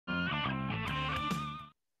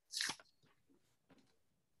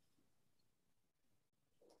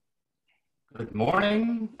Good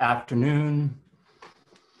morning, afternoon,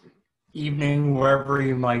 evening, wherever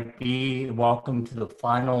you might be. Welcome to the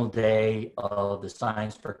final day of the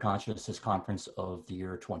Science for Consciousness Conference of the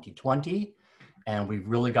year 2020. And we've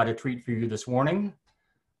really got a treat for you this morning,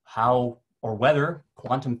 how or whether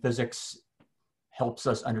quantum physics helps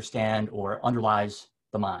us understand or underlies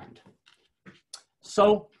the mind.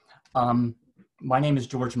 So, my name is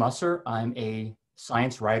George Musser. I'm a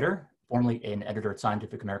science writer, formerly an editor at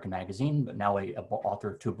Scientific American magazine, but now an author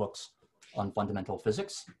of 2 books on fundamental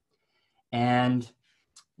physics. And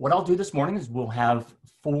what I'll do this morning is we'll have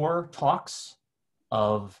 4 talks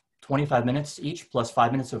of 25 minutes each, plus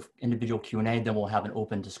 5 minutes of individual Q&A, then we'll have an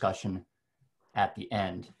open discussion at the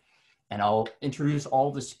end. And I'll introduce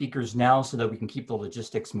all the speakers now so that we can keep the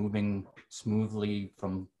logistics moving smoothly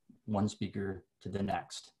from one speaker to the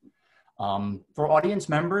next. For audience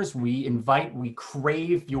members, we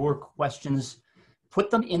crave your questions.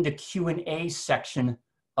 Put them in the Q&A section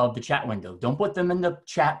of the chat window. Don't put them in the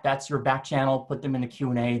chat, that's your back channel. Put them in the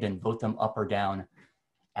Q&A, then vote them up or down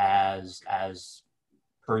as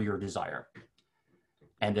per your desire.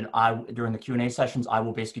 And then during the Q&A sessions, I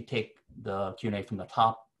will basically take the Q&A from the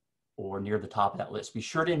top or near the top of that list. Be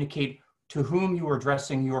sure to indicate to whom you are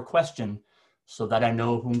addressing your question so that I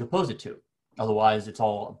know whom to pose it to. Otherwise, it's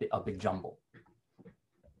all a big jumble.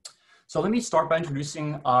 So let me start by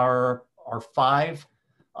introducing our 5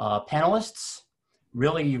 panelists.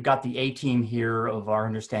 Really, you've got the A-team here of our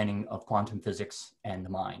understanding of quantum physics and the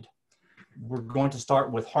mind. We're going to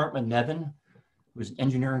start with Harmut Neven, who's an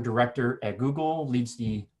engineering director at Google, leads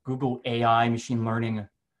the Google AI machine learning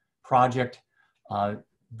project.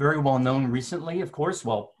 Very well known recently, of course,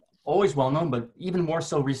 well, always well known, but even more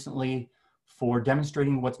so recently, for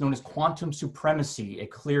demonstrating what's known as quantum supremacy, a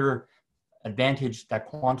clear advantage that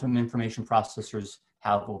quantum information processors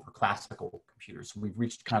have over classical computers. So we've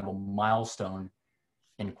reached kind of a milestone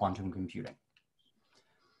in quantum computing.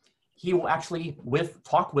 He will actually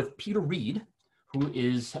talk with Peter Reed, who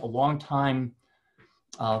is a longtime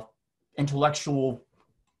intellectual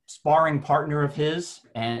sparring partner of his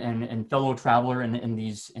and fellow traveler in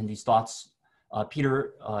these thoughts.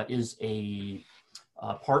 Peter is a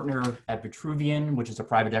partner at Vitruvian, which is a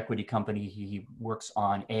private equity company. He works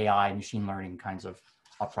on AI, machine learning kinds of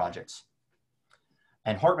projects.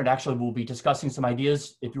 And Hartmut actually will be discussing some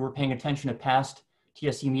ideas. If you were paying attention at past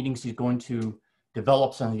TSC meetings, he's going to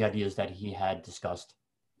develop some of the ideas that he had discussed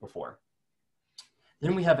before.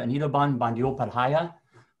 Then we have Anirban Bandyopadhyay,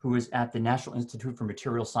 who is at the National Institute for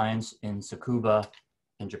Material Science in Tsukuba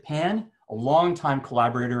in Japan, a longtime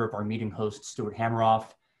collaborator of our meeting host, Stuart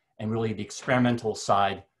Hameroff, and really the experimental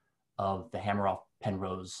side of the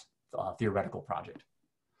Hameroff-Penrose theoretical project.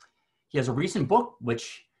 He has a recent book,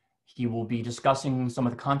 which he will be discussing some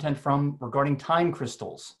of the content from regarding time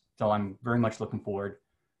crystals. So I'm very much looking forward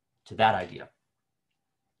to that idea.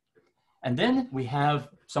 And then we have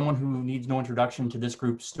someone who needs no introduction to this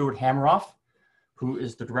group, Stuart Hameroff, who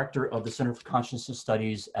is the director of the Center for Consciousness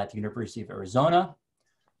Studies at the University of Arizona,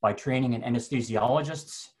 by training an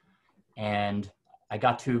anesthesiologist. And I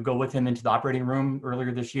got to go with him into the operating room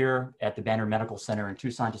earlier this year at the Banner Medical Center in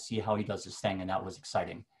Tucson to see how he does this thing, and that was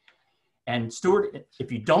exciting. And Stuart, if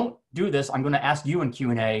you don't do this, I'm going to ask you in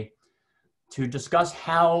Q&A to discuss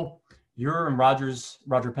how your and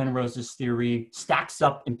Roger Penrose's theory stacks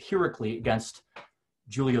up empirically against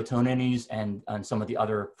Giulio Tonini's and some of the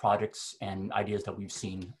other projects and ideas that we've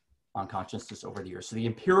seen on consciousness over the years. So the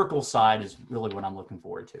empirical side is really what I'm looking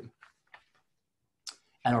forward to.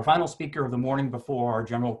 And our final speaker of the morning before our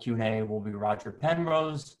general Q&A will be Roger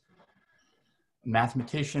Penrose,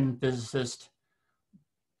 mathematician, physicist,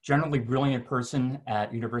 generally brilliant person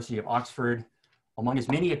at University of Oxford. Among his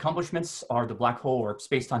many accomplishments are the black hole or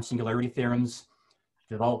space-time singularity theorems,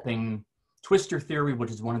 developing twistor theory,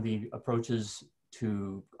 which is one of the approaches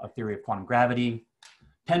to a theory of quantum gravity.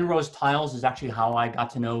 Penrose tiles is actually how I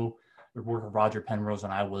got to know the work of Roger Penrose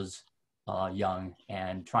when I was young,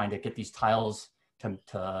 and trying to get these tiles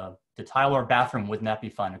to tile our bathroom. Wouldn't that be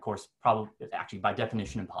fun? Of course, probably, actually by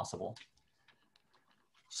definition, impossible.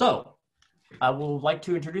 So I would like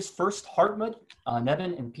to introduce first Harmut,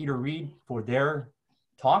 Neven, and Peter Reed for their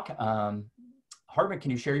talk. Harmut,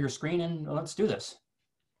 can you share your screen and let's do this?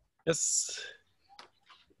 Yes.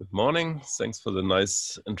 Good morning. Thanks for the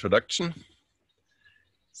nice introduction.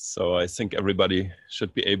 So I think everybody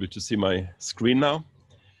should be able to see my screen now.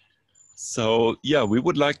 So yeah, we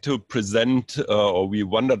would like to present, or we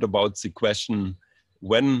wondered about the question,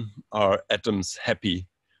 when are atoms happy?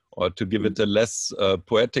 Or to give it a less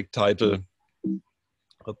poetic title,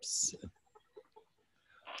 oops.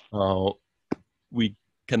 We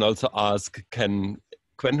can also ask, can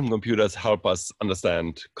quantum computers help us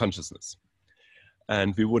understand consciousness.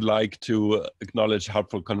 And we would like to acknowledge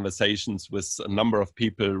helpful conversations with a number of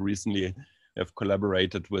people. Recently have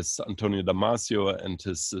collaborated with Antonio Damasio and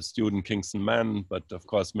his student Kingston Mann, but of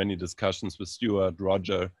course many discussions with Stuart,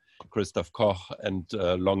 Roger, Christoph Koch, and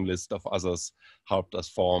a long list of others helped us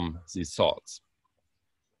form these thoughts.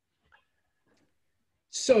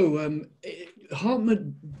 So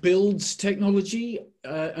Harmut builds technology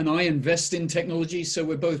and I invest in technology. So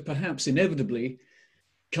we're both perhaps inevitably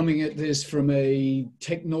coming at this from a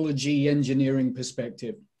technology engineering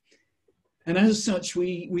perspective. And as such,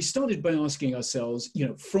 we started by asking ourselves, you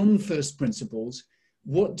know, from first principles,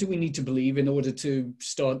 what do we need to believe in order to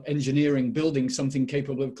start engineering, building something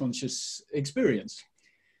capable of conscious experience?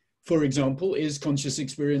 For example, is conscious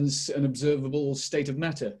experience an observable state of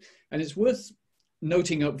matter? And it's worth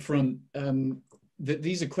noting up front that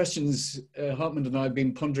these are questions Hartmut and I have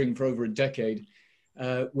been pondering for over a decade.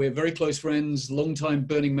 We're very close friends, longtime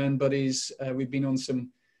Burning Man buddies. We've been on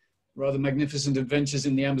some rather magnificent adventures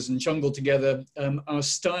in the Amazon jungle together. Our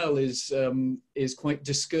style is quite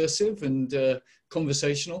discursive and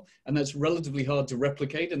conversational, and that's relatively hard to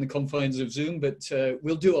replicate in the confines of Zoom, but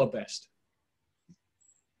we'll do our best.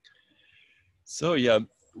 So yeah,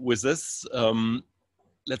 with this,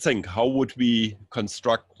 let's think, how would we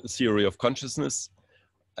construct a theory of consciousness?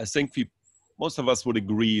 I think most of us would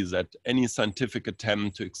agree that any scientific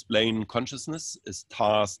attempt to explain consciousness is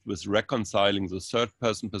tasked with reconciling the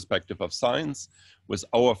third-person perspective of science with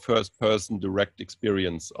our first-person direct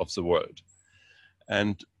experience of the world.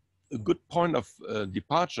 And a good point of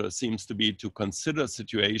departure seems to be to consider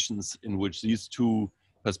situations in which these two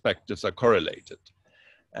perspectives are correlated.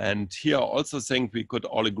 And here I also think we could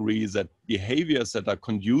all agree that behaviors that are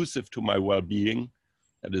conducive to my well-being,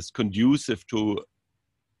 that is conducive to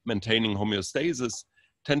maintaining homeostasis,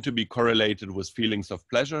 tend to be correlated with feelings of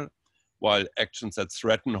pleasure, while actions that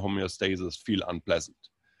threaten homeostasis feel unpleasant.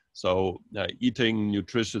 So eating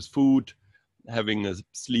nutritious food, having a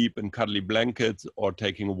sleep in cuddly blankets, or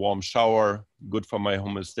taking a warm shower, good for my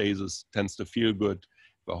homeostasis, tends to feel good.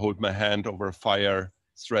 If I hold my hand over a fire,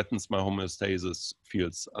 threatens my homeostasis,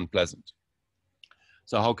 feels unpleasant.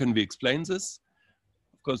 So how can we explain this?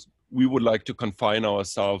 Of course, we would like to confine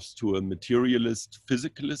ourselves to a materialist,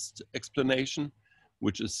 physicalist explanation,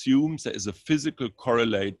 which assumes there is a physical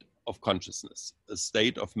correlate of consciousness, a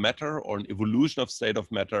state of matter or an evolution of state of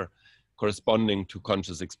matter corresponding to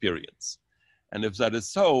conscious experience. And if that is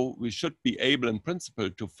so, we should be able in principle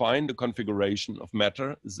to find a configuration of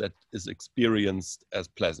matter that is experienced as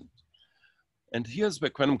pleasant. And here's where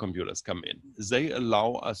quantum computers come in. They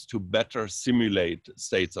allow us to better simulate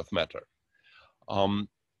states of matter.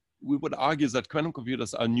 We would argue that quantum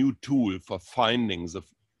computers are a new tool for finding the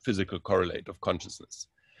physical correlate of consciousness.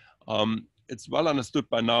 It's well understood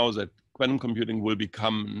by now that quantum computing will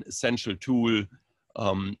become an essential tool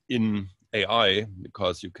in AI,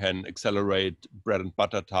 because you can accelerate bread and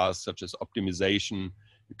butter tasks such as optimization.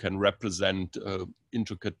 You can represent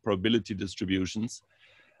intricate probability distributions.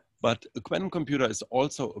 But a quantum computer is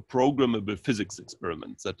also a programmable physics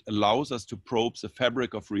experiment that allows us to probe the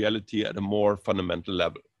fabric of reality at a more fundamental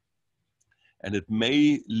level. And it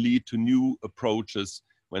may lead to new approaches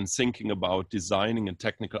when thinking about designing a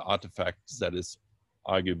technical artifact that is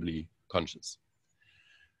arguably conscious.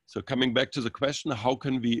 So coming back to the question, how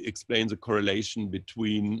can we explain the correlation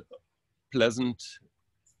between pleasant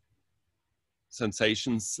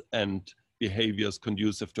sensations and behaviors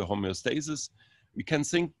conducive to homeostasis? We can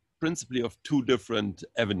think principally of two different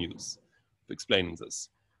avenues of explaining this.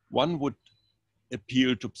 One would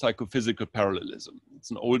appeal to psychophysical parallelism.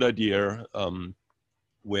 It's an old idea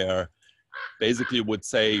where basically would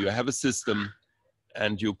say you have a system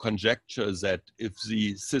and you conjecture that if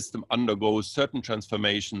the system undergoes certain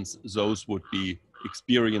transformations, those would be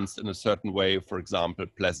experienced in a certain way, for example,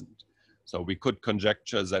 pleasant. So we could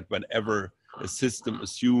conjecture that whenever a system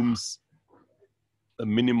assumes a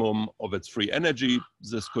minimum of its free energy,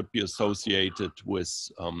 this could be associated with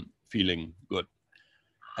feeling good.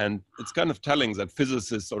 And it's kind of telling that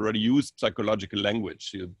physicists already use psychological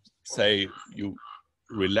language. You say you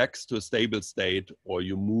relax to a stable state or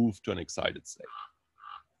you move to an excited state.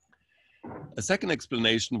 A second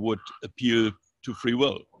explanation would appeal to free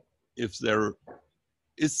will. If there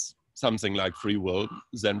is something like free will,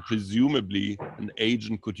 then presumably an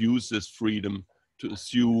agent could use this freedom to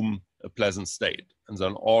assume a pleasant state. And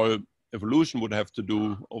then all evolution would have to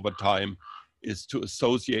do over time is to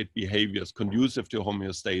associate behaviors conducive to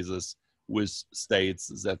homeostasis with states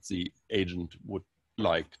that the agent would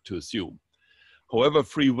like to assume. However,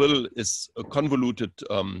 free will is a convoluted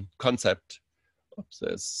concept. Oops,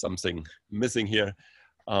 there's something missing here.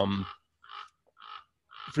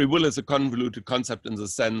 Free will is a convoluted concept in the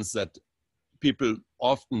sense that people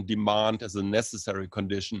often demand as a necessary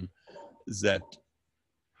condition that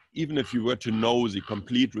even if you were to know the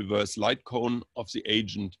complete reverse light cone of the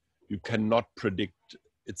agent, you cannot predict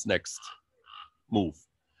its next move.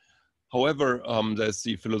 However, there's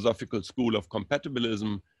the philosophical school of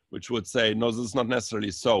compatibilism, which would say, no, this is not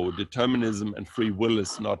necessarily so. Determinism and free will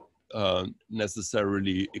is not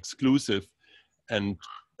necessarily exclusive. And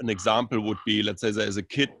an example would be, let's say there's a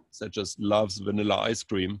kid that just loves vanilla ice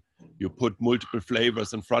cream. You put multiple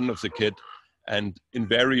flavors in front of the kid, and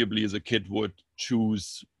invariably the kid would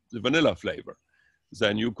choose the vanilla flavor.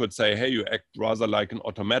 Then you could say, hey, you act rather like an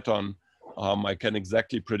automaton. I can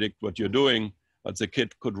exactly predict what you're doing. But the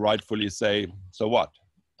kid could rightfully say, so what?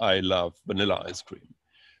 I love vanilla ice cream.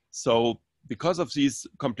 So because of these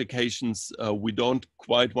complications, we don't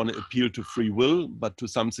quite want to appeal to free will, but to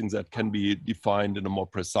something that can be defined in a more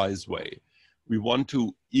precise way. We want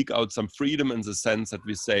to eke out some freedom in the sense that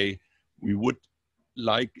we say we would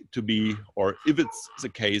like to be, or if it's the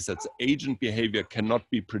case that the agent behavior cannot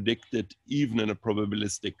be predicted even in a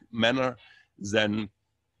probabilistic manner, then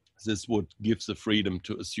this would give the freedom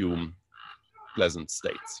to assume pleasant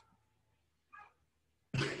states.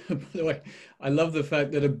 By the way, I love the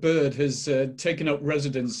fact that a bird has taken up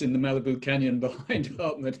residence in the Malibu Canyon behind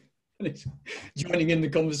Harmut and it's joining in the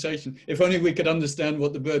conversation. If only we could understand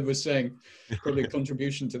what the bird was saying, probably a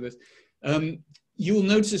contribution to this. You'll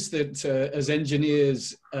notice that as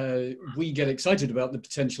engineers, we get excited about the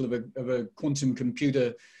potential of a quantum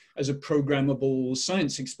computer as a programmable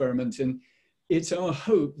science experiment. And it's our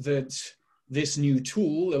hope that this new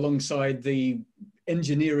tool, alongside the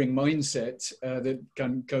engineering mindset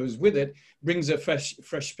that goes with it, brings a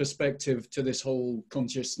fresh perspective to this whole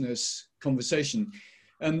consciousness conversation.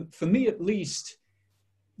 For me, at least,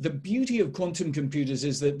 the beauty of quantum computers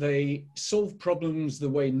is that they solve problems the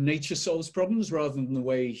way nature solves problems rather than the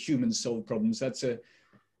way humans solve problems. That's a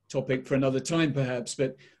topic for another time, perhaps.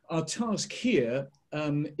 But our task here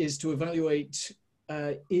is to evaluate,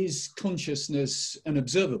 is consciousness an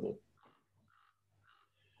observable?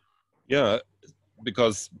 Yeah,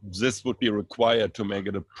 because this would be required to make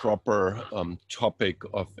it a proper topic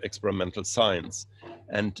of experimental science.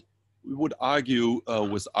 And we would argue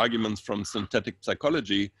with arguments from synthetic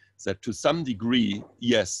psychology that to some degree,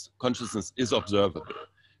 yes, consciousness is observable.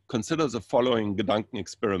 Consider the following Gedanken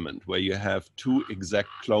experiment where you have two exact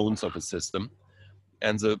clones of a system,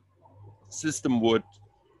 and the system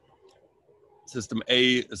A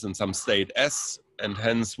is in some state S, and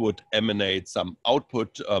hence would emanate some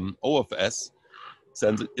output O of S.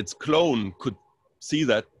 Then its clone could see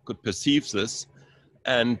that, could perceive this,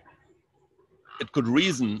 and it could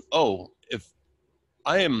reason, oh, if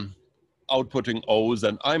I am outputting O,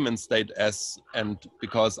 then I'm in state S, and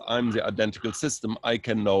because I'm the identical system, I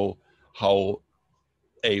can know how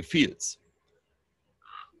A feels.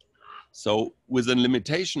 So within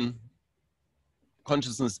limitation,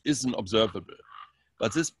 consciousness isn't observable.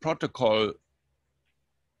 But this protocol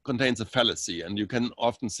contains a fallacy, and you can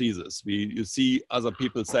often see this. You see other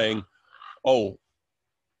people saying, oh,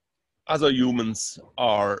 other humans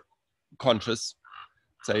are conscious.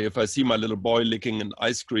 Say, if I see my little boy licking an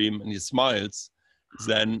ice cream and he smiles,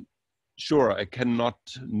 then sure, I cannot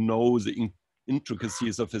know the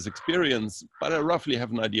intricacies of his experience, but I roughly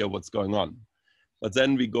have an idea what's going on. But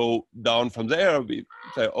then we go down from there, we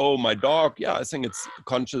say, oh, my dog, yeah, I think it's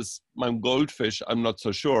conscious. My goldfish, I'm not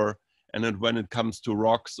so sure. And then when it comes to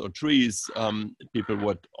rocks or trees, people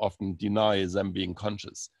would often deny them being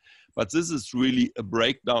conscious. But this is really a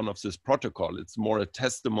breakdown of this protocol. It's more a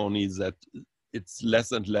testimony that it's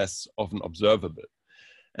less and less of an observable.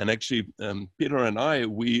 And actually, Peter and I,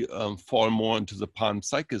 we fall more into the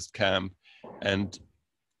panpsychist camp. And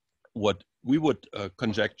what we would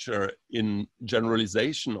conjecture in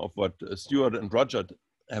generalization of what Stuart and Roger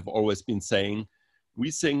have always been saying,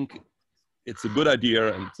 we think it's a good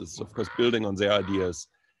idea, and this is of course building on their ideas,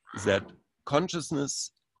 that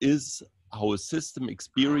consciousness is how a system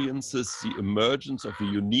experiences the emergence of a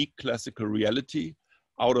unique classical reality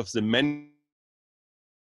out of the many.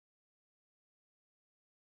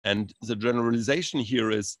 And the generalization here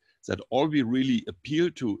is that all we really appeal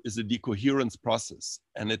to is a decoherence process.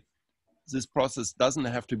 And this process doesn't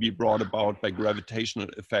have to be brought about by gravitational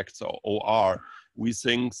effects or OR. We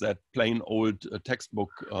think that plain old textbook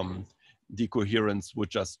decoherence would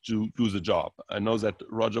just do the job. I know that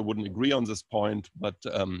Roger wouldn't agree on this point, but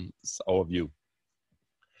it's our view.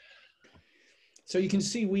 So you can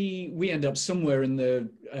see we end up somewhere in the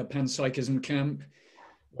panpsychism camp,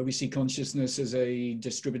 where we see consciousness as a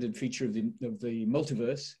distributed feature of the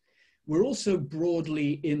multiverse. We're also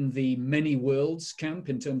broadly in the many worlds camp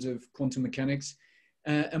in terms of quantum mechanics.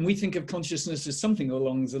 And we think of consciousness as something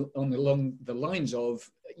along the lines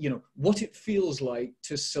of, you know, what it feels like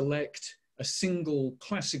to select a single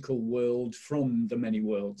classical world from the many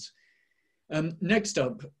worlds. Next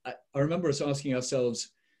up, I remember us asking ourselves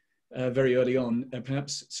very early on,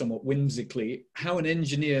 perhaps somewhat whimsically, how an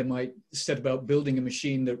engineer might set about building a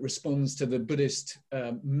machine that responds to the Buddhist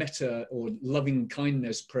metta or loving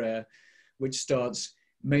kindness prayer, which starts,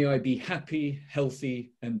 "May I be happy,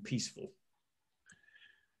 healthy, and peaceful."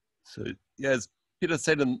 So, yes, Peter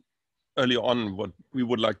said early on, what we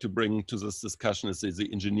would like to bring to this discussion is the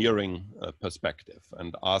engineering perspective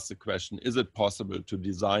and ask the question, is it possible to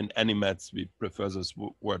design animats, we prefer this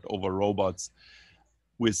word over robots,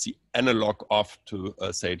 with the analog of, to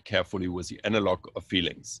say it carefully, with the analog of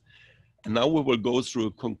feelings. And now we will go through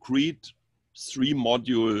a concrete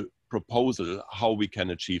 3-module proposal how we can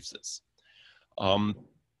achieve this.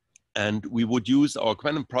 And we would use our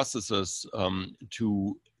quantum processors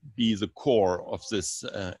to be the core of this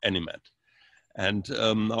animat. And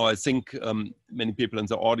now I think many people in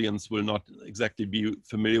the audience will not exactly be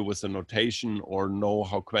familiar with the notation or know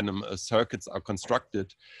how quantum circuits are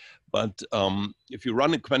constructed. But if you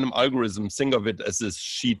run a quantum algorithm, think of it as this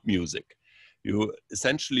sheet music. You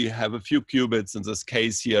essentially have a few qubits. In this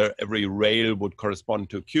case here, every rail would correspond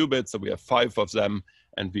to a qubit. So we have 5 of them,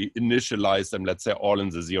 and we initialize them, let's say, all in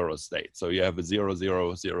the 0 state. So you have a 0,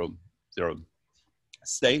 0, 0, 0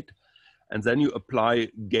 state. And then you apply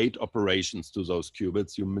gate operations to those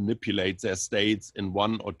qubits. You manipulate their states in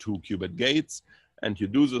 1 or 2 qubit gates. And you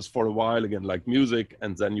do this for a while, again, like music.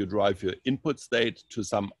 And then you drive your input state to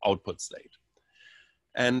some output state.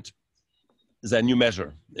 And then you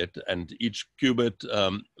measure it. And each qubit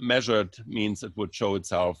measured means it would show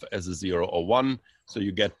itself as a 0 or 1. So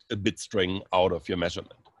you get a bit string out of your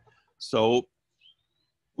measurement. So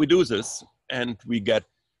we do this and we get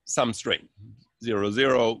some string. 0,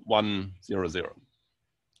 0, 1, 0, 0.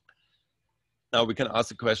 Now we can ask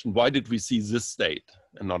the question, why did we see this state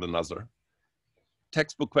and not another?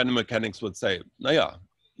 Textbook quantum mechanics would say, naja,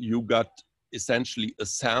 you got essentially a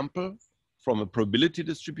sample from a probability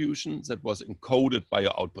distribution that was encoded by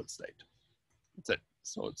your output state. That's it.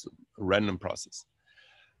 So it's a random process.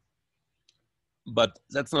 But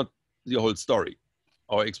that's not the whole story.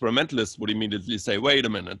 Our experimentalists would immediately say, wait a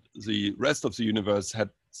minute, the rest of the universe had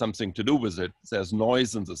something to do with it. There's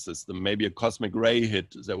noise in the system, maybe a cosmic ray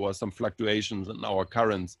hit, there was some fluctuations in our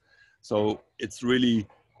currents. So it's really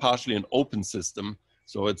partially an open system.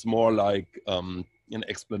 So it's more like in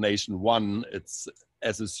explanation 1, it's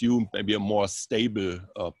as assumed maybe a more stable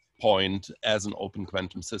point as an open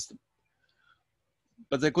quantum system.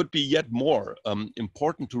 But there could be yet more.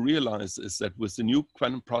 Important to realize is that with the new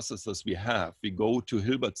quantum processors we have, we go to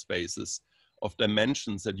Hilbert spaces of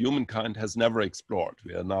dimensions that humankind has never explored.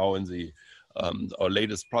 We are now in the, our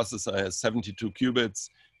latest processor has 72 qubits.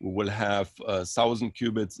 We will have 1,000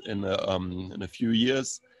 qubits in a few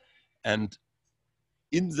years. And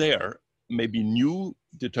in there may be new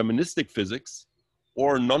deterministic physics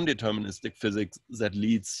or non-deterministic physics that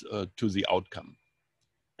leads to the outcome.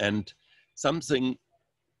 And something,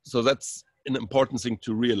 so that's an important thing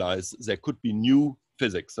to realize, there could be new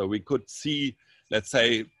physics. So we could see, let's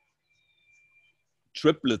say,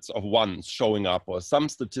 triplets of ones showing up, or some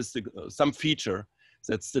statistic, some feature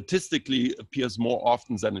that statistically appears more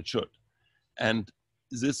often than it should. And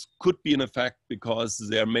this could be an effect because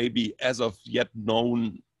there may be, as of yet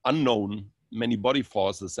unknown, many body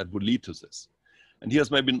forces that would lead to this. And here's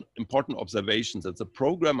maybe an important observation that the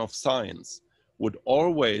program of science would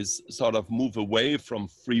always sort of move away from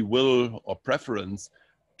free will or preference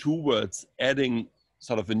towards adding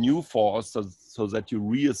sort of a new force so that you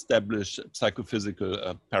reestablish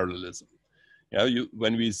psychophysical parallelism. Yeah,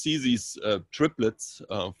 when we see these triplets,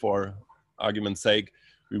 for argument's sake,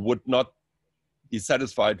 we would not be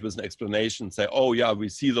satisfied with an explanation, say, oh yeah, we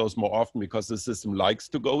see those more often because the system likes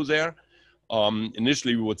to go there.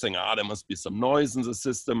 Initially, we would think, there must be some noise in the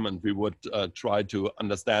system, and we would try to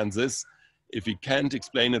understand this. If we can't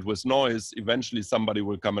explain it with noise, eventually somebody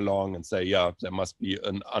will come along and say, yeah, there must be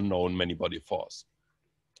an unknown many-body force.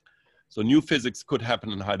 So new physics could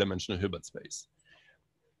happen in high-dimensional Hilbert space.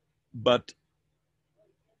 But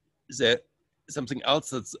there's something else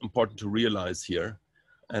that's important to realize here,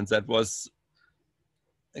 and that was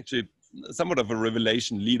actually somewhat of a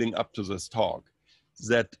revelation leading up to this talk,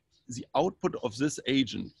 that the output of this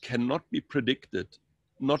agent cannot be predicted,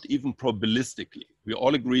 not even probabilistically. We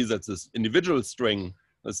all agree that this individual string,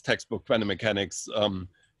 this textbook quantum mechanics,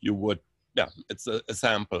 you would, yeah, it's a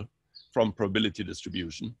sample from probability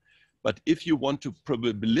distribution. But if you want to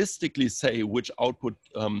probabilistically say which output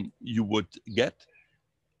you would get,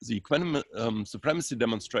 the quantum supremacy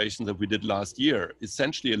demonstration that we did last year,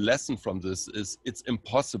 essentially a lesson from this is it's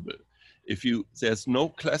impossible. There's no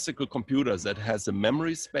classical computer that has a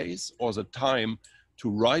memory space or the time to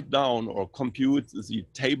write down or compute the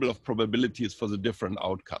table of probabilities for the different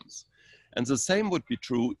outcomes. And the same would be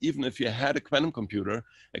true even if you had a quantum computer.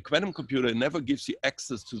 A quantum computer never gives you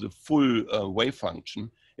access to the full wave function.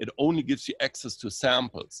 It only gives you access to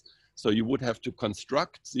samples. So you would have to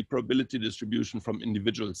construct the probability distribution from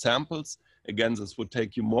individual samples. Again, this would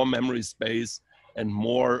take you more memory space and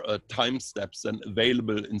more time steps than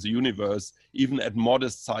available in the universe, even at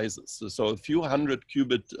modest sizes. So a few hundred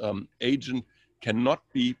qubit agent cannot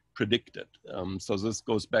be predicted. So this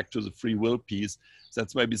goes back to the free will piece.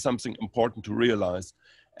 That's maybe something important to realize.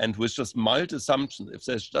 And with just mild assumptions, if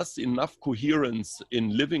there's just enough coherence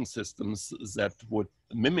in living systems that would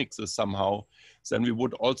mimic this somehow, then we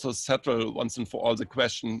would also settle once and for all the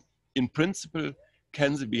question, in principle,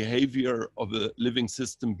 can the behavior of a living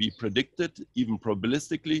system be predicted, even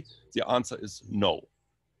probabilistically? The answer is no.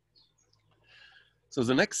 So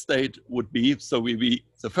the next state would be,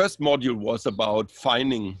 the first module was about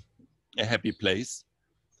finding a happy place.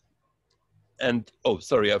 And, oh,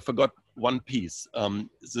 sorry, I forgot one piece.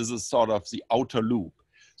 This is sort of the outer loop.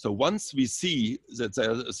 So once we see that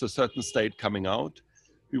there is a certain state coming out,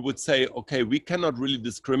 we would say, okay, we cannot really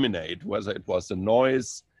discriminate whether it was a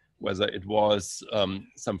noise, whether it was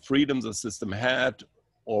some freedom the system had,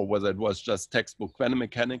 or whether it was just textbook quantum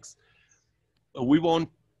mechanics. We won't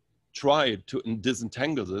try to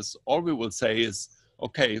disentangle this. All we will say is,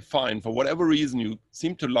 okay, fine, for whatever reason you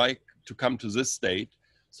seem to like to come to this state,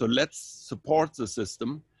 so let's support the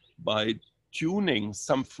system by tuning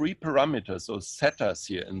some free parameters or setters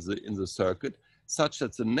here in the circuit, such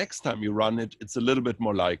that the next time you run it, it's a little bit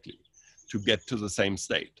more likely to get to the same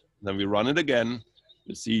state. Then we run it again,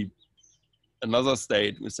 you see another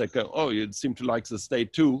state, we say, oh, you seem to like the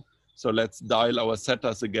state too, so let's dial our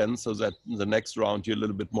setters again so that in the next round you're a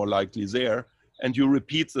little bit more likely there. And you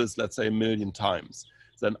repeat this, let's say, 1 million times.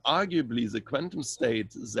 Then arguably the quantum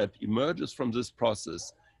state that emerges from this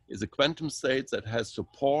process is a quantum state that has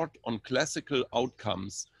support on classical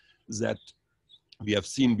outcomes that we have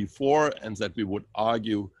seen before and that we would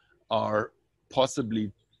argue are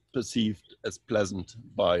possibly perceived as pleasant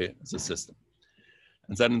by the system.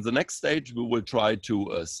 And then in the next stage, we will try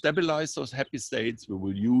to stabilize those happy states. We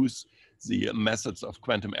will use the methods of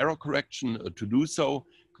quantum error correction to do so.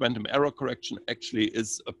 Quantum error correction actually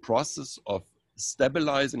is a process of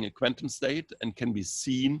stabilizing a quantum state and can be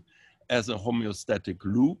seen as a homeostatic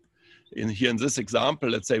loop. Here in this example,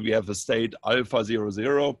 let's say we have a state alpha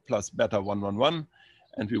 00 plus beta 111,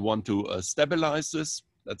 and we want to stabilize this.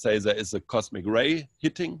 Let's say there is a cosmic ray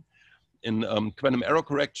hitting. In quantum error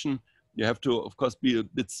correction, you have to, of course, be a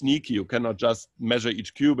bit sneaky. You cannot just measure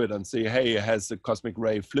each qubit and say, hey, has the cosmic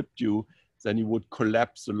ray flipped you? Then you would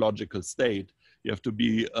collapse the logical state. You have to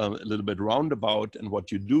be a little bit roundabout, and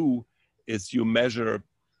what you do is you measure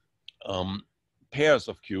pairs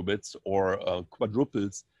of qubits or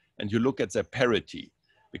quadruples, and you look at their parity.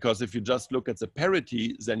 Because if you just look at the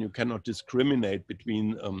parity, then you cannot discriminate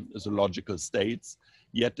between the logical states.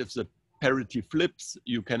 Yet if the parity flips,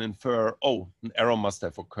 you can infer, oh, an error must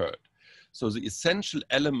have occurred. So the essential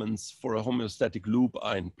elements for a homeostatic loop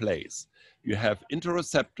are in place. You have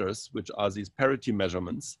interoceptors, which are these parity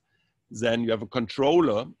measurements. Then you have a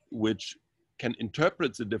controller, which can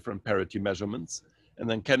interpret the different parity measurements and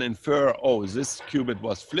then can infer, oh, this qubit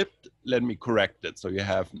was flipped, let me correct it. So you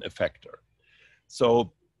have an effector.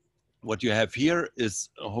 So what you have here is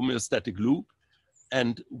a homeostatic loop.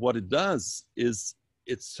 And what it does is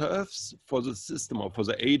it serves for the system or for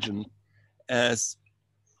the agent as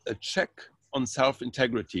a check on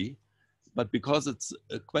self-integrity. But because it's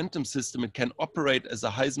a quantum system, it can operate as a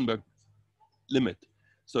Heisenberg limit.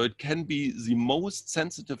 So it can be the most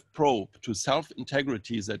sensitive probe to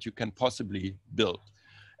self-integrity that you can possibly build.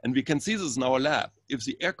 And we can see this in our lab. If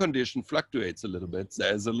the air condition fluctuates a little bit,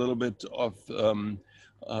 there's a little bit of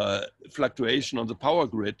fluctuation on the power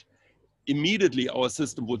grid, immediately our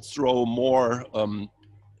system would throw more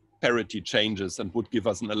parity changes and would give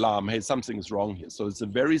us an alarm, hey, something is wrong here. So it's a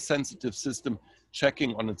very sensitive system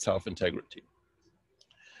checking on its self-integrity.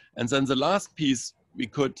 And then the last piece, we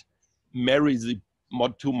could marry the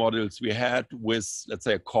two modules we had with, let's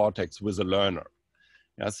say, a cortex with a learner.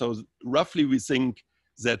 Yeah, so roughly we think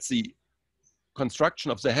that the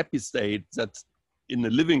construction of the happy state that in a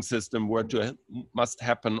living system must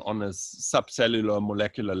happen on a subcellular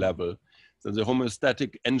molecular level. So the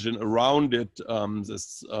homeostatic engine around it,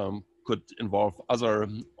 this could involve other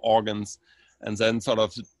organs, and then sort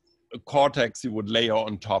of a cortex you would layer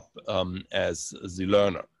on top as the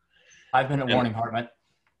learner. 5-minute warning, Harmut.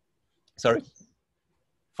 Sorry?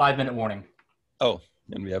 5-minute warning. Oh,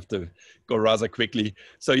 and we have to go rather quickly.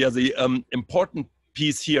 So yeah, the important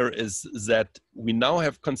piece here is that we now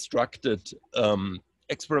have constructed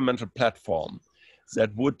experimental platform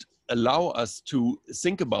that would allow us to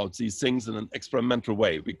think about these things in an experimental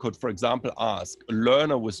way. We could, for example, ask a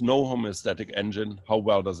learner with no homeostatic engine, how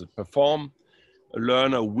well does it perform? A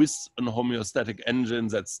learner with a homeostatic engine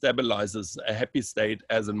that stabilizes a happy state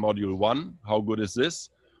as in module 1, how good is this?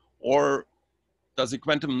 Or does the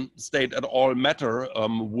quantum state at all matter?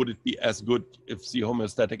 Would it be as good if the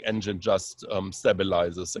homeostatic engine just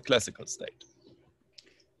stabilizes a classical state?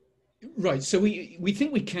 Right, so we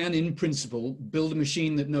think we can, in principle, build a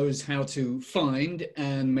machine that knows how to find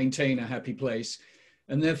and maintain a happy place,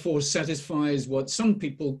 and therefore satisfies what some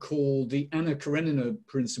people call the Anna Karenina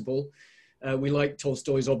principle. We like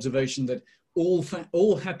Tolstoy's observation that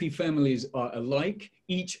all happy families are alike.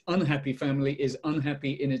 Each unhappy family is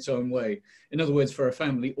unhappy in its own way. In other words, for a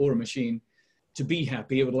family or a machine to be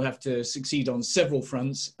happy, it will have to succeed on several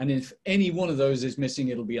fronts. And if any one of those is missing,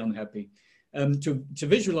 it'll be unhappy. To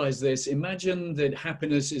visualize this, imagine that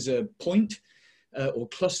happiness is a point or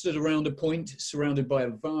clustered around a point surrounded by a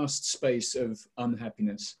vast space of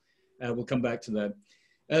unhappiness. We'll come back to that.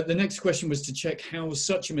 The next question was to check how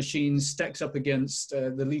such a machine stacks up against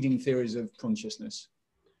the leading theories of consciousness.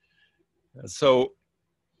 So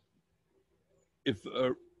if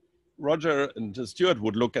Roger and Stuart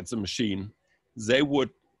would look at the machine, they would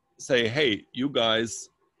say, hey, you guys,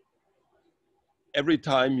 every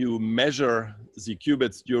time you measure the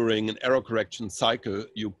qubits during an error correction cycle,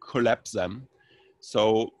 you collapse them.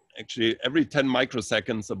 So actually every 10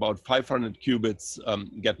 microseconds, about 500 qubits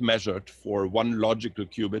get measured for one logical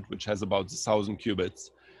qubit, which has about 1,000 qubits.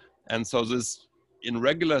 And so this, in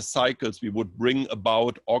regular cycles, we would bring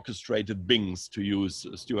about orchestrated bings, to use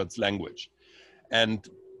Stuart's language. And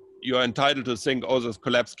you're entitled to think, oh, this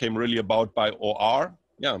collapse came really about by OR.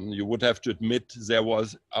 Yeah, you would have to admit there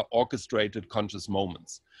was orchestrated conscious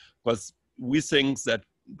moments. Because we think that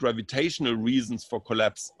gravitational reasons for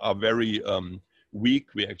collapse are very weak.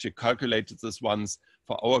 We actually calculated this once.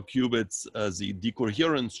 For our qubits, the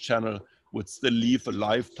decoherence channel would still leave a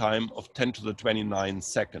lifetime of 10 to the 29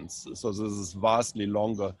 seconds. So this is vastly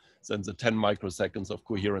longer than the 10 microseconds of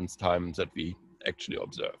coherence time that we actually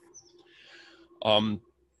observe.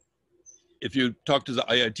 If you talk to the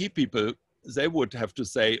IIT people, they would have to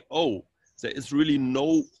say, oh, there is really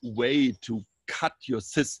no way to cut your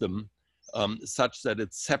system such that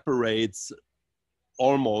it separates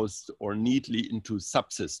almost or neatly into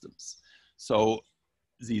subsystems. So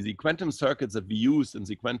the quantum circuits that we used in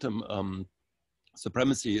the quantum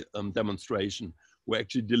supremacy demonstration were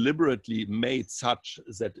actually deliberately made such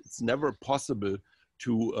that it's never possible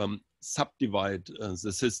to subdivide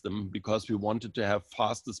the system, because we wanted to have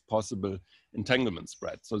fastest possible entanglement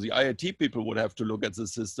spread. So the IIT people would have to look at the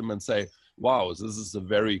system and say, wow, this is a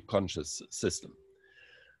very conscious system.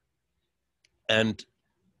 And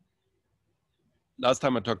last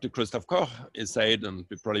time I talked to Christoph Koch, he said, and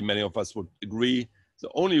probably many of us would agree, the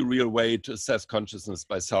only real way to assess consciousness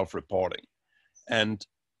by self-reporting. And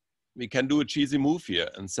we can do a cheesy move here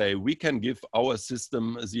and say, we can give our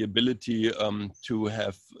system the ability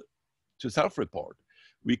to self-report.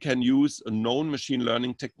 We can use a known machine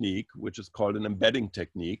learning technique, which is called an embedding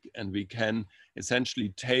technique, and we can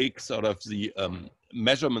essentially take sort of the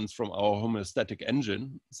measurements from our homeostatic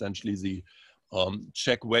engine, essentially the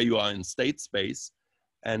check where you are in state space,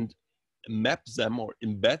 and map them or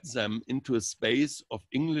embed them into a space of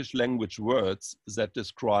English language words that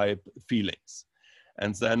describe feelings.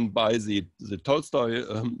 And then by the Tolstoy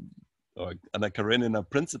or Anna Karenina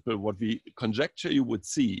principle, what we conjecture you would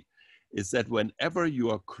see is that whenever you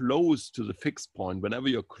are close to the fixed point, whenever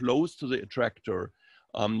you're close to the attractor,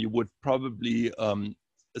 you would probably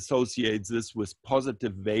associate this with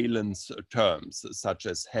positive valence terms, such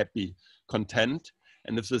as happy, content.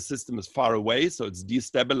 And if the system is far away, so it's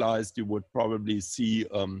destabilized, you would probably see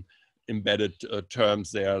embedded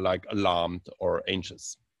terms there like alarmed or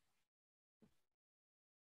anxious.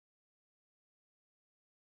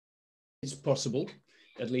 It's possible,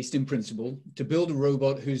 at least in principle, to build a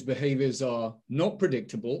robot whose behaviors are not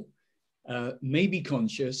predictable, may be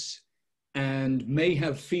conscious, and may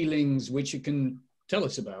have feelings which it can tell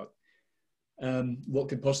us about. What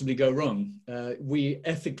could possibly go wrong? We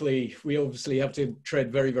obviously have to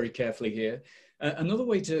tread very, very carefully here. Another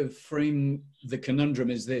way to frame the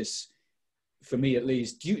conundrum is this, for me at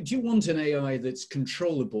least: do you want an AI that's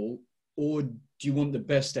controllable, or do you want the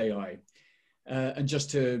best AI? And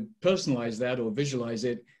just to personalize that or visualize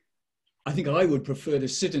it, I think I would prefer to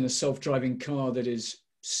sit in a self-driving car that is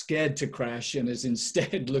scared to crash and is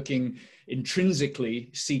instead looking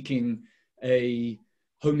intrinsically seeking a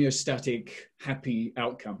homeostatic, happy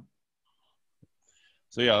outcome.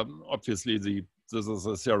 So yeah, obviously this is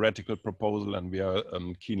a theoretical proposal, and we are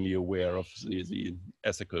keenly aware of the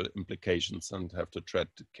ethical implications and have to tread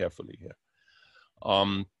carefully here.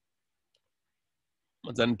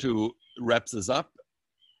 Then to wrap this up,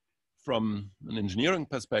 from an engineering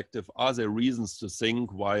perspective, are there reasons to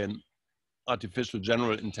think why an artificial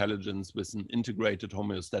general intelligence with an integrated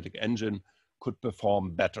homeostatic engine could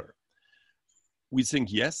perform better? We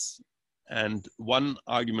think yes. And one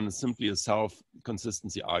argument is simply a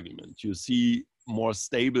self-consistency argument. You see more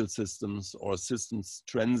stable systems or systems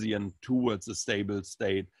transient towards a stable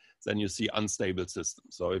state than you see unstable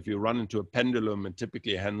systems. So if you run into a pendulum, it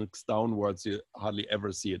typically hangs downwards, you hardly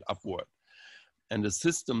ever see it upward. And a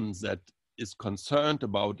system that is concerned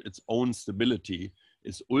about its own stability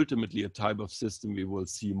is ultimately a type of system we will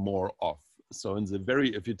see more of. So in the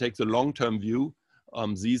if you take the long-term view,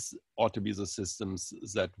 these ought to be the systems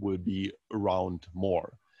that will be around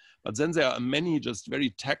more. But then there are many just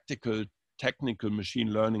very technical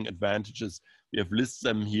machine learning advantages. We have listed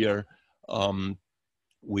them here.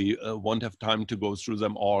 We won't have time to go through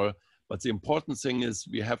them all. But the important thing is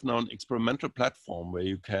we have now an experimental platform where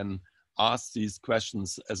you can ask these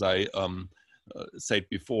questions, as I said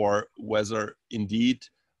before, whether indeed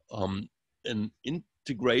an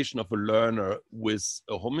integration of a learner with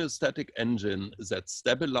a homeostatic engine that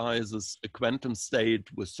stabilizes a quantum state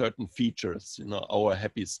with certain features, our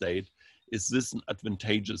happy state, is this an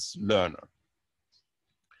advantageous learner?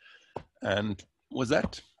 And with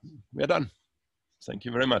that, we're done. Thank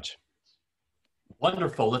you very much.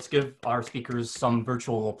 Wonderful. Let's give our speakers some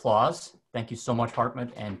virtual applause. Thank you so much,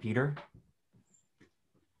 Harmut and Peter.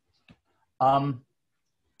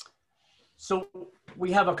 So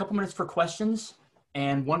we have a couple minutes for questions.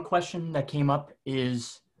 And one question that came up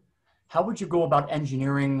is, how would you go about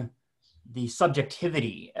engineering the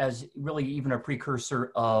subjectivity as really even a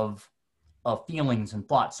precursor of feelings and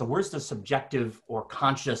thoughts? So where's the subjective or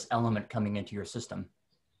conscious element coming into your system?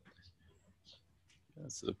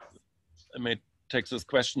 So I may take this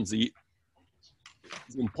question. The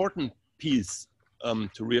important piece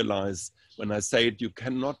to realize when I say it, you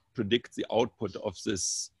cannot predict the output of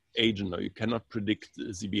this agent, or you cannot predict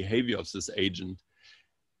the behavior of this agent.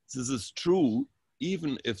 This is true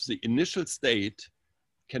even if the initial state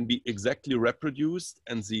can be exactly reproduced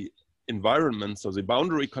and the environment, so the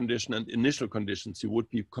boundary condition and initial conditions, you would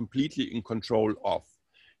be completely in control of.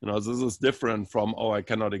 This is different from, oh, I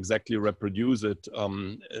cannot exactly reproduce it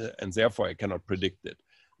and therefore I cannot predict it.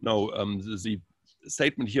 No, the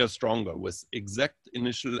statement here is stronger. With exact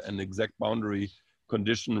initial and exact boundary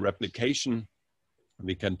condition replication,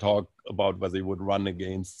 we can talk about whether you would run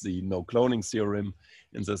against the no cloning theorem.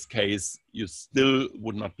 In this case, you still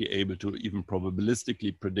would not be able to even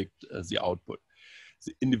probabilistically predict the output.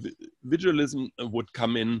 The individualism would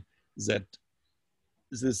come in that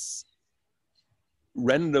this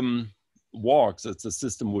random walks that the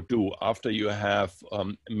system would do after you have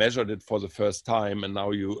measured it for the first time, and now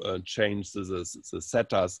you change the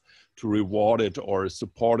setters to reward it or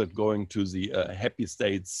support it going to the happy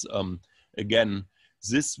states again.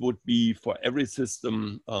 This would be for every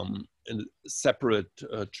system a separate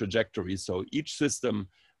trajectory. So each system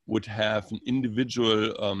would have an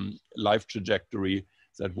individual life trajectory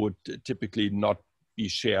that would typically not be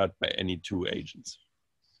shared by any two agents.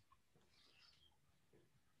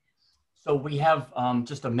 So we have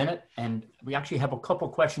just a minute, and we actually have a couple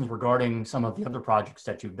questions regarding some of the other projects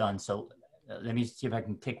that you've done. So let me see if I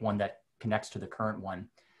can take one that connects to the current one.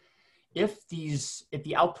 If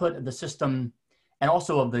the output of the system and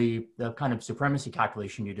also of the kind of supremacy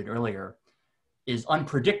calculation you did earlier is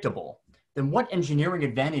unpredictable, then what engineering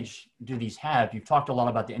advantage do these have? You've talked a lot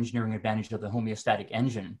about the engineering advantage of the homeostatic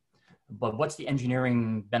engine, but what's the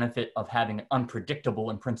engineering benefit of having an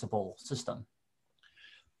unpredictable in principle system?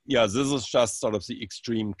 Yeah, this is just sort of the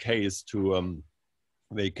extreme case to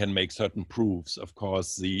they can make certain proofs. Of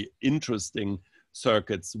course, the interesting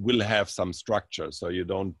circuits will have some structure. So you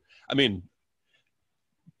don't, I mean,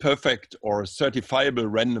 perfect or certifiable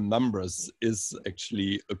random numbers is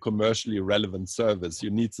actually a commercially relevant service. You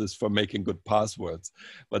need this for making good passwords,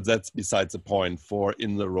 but that's besides the point. For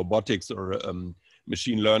in the robotics or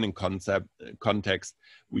machine learning context,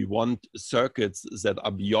 we want circuits that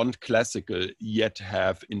are beyond classical yet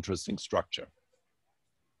have interesting structure.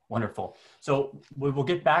 Wonderful. So we will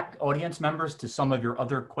get back, audience members, to some of your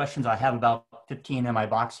other questions. I have about 15 in my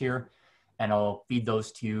box here. and I'll feed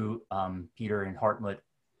those to you, Peter and Harmut,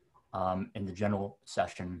 in the general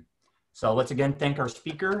session. So let's again thank our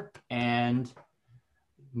speaker and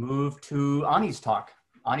move to Ani's talk.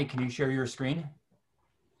 Ani, can you share your screen?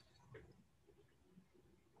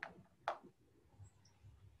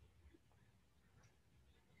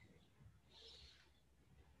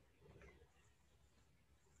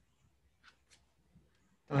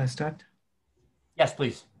 Shall I start? Yes,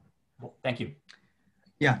 please. Well, thank you.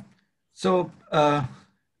 Yeah. So,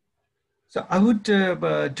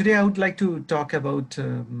 today I would like to talk about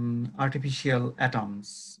artificial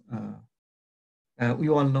atoms. We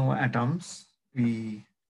all know atoms. We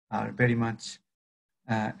are very much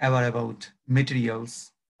aware about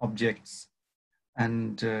materials, objects,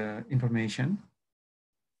 and information.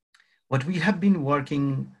 What we have been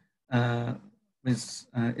working with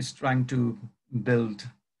is trying to build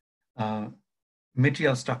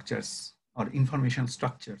material structures or information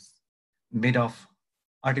structures made of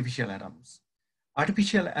artificial atoms.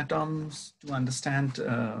 Artificial atoms, to understand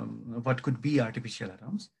what could be artificial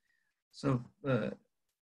atoms. So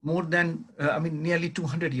nearly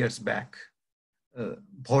 200 years back,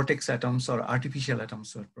 vortex atoms or artificial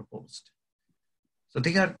atoms were proposed. So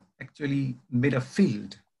they are actually made of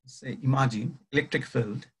field. Say, imagine electric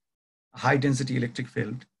field, high density electric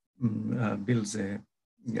field builds a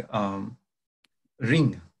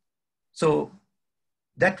ring. So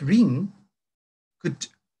that ring could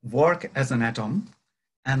work as an atom,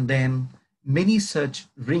 and then many such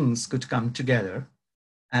rings could come together,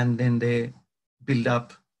 and then they build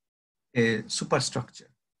up a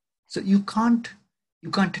superstructure. So you can't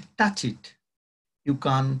touch it, you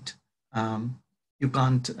can't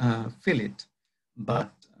feel it,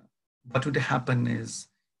 but what would happen is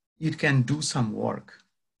it can do some work.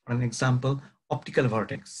 For an example, optical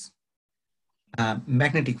vortex,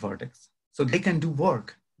 magnetic vortex. So they can do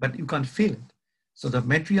work, but you can't feel it. So the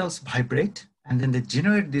materials vibrate, and then they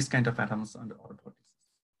generate these kind of atoms on the vortices.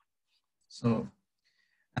 So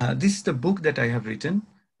this is the book that I have written,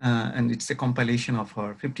 and it's a compilation of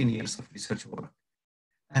our 15 years of research work.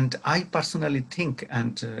 And I personally think,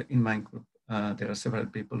 and in my group, there are several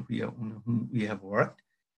people on whom we have worked.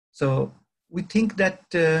 So we think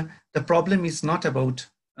that the problem is not about,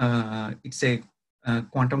 it's a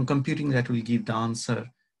quantum computing that will give the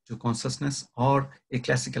answer to consciousness or a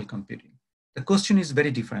classical computing. The question is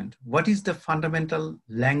very different. What is the fundamental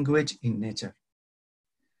language in nature?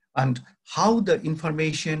 And how the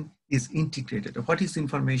information is integrated? What is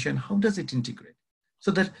information? How does it integrate?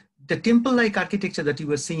 So that the temple-like architecture that you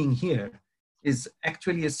were seeing here is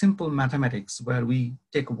actually a simple mathematics where we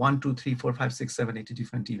take 1, 2, 3, 4, 5, 6, 7, 8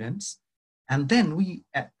 different events, and then we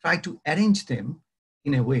try to arrange them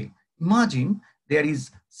in a way. Imagine there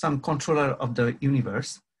is some controller of the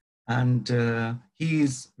universe, and he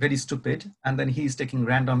is very stupid, and then he is taking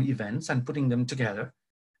random events and putting them together,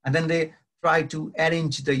 and then they try to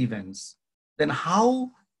arrange the events. Then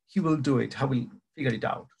how he will do it, how will figure it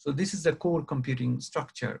out. So this is the core computing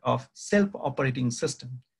structure of self-operating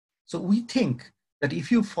system. So we think that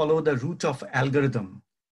if you follow the route of algorithm,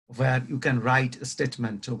 where you can write a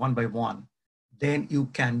statement one by one, then you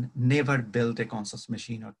can never build a conscious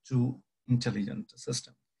machine or true intelligent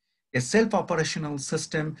system. A self-operational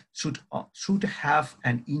system should have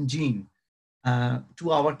an engine.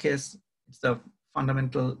 To our case, it's the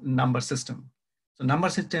fundamental number system. So number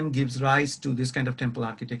system gives rise to this kind of temple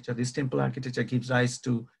architecture. This temple architecture gives rise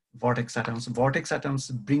to vortex atoms. Vortex atoms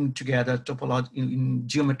bring together topology in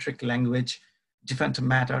geometric language, different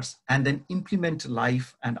matters, and then implement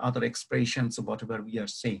life and other expressions of whatever we are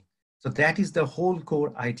saying. So that is the whole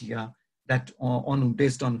core idea that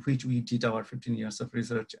based on which we did our 15 years of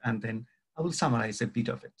research, and then I will summarize a bit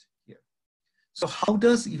of it here. So how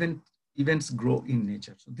does events grow in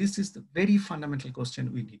nature? So this is the very fundamental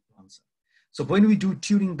question we need to answer. So when we do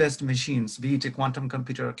Turing-based machines, be it a quantum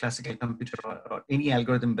computer or classical computer or any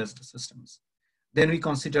algorithm-based systems, then we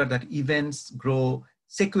consider that events grow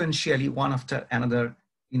sequentially one after another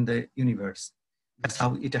in the universe. That's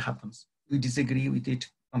how it happens. We disagree with it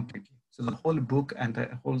completely. So the whole book and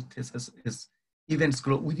the whole thesis is events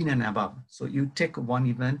grow within and above. So you take one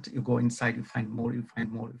event, you go inside, you find more, you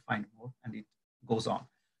find more, you find more, and it goes on.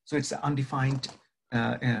 So it's undefined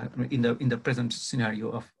in the present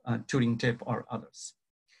scenario of Turing tape or others.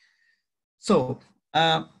 So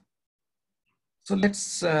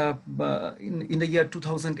let's, in the year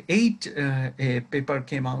 2008, a paper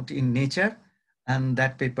came out in Nature, and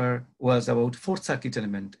that paper was about fourth circuit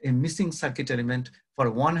element, a missing circuit element for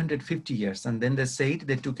 150 years. And then they said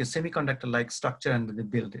they took a semiconductor-like structure and they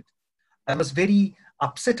built it. I was very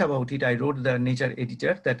upset about it. I wrote the Nature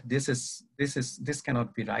editor that this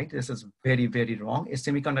cannot be right. This is very, very wrong. A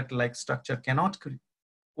semiconductor-like structure cannot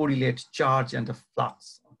correlate charge and the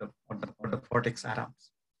flux of the vortex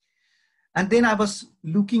atoms. And then I was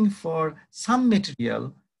looking for some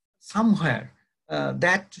material somewhere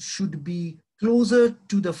that should be closer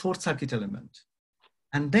to the fourth circuit element.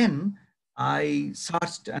 And then I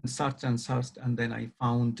searched and searched and searched, and then I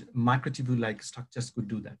found microtubule-like structures could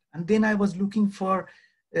do that. And then I was looking for,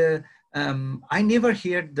 I never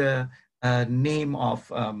heard the name of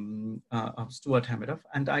Stuart Hameroff,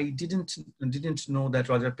 and I didn't know that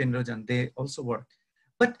Roger Penrose and they also worked.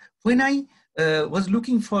 But when I was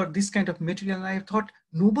looking for this kind of material, I thought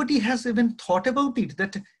nobody has even thought about it,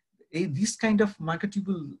 that this kind of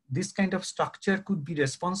microtubule, this kind of structure could be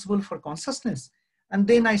responsible for consciousness. And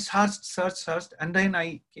then I searched, and then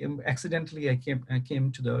I came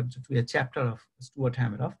to a chapter of Stuart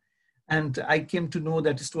Hameroff, and I came to know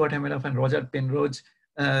that Stuart Hameroff and Roger Penrose,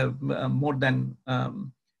 more than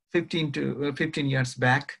 15 years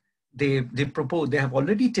back, they have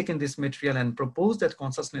already taken this material and proposed that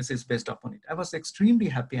consciousness is based upon it. I was extremely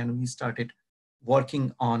happy, and we started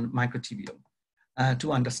working on microtubule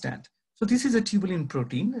to understand. So this is a tubulin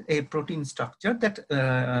protein, a protein structure that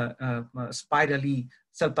spirally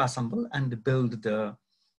self-assemble and build the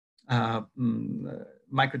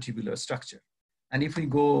microtubular structure. And if we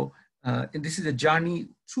go, this is a journey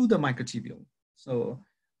through the microtubule. So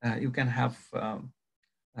you can have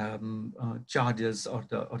charges or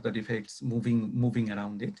the defects moving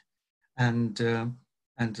around it, and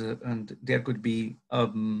there could be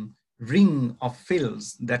ring of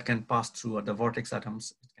fields that can pass through, or the vortex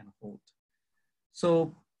atoms it can hold.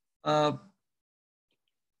 So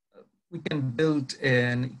we can build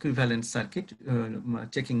an equivalent circuit,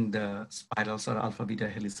 checking the spirals or alpha beta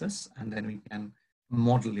helices, and then we can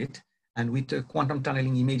model it. And with quantum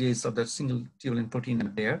tunneling images of the single tubulin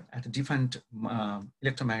protein there at different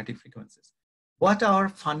electromagnetic frequencies. What our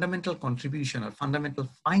fundamental contribution or fundamental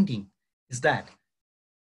finding is that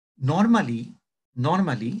normally,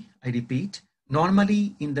 I repeat,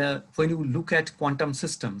 normally when you look at quantum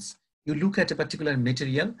systems, you look at a particular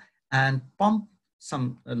material and pump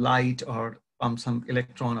some light or pump some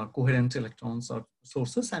electron or coherent electrons or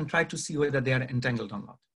sources and try to see whether they are entangled or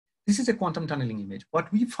not. This is a quantum tunneling image.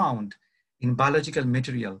 What we found in biological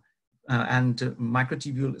material and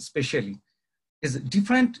microtubule especially is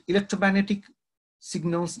different electromagnetic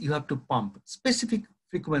signals you have to pump, specific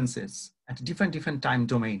frequencies at different time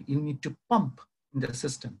domain. You need to pump in the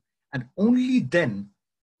system, and only then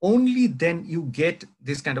you get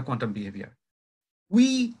this kind of quantum behavior.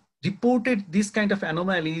 We reported this kind of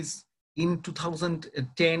anomalies in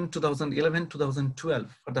 2010, 2011,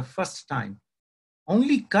 2012 for the first time.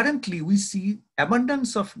 Only currently we see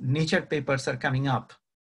abundance of Nature papers are coming up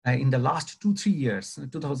in the last 2-3 years,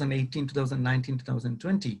 2018, 2019,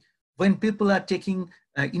 2020, when people are taking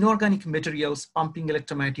inorganic materials, pumping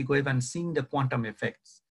electromagnetic wave and seeing the quantum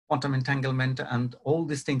effects, quantum entanglement and all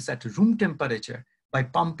these things at room temperature by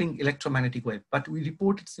pumping electromagnetic wave. But we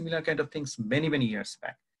reported similar kind of things many, many years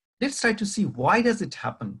back. Let's try to see why does it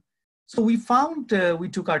happen. So we found, we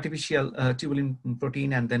took artificial tubulin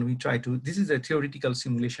protein, and then we tried to, this is a theoretical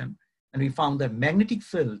simulation, and we found that magnetic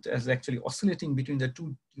field is actually oscillating between the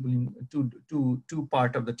two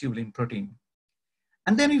part of the tubulin protein.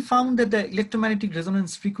 And then we found that the electromagnetic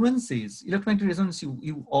resonance frequencies, electromagnetic resonance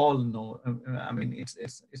you all know, I mean,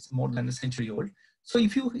 it's more than a century old. So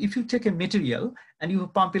if you take a material and you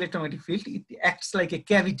pump electromagnetic field, it acts like a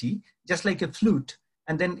cavity, just like a flute,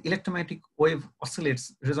 and then electromagnetic wave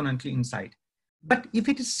oscillates resonantly inside. But if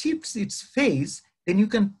it shifts its phase, then you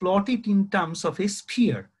can plot it in terms of a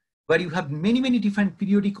sphere, where you have many, many different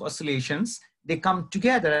periodic oscillations. They come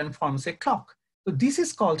together and forms a clock. So this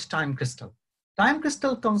is called time crystal. Time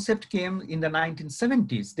crystal concept came in the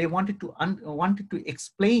 1970s. They wanted to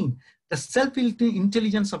explain the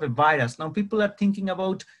self-intelligence of a virus. Now people are thinking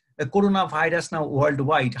about a coronavirus now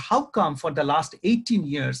worldwide. How come for the last 18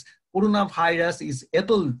 years, coronavirus is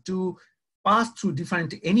able to pass through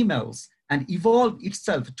different animals and evolve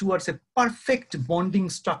itself towards a perfect bonding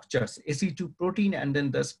structures, AC2 protein and then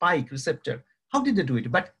the spike receptor? How did they do it?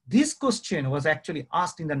 But this question was actually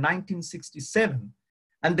asked in the 1967.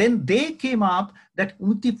 And then they came up that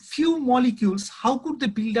with a few molecules, how could they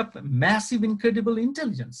build up massive, incredible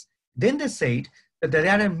intelligence? Then they said that there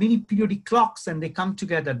are many periodic clocks and they come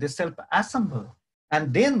together, they self-assemble.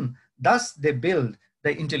 And then thus they build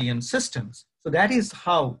the intelligent systems. So that is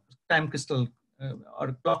how time crystal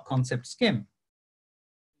or clock concepts came.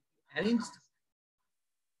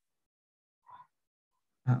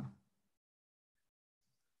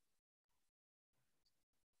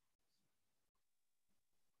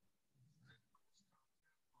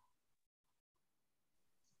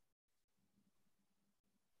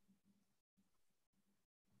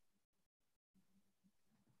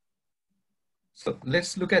 So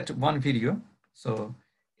let's look at one video. So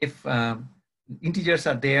if integers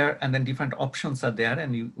are there and then different options are there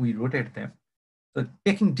and we rotate them. So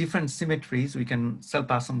taking different symmetries, we can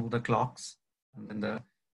self-assemble the clocks, and then the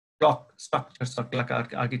clock structures or clock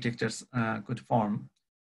architectures could form.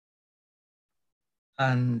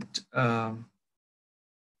 And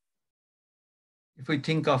if we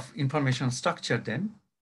think of information structure, then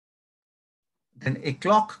a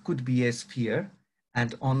clock could be a sphere,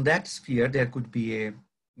 and on that sphere there could be a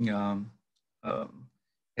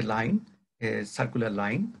line, a circular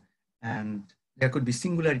line, and there could be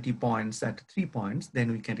singularity points at 3 points.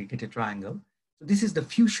 Then we can get a triangle. So this is the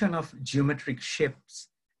fusion of geometric shapes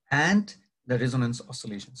and the resonance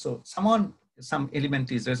oscillation. So some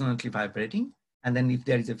element is resonantly vibrating, and then if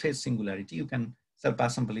there is a phase singularity, you can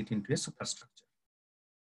self-assemble it into a superstructure.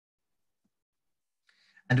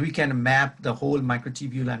 And we can map the whole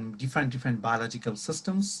microtubule and different biological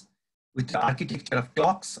systems with the architecture of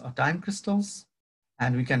clocks or time crystals.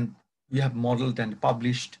 And we have modeled and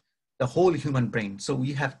published the whole human brain. So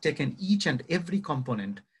we have taken each and every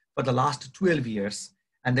component for the last 12 years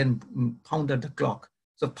and then founded the clock.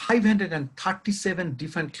 So 537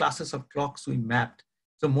 different classes of clocks we mapped.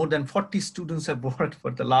 So more than 40 students have worked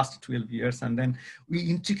for the last 12 years. And then we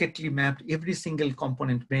intricately mapped every single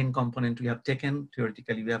component, brain component we have taken,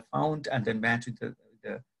 theoretically we have found, and then matched with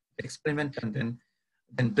the experiment, and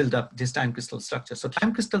then build up this time crystal structure. So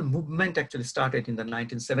time crystal movement actually started in the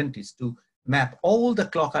 1970s to map all the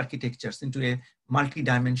clock architectures into a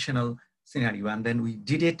multi-dimensional scenario. And then we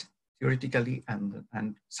did it theoretically,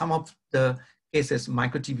 and some of the cases,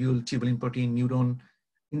 microtubule, tubulin protein, neuron,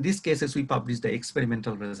 in these cases, we published the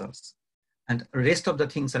experimental results, and the rest of the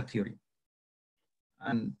things are theory.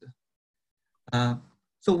 And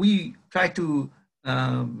so we try to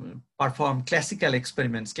perform classical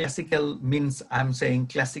experiments. Classical means I'm saying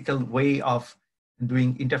classical way of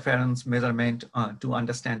doing interference measurement to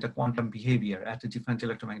understand the quantum behavior at the different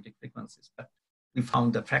electromagnetic frequencies. But we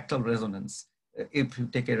found the fractal resonance. If you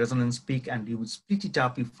take a resonance peak and you split it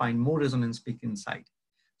up, you find more resonance peak inside.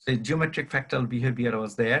 So geometric fractal behavior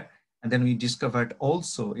was there. And then we discovered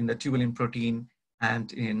also in the tubulin protein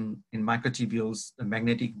and in microtubules, the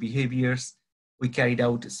magnetic behaviors. We carried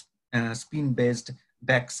out spin-based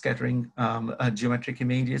backscattering geometric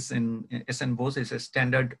images in SN-Bose. Is a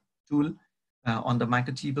standard tool on the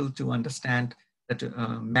microtubule to understand that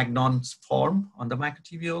magnons form on the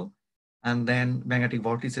microtubule. And then magnetic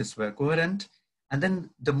vortices were coherent. And then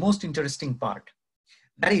the most interesting part,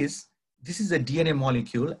 that is, this is a DNA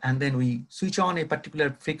molecule, and then we switch on a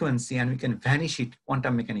particular frequency and we can vanish it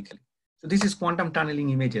quantum mechanically. So this is quantum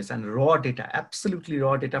tunneling images and raw data, absolutely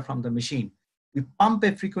raw data from the machine. We pump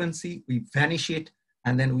a frequency, we vanish it,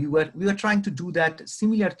 and then we were trying to do that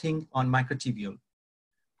similar thing on microtubule.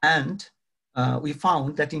 And we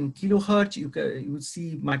found that in kilohertz, you would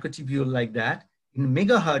see microtubule like that. In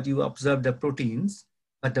megahertz, you observe the proteins.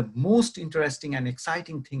 But the most interesting and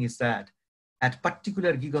exciting thing is that at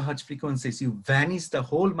particular gigahertz frequencies, you vanish the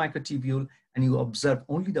whole microtubule and you observe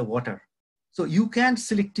only the water. So you can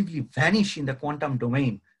selectively vanish in the quantum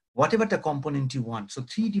domain, whatever the component you want. So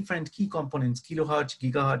 3 different key components, kilohertz,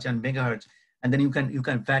 gigahertz, and megahertz, and then you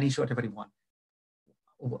can vanish whatever you want.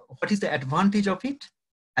 What is the advantage of it?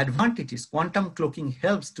 Advantage is quantum cloaking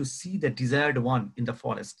helps to see the desired one in the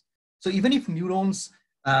forest. So even if neurons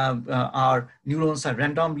are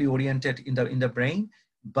randomly oriented in the brain,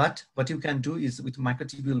 but what you can do is with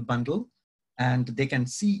microtubule bundle, and they can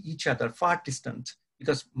see each other far distant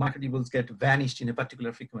because microtubules get vanished in a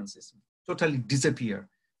particular frequencies, totally disappear.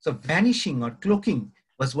 So vanishing or cloaking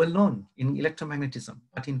was well known in electromagnetism,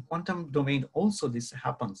 but in quantum domain also this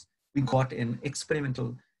happens. We got an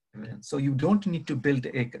experimental evidence. So you don't need to build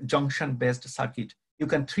a junction-based circuit. You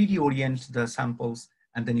can 3D orient the samples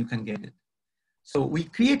and then you can get it. So we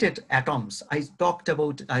created atoms. I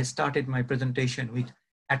started my presentation with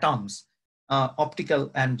atoms, optical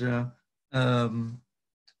and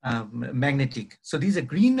magnetic. So these are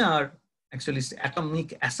green are actually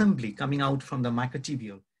atomic assembly coming out from the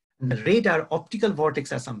microtubule. And the red are optical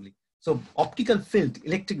vortex assembly. So optical field,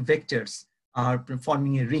 electric vectors are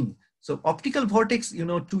forming a ring. So optical vortex,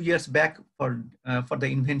 2 years back for the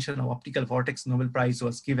invention of optical vortex, Nobel Prize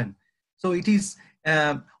was given. So it is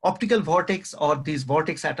optical vortex, or these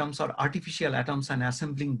vortex atoms or artificial atoms, and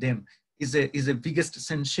assembling them is a biggest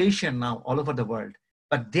sensation now all over the world.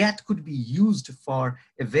 But that could be used for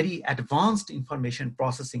a very advanced information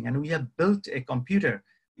processing. And we have built a computer.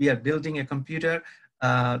 We are building a computer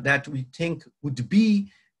that we think would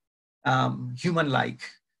be human-like.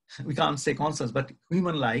 We can't say conscious, but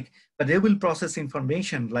human-like, but they will process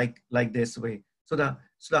information like this way. So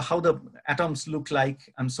So how the atoms look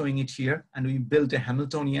like, I'm showing it here, and we built a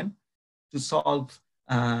Hamiltonian to solve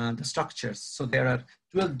the structures. So there are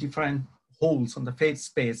 12 different holes on the phase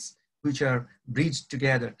space which are bridged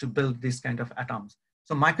together to build this kind of atoms.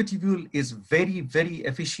 So microtubule is very, very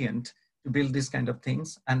efficient to build this kind of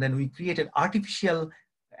things. And then we created artificial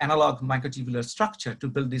analog microtubular structure to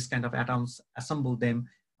build these kind of atoms, assemble them,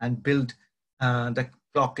 and build the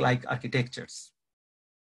clock-like architectures.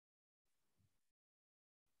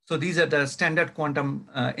 So these are the standard quantum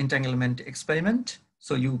entanglement experiment.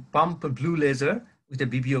 So you pump a blue laser with a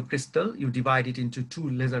BBO crystal, you divide it into 2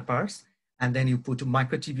 laser parts, and then you put a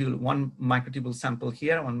microtubule, one microtubule sample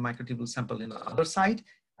here, one microtubule sample in the other side,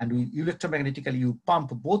 and electromagnetically you pump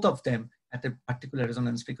both of them at a particular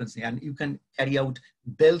resonance frequency, and you can carry out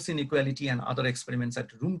Bell's inequality and other experiments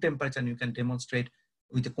at room temperature, and you can demonstrate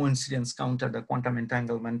with a coincidence counter the quantum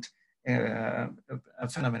entanglement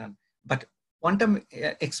phenomenon. But quantum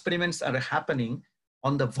experiments are happening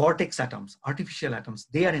on the vortex atoms, artificial atoms.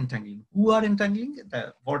 They are entangling. Who are entangling?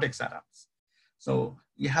 The vortex atoms. So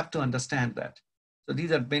you have to understand that. So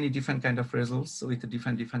these are many different kind of results with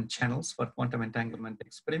different channels for quantum entanglement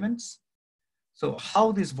experiments. So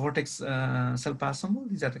how this vortex self-assemble?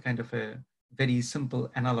 These are the kind of a very simple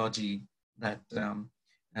analogy that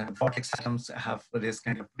vortex atoms have this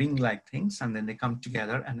kind of ring-like things, and then they come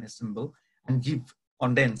together and assemble and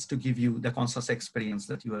condense to give you the conscious experience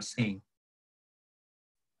that you are seeing.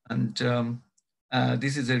 And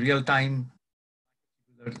this is a real-time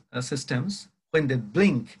systems. When they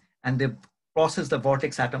blink and they process the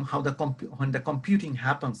vortex atom, when the computing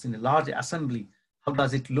happens in a large assembly, how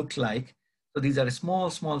does it look like? So these are small,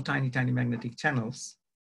 tiny magnetic channels.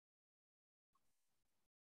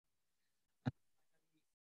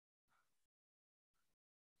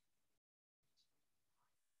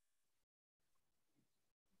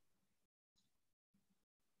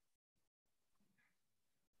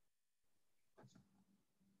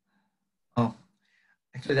 Oh,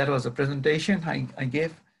 actually that was a presentation I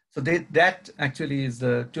gave. So that actually is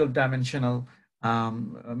the 12-dimensional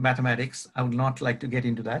mathematics. I would not like to get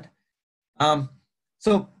into that.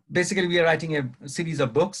 So basically we are writing a series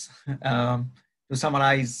of books to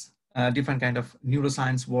summarize different kind of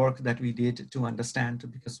neuroscience work that we did to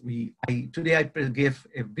understand, because today I gave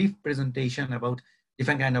a brief presentation about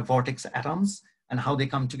different kind of vortex atoms and how they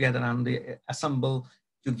come together and they assemble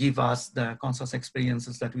to give us the conscious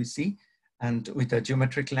experiences that we see, and with a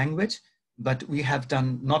geometric language. But we have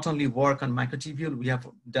done not only work on microtubule, we have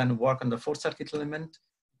done work on the fourth circuit element,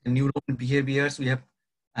 the neuron behaviors. We have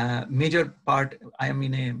major part, I am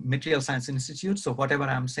in a material science institute, so whatever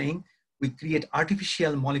I'm saying, we create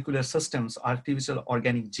artificial molecular systems, artificial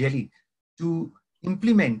organic jelly to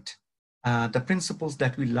implement the principles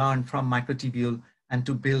that we learned from microtubule and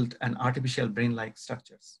to build an artificial brain-like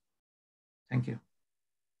structures. Thank you.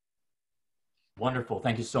 Wonderful,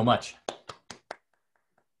 thank you so much.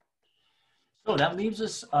 So that leaves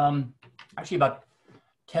us actually about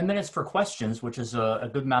 10 minutes for questions, which is a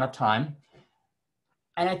good amount of time.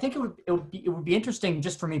 And I think it would be interesting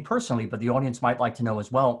just for me personally, but the audience might like to know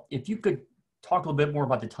as well, if you could talk a little bit more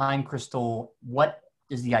about the time crystal. What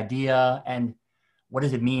is the idea and what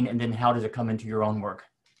does it mean? And then how does it come into your own work?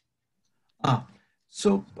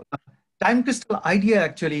 So time crystal idea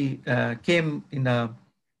actually came in the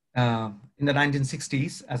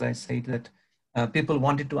 1960s, as I said, that people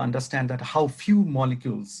wanted to understand that how few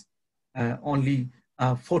molecules, only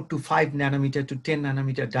 4 to 5 nanometer to 10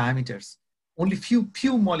 nanometer diameters, only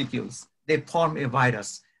few molecules, they form a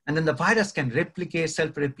virus. And then the virus can replicate,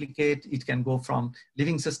 self-replicate. It can go from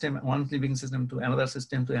one living system to another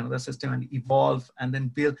system and evolve and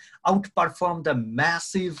then outperform the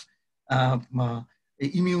massive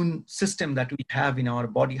immune system that we have in our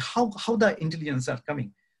body. How the intelligence are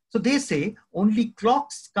coming. So they say only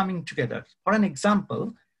clocks coming together. For an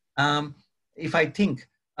example, if I think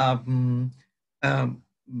our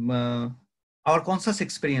conscious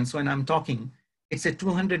experience when I'm talking, it's a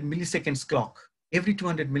 200 milliseconds clock. Every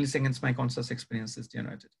 200 milliseconds, my conscious experience is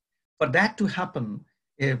generated. For that to happen,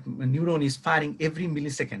 a neuron is firing every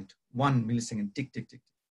millisecond, 1 millisecond, tick, tick, tick.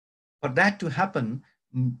 For that to happen,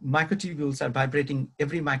 microtubules are vibrating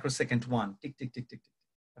every microsecond, 1, tick, tick, tick, tick, tick.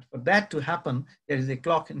 But for that to happen, there is a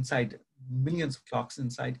clock inside, millions of clocks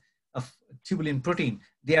inside of tubulin protein.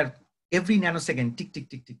 They are every nanosecond, tick, tick,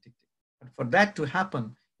 tick, tick, tick, tick. But for that to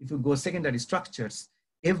happen, if you go secondary structures,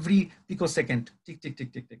 every picosecond, tick, tick,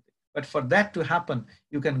 tick, tick, tick, tick. But for that to happen,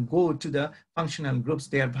 you can go to the functional groups.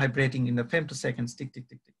 They are vibrating in the femtoseconds, tick, tick,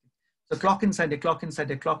 tick, tick, tick. So clock inside a clock inside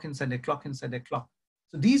a clock inside a clock inside a clock.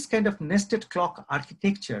 So these kind of nested clock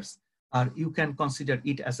architectures are, you can consider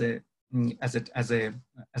it as a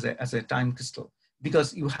a time crystal,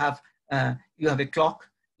 because you have a clock,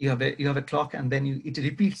 you have a clock, and then it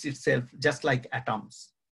repeats itself just like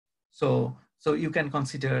atoms. So you can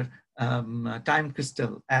consider time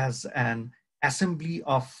crystal as an assembly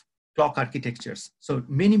of clock architectures. So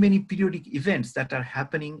many periodic events that are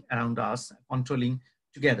happening around us, controlling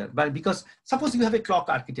together. But because suppose you have a clock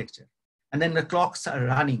architecture, and then the clocks are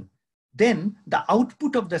running, then the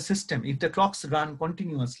output of the system, if the clocks run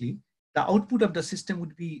continuously, the output of the system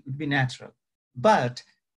would be natural. But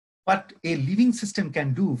what a living system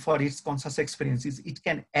can do for its conscious experience is it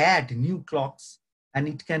can add new clocks and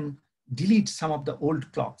it can delete some of the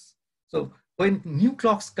old clocks. So when new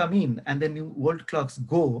clocks come in and then new old clocks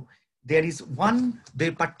go, there is one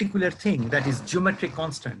very particular thing that is geometric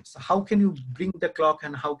constants. How can you bring the clock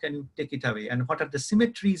and how can you take it away? And what are the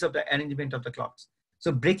symmetries of the arrangement of the clocks?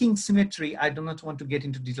 So breaking symmetry, I do not want to get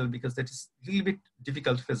into detail because that is a little bit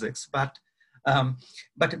difficult physics, but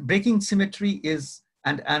breaking symmetry is,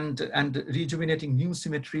 and rejuvenating new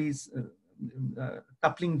symmetries,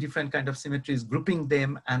 coupling different kind of symmetries, grouping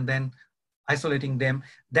them, and then isolating them.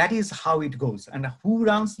 That is how it goes. And who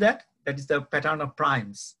runs that? That is the pattern of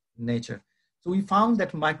primes in nature. So we found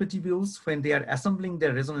that microtubules, when they are assembling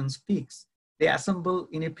their resonance peaks, they assemble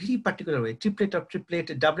in a very particular way: triplet of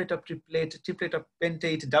triplet, doublet of triplet, triplet of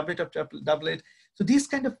pentate, doublet of doublet. So this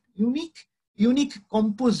kind of unique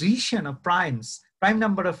composition of primes, prime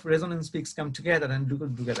number of resonance peaks come together and do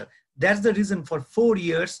together. That's the reason for 4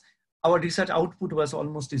 years our research output was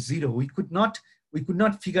almost zero. We could not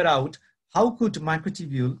figure out how could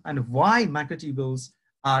microtubule and why microtubules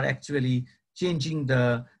are actually changing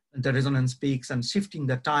the resonance peaks and shifting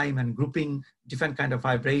the time and grouping different kind of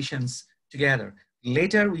vibrations together.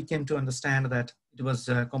 Later, we came to understand that it was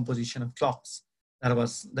a composition of clocks that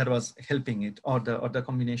was helping it, or the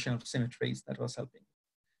combination of symmetries that was helping.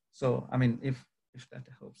 So, I mean, if that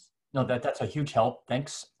helps. No, that's a huge help.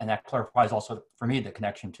 Thanks. And that clarifies also for me the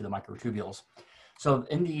connection to the microtubules. So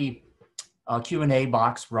in the Q&A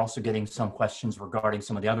box, we're also getting some questions regarding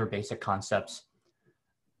some of the other basic concepts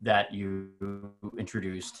that you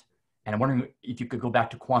introduced. And I'm wondering if you could go back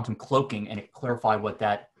to quantum cloaking and clarify what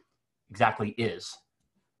that exactly is.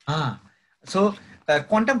 So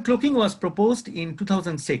quantum cloaking was proposed in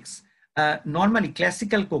 2006. Normally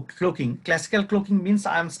classical cloaking means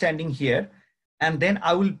I'm standing here and then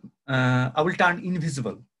I will turn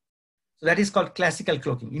invisible. So that is called classical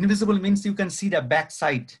cloaking. Invisible means you can see the back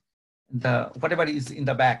side, whatever is in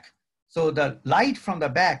the back. So the light from the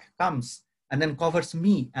back comes and then covers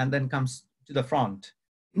me and then comes to the front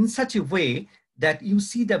in such a way that you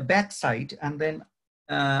see the back side and then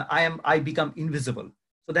I become invisible.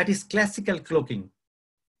 So that is classical cloaking.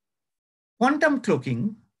 Quantum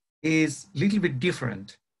cloaking is a little bit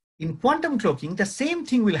different. In quantum cloaking, the same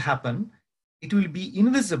thing will happen. It will be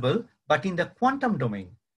invisible, but in the quantum domain.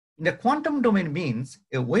 In the quantum domain means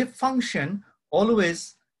a wave function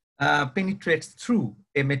always penetrates through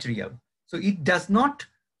a material. So it does not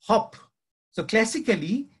hop. So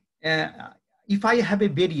classically, if I have a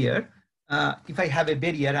barrier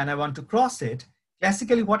and I want to cross it,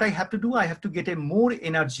 classically what I have to do, I have to get a more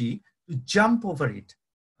energy to jump over it.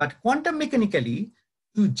 But quantum mechanically,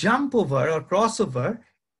 to jump over or cross over,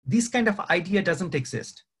 this kind of idea doesn't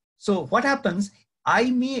exist. So what happens,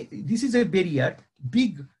 this is a barrier,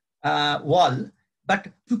 big wall, but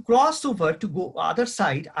to cross over, to go other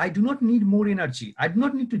side, I do not need more energy. I do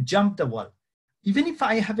not need to jump the wall. Even if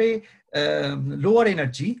I have a lower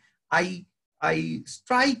energy, I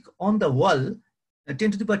strike on the wall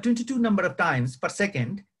 10 to the power 22 number of times per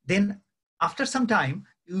second, then after some time,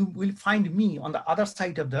 you will find me on the other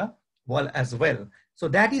side of the wall as well. So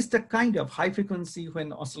that is the kind of high frequency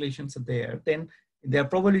when oscillations are there, then their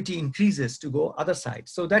probability increases to go other side.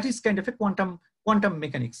 So that is kind of a quantum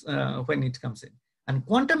mechanics when it comes in. And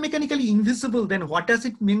quantum mechanically invisible, then what does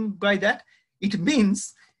it mean by that? It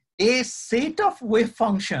means a set of wave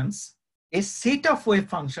functions,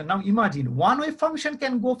 Now imagine one wave function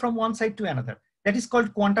can go from one side to another. That is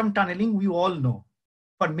called quantum tunneling, we all know,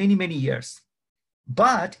 for many years.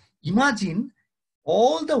 But imagine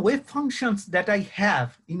all the wave functions that I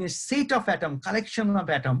have in a set of atom, collection of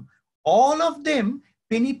atom, all of them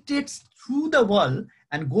penetrates through the wall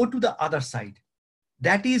and go to the other side.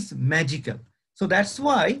 That is magical. So that's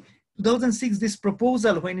why 2006, this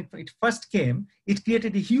proposal, when it first came, it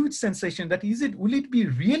created a huge sensation that will it be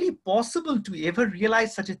really possible to ever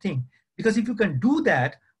realize such a thing? Because if you can do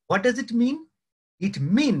that, what does it mean? It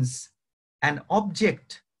means an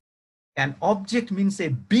object. An object means a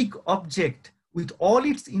big object with all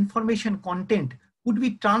its information content could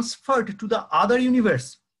be transferred to the other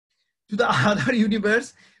universe. To the other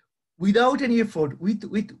universe without any effort, with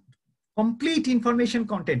complete information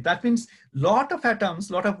content. That means lot of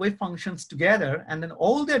atoms, lot of wave functions together, and then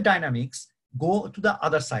all their dynamics go to the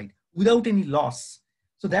other side without any loss.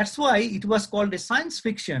 So that's why it was called a science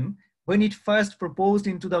fiction when it first proposed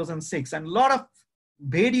in 2006, and a lot of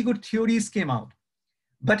very good theories came out.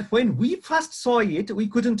 But when we first saw it, we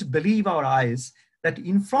couldn't believe our eyes that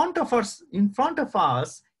in front of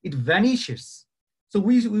us, it vanishes. So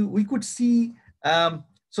we could see,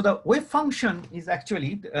 so the wave function is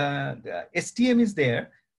actually, the STM is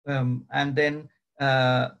there, and then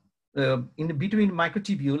in between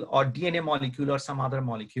microtubule or DNA molecule or some other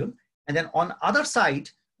molecule. And then on other side,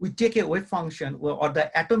 we take a wave function or the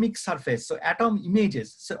atomic surface, so atom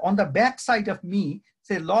images. So on the back side of me,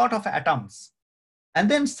 say a lot of atoms. And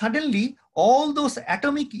then suddenly all those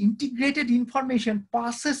atomic integrated information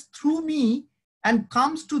passes through me and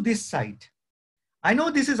comes to this side. I know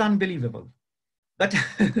this is unbelievable, but,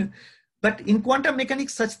 but in quantum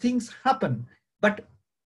mechanics, such things happen. But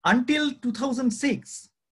until 2006,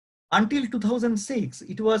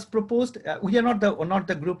 it was proposed. We are not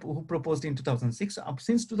the group who proposed in 2006.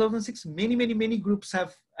 Since 2006, many groups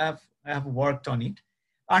have worked on it.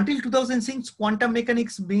 Until 2006, quantum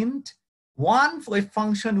mechanics meant one wave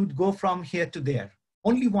function would go from here to there,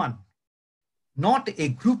 only one, not a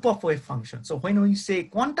group of wave functions. So when we say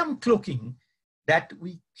quantum cloaking, that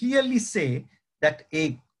we clearly say that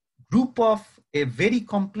a group of a very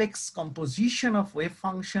complex composition of wave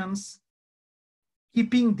functions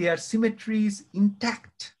keeping their symmetries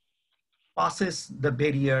intact passes the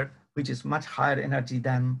barrier, which is much higher energy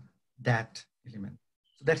than that element.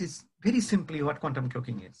 So that is very simply what quantum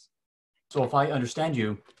cloaking is. So if I understand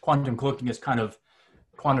you, quantum cloaking is kind of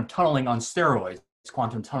quantum tunneling on steroids. It's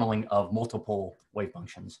quantum tunneling of multiple wave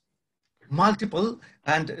functions. Multiple,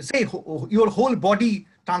 and say your whole body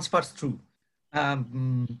transfers through.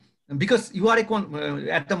 Because you are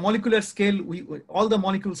at the molecular scale, all the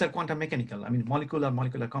molecules are quantum mechanical. I mean,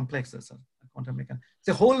 molecular complexes are quantum mechanical.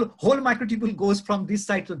 The whole microtubule goes from this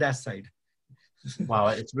side to that side. Wow,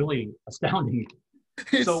 it's really astounding.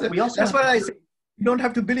 So we also that's why I say you don't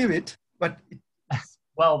have to believe it, but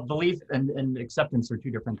well, belief and acceptance are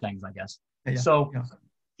two different things, I guess. Yeah, so yeah.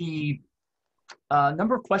 The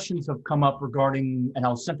number of questions have come up regarding, and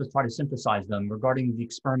I'll try to synthesize them, regarding the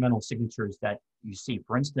experimental signatures that you see.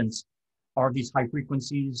 For instance, are these high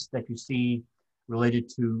frequencies that you see related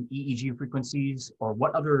to EEG frequencies, or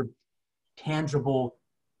what other tangible,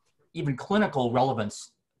 even clinical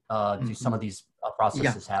relevance do some of these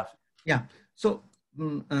processes have? Yeah. So,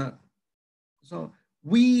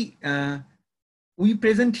 we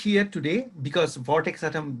present here today because vortex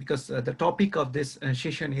atom, because the topic of this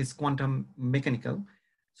session is quantum mechanical.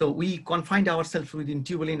 So we confined ourselves within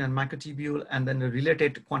tubulin and microtubule and then the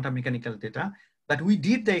related quantum mechanical data. But we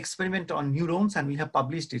did the experiment on neurons and we have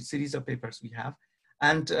published a series of papers we have.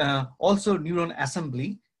 And also neuron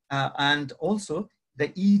assembly and also the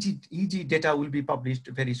EEG data will be published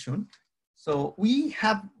very soon. So we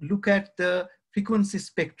have looked at the frequency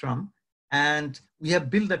spectrum and we have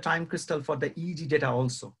built the time crystal for the EEG data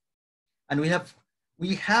also. And we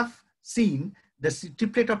have seen the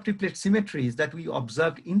triplet of triplet symmetries that we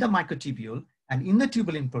observed in the microtubule and in the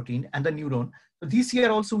tubulin protein and the neuron. So this year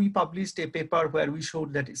also we published a paper where we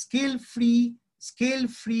showed that scale-free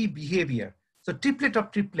behavior. So triplet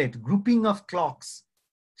of triplet, grouping of clocks.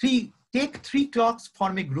 Take 3 clocks,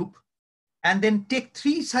 form a group, and then take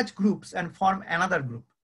 3 such groups and form another group.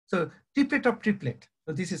 So triplet of triplet.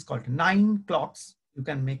 So this is called 9 clocks. You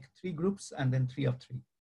can make 3 groups and then 3 of 3,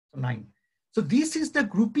 so 9. So this is the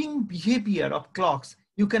grouping behavior of clocks.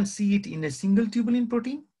 You can see it in a single tubulin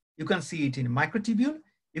protein. You can see it in microtubule.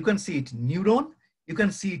 You can see it in neuron. You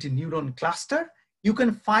can see it in neuron cluster. You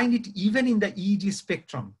can find it even in the EEG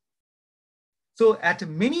spectrum. So at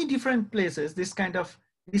many different places, this kind of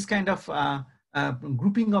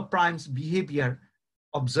grouping of primes behavior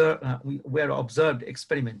were observed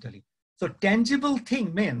experimentally. So tangible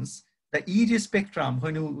thing means the EEG spectrum,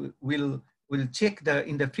 when you will check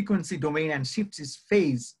in the frequency domain and shift its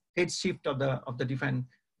phase shift of the different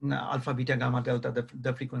alpha, beta, gamma, delta,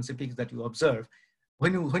 the frequency peaks that you observe.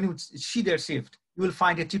 When you see their shift, you will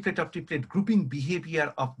find a triplet of triplet grouping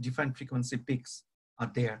behavior of different frequency peaks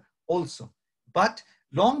are there also. But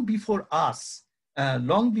long before us, and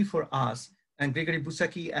Gregory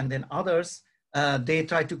Busacki and then others, they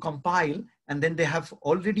try to compile, and then they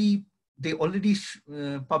already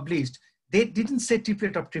published. They didn't say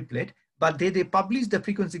triplet of triplet, but they published the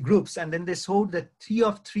frequency groups, and then they showed that 3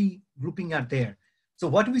 of 3 grouping are there. So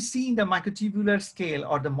what we see in the microtubular scale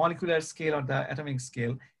or the molecular scale or the atomic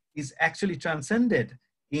scale is actually transcended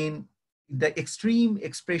in the extreme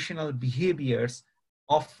expressional behaviors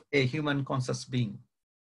of a human conscious being.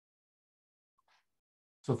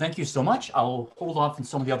 So thank you so much. I'll hold off on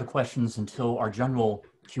some of the other questions until our general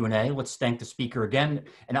Q&A. Let's thank the speaker again.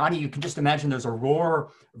 And Ani, you can just imagine there's a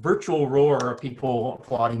roar, virtual roar of people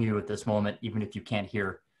applauding you at this moment, even if you can't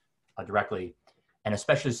hear directly. And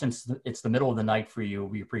especially since it's the middle of the night for you,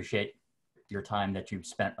 we appreciate your time that you've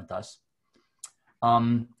spent with us.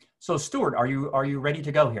 So Stuart, are you ready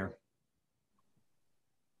to go here?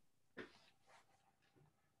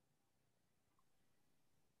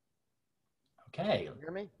 Okay. Can you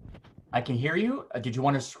hear me? I can hear you. Did you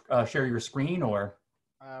want to share your screen or?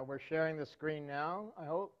 We're sharing the screen now, I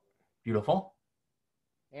hope. Beautiful.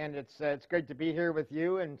 And it's great to be here with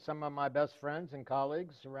you and some of my best friends and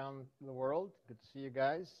colleagues around the world. Good to see you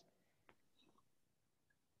guys.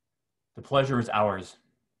 The pleasure is ours.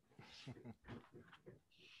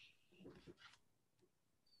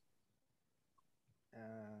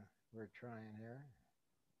 We're trying here.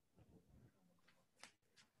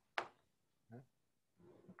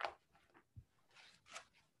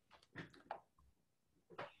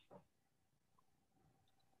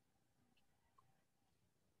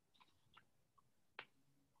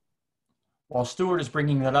 While Stuart is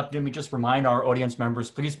bringing that up, let me just remind our audience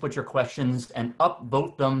members, please put your questions and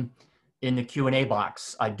upvote them in the Q&A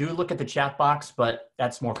box. I do look at the chat box, but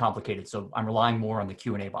that's more complicated. So I'm relying more on the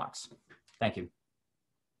Q&A box. Thank you.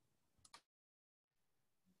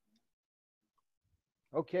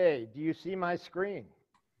 Okay, do you see my screen?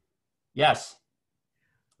 Yes.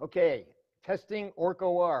 Okay, testing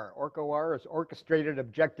Orch-OR. Orch-OR is orchestrated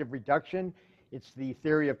objective reduction. It's the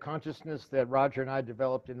theory of consciousness that Roger and I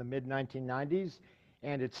developed in the mid-1990s,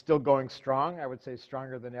 and it's still going strong. I would say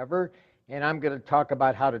stronger than ever. And I'm going to talk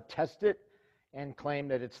about how to test it and claim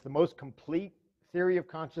that it's the most complete theory of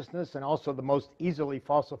consciousness and also the most easily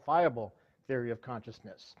falsifiable theory of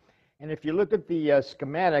consciousness. And if you look at the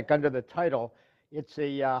schematic under the title, it's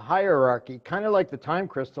a hierarchy, kind of like the time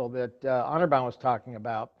crystal that Anirban was talking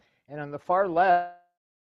about. And on the far left,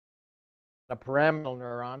 a pyramidal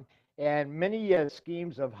neuron. And many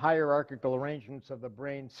schemes of hierarchical arrangements of the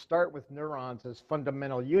brain start with neurons as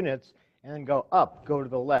fundamental units and then go up, go to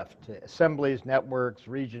the left, to assemblies, networks,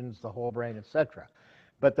 regions, the whole brain, etc.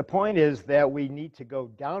 But the point is that we need to go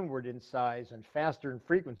downward in size and faster in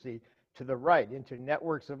frequency to the right into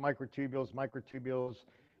networks of microtubules,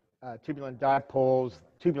 tubulin dipoles,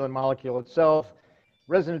 tubulin molecule itself,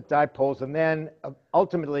 resonant dipoles, and then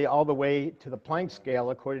ultimately all the way to the Planck scale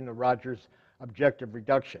according to Roger's objective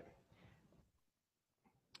reduction.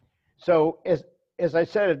 So as I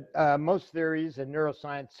said, most theories in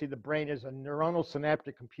neuroscience see the brain as a neuronal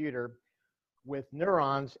synaptic computer with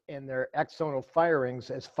neurons and their axonal firings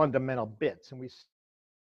as fundamental bits. And we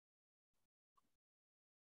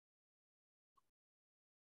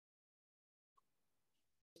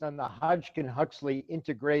on the Hodgkin-Huxley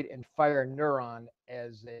integrate and fire neuron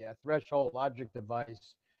as a threshold logic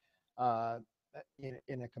device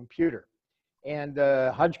in a computer. And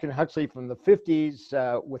Hodgkin-Huxley from the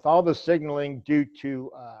 50s, with all the signaling due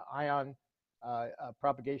to ion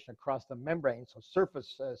propagation across the membrane, so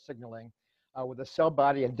surface signaling, with a cell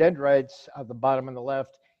body and dendrites at the bottom on the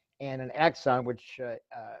left, and an axon which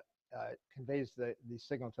conveys the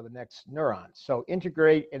signal to the next neuron. So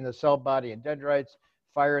integrate in the cell body and dendrites,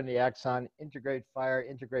 fire in the axon, integrate, fire,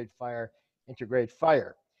 integrate, fire, integrate,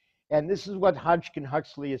 fire. And this is what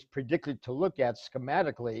Hodgkin-Huxley is predicted to look at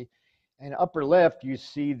schematically. And upper left, you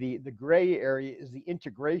see the gray area is the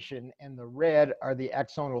integration, and the red are the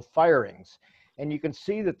axonal firings. And you can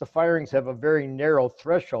see that the firings have a very narrow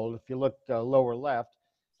threshold. If you look lower left,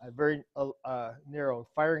 a very narrow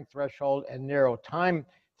firing threshold and narrow time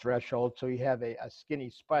threshold. So you have a skinny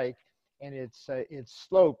spike, and it's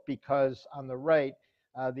sloped because on the right,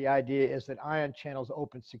 the idea is that ion channels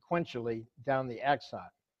open sequentially down the axon.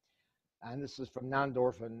 And this is from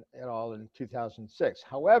Nandorf et al. In 2006.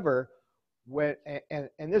 However, and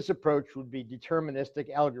this approach would be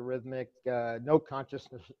deterministic, algorithmic, no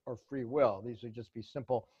consciousness or free will. These would just be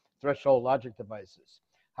simple threshold logic devices.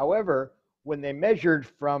 However, when they measured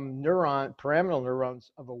from pyramidal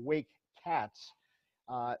neurons of awake cats,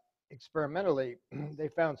 experimentally, they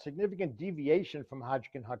found significant deviation from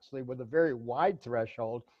Hodgkin-Huxley with a very wide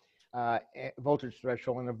threshold, voltage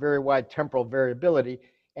threshold, and a very wide temporal variability,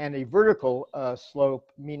 and a vertical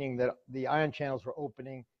slope, meaning that the ion channels were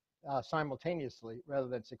opening simultaneously rather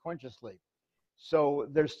than sequentially. So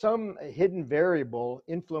there's some hidden variable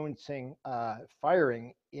influencing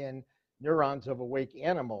firing in neurons of awake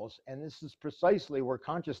animals, and this is precisely where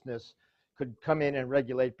consciousness could come in and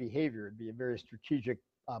regulate behavior. It'd be a very strategic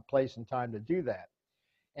place and time to do that.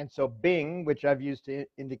 And so Bing, which I've used to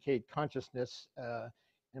indicate consciousness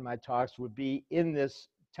in my talks, would be in this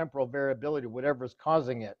temporal variability, whatever is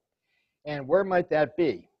causing it. And where might that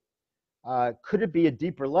be? Could it be a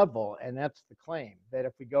deeper level? And that's the claim, that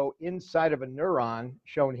if we go inside of a neuron,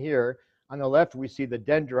 shown here, on the left we see the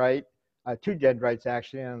dendrite, two dendrites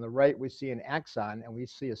actually, and on the right we see an axon, and we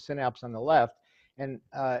see a synapse on the left. And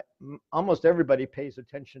almost everybody pays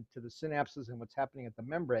attention to the synapses and what's happening at the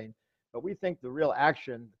membrane, but we think the real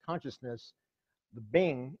action, the consciousness, the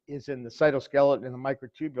Bing, is in the cytoskeleton and the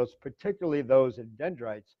microtubules, particularly those in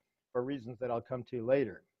dendrites, for reasons that I'll come to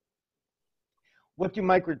later. What do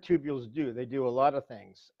microtubules do? They do a lot of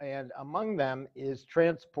things, and among them is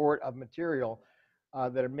transport of material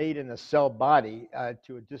that are made in the cell body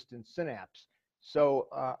to a distant synapse. So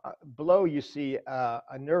below you see a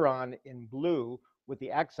neuron in blue with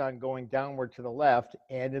the axon going downward to the left,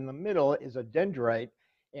 and in the middle is a dendrite,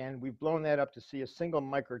 and we've blown that up to see a single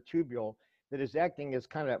microtubule that is acting as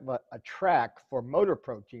kind of a track for motor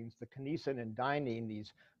proteins, the kinesin and dynein,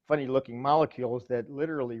 these funny looking molecules that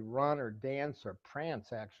literally run or dance or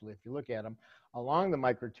prance, actually, if you look at them, along the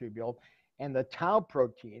microtubule. And the tau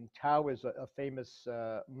protein, tau is a famous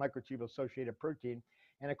microtubule associated protein.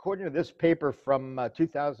 And according to this paper from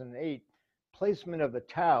 2008, placement of the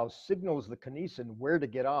tau signals the kinesin where to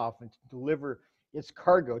get off and to deliver its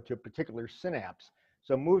cargo to a particular synapse.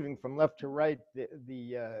 So moving from left to right,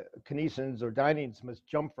 the kinesins or dyneins must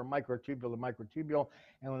jump from microtubule to microtubule,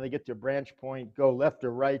 and when they get to a branch point, go left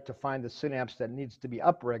or right to find the synapse that needs to be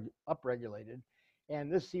upregulated.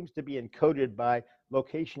 And this seems to be encoded by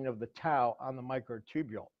location of the tau on the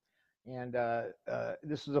microtubule. And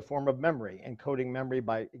this is a form of memory, encoding memory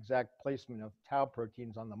by exact placement of tau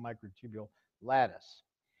proteins on the microtubule lattice.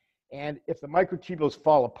 And if the microtubules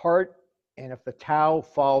fall apart, and if the tau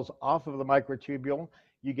falls off of the microtubule,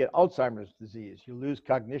 you get Alzheimer's disease. You lose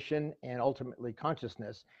cognition and ultimately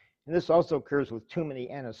consciousness. And this also occurs with too many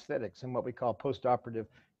anesthetics and what we call postoperative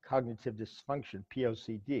cognitive dysfunction,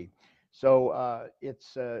 POCD. So if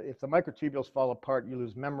the microtubules fall apart, you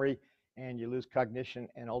lose memory and you lose cognition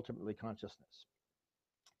and ultimately consciousness.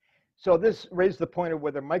 So this raised the point of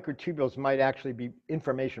whether microtubules might actually be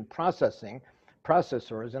information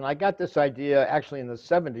processors. And I got this idea actually in the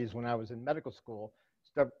 70s when I was in medical school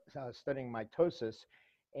studying mitosis,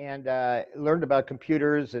 and learned about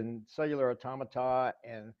computers and cellular automata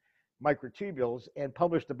and microtubules, and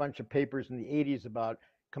published a bunch of papers in the 80s about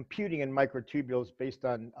computing in microtubules based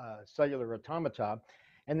on cellular automata.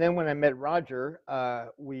 And then when I met Roger,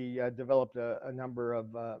 we developed a number of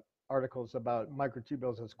articles about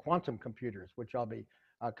microtubules as quantum computers, which I'll be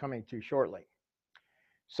coming to shortly.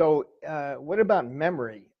 So what about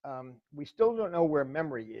memory? We still don't know where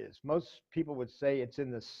memory is. Most people would say it's in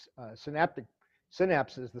the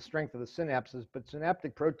synapses, the strength of the synapses, but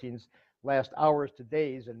synaptic proteins last hours to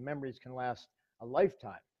days, and memories can last a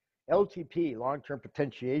lifetime. LTP, long-term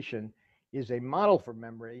potentiation, is a model for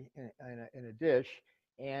memory in a dish.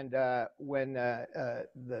 And when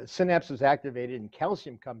the synapse is activated and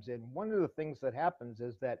calcium comes in, one of the things that happens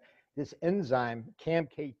is that this enzyme,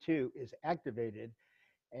 CAMK2, is activated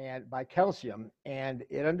and by calcium, and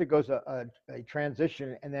it undergoes a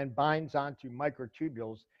transition and then binds onto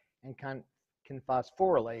microtubules and can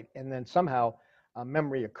phosphorylate, and then somehow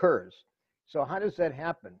memory occurs. So how does that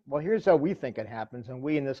happen? Well, here's how we think it happens, and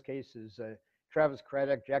we in this case is Travis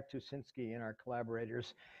Craddock, Jack Tusinski, and our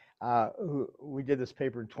collaborators. We did this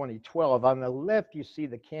paper in 2012. On the left, you see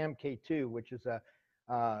the CAMK2, which is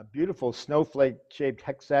a beautiful snowflake-shaped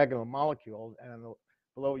hexagonal molecule, and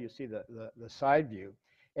below you see the side view.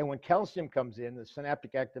 And when calcium comes in, the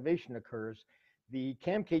synaptic activation occurs. The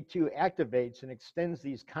CAMK2 activates and extends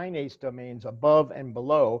these kinase domains above and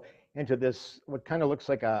below into this, what kind of looks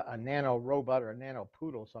like a nano robot or a nano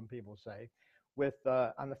poodle, some people say. With,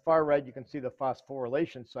 on the far right, you can see the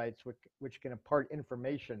phosphorylation sites, which can impart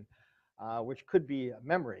information, which could be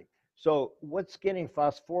memory. So what's getting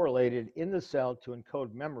phosphorylated in the cell to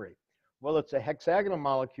encode memory? Well, it's a hexagonal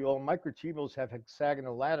molecule. Microtubules have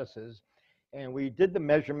hexagonal lattices. And we did the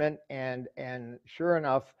measurement, and sure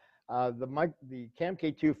enough, the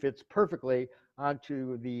CAMK2 fits perfectly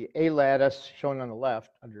onto the A lattice shown on the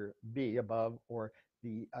left under B above, or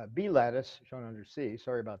the B lattice shown under C.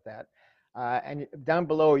 Sorry about that. And down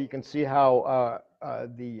below, you can see how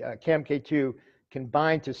the CAMK2 can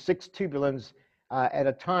bind to 6 tubulins at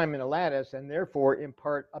a time in a lattice, and therefore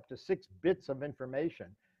impart up to 6 bits of information.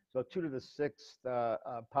 So 2 to the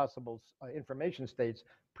 6th possible information states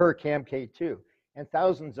per CAMK2. And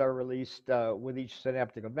thousands are released with each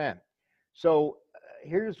synaptic event. So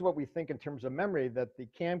here's what we think in terms of memory, that the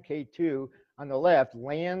CAMK2 on the left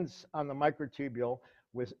lands on the microtubule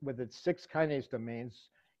with its 6 kinase domains,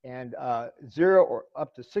 and 0 or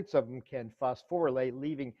up to 6 of them can phosphorylate,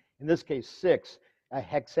 leaving, in this case 6, a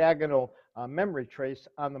hexagonal memory trace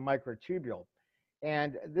on the microtubule.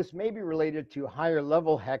 And this may be related to higher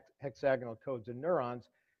level hexagonal codes in neurons,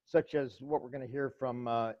 such as what we're going to hear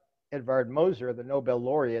from Edvard Musser, the Nobel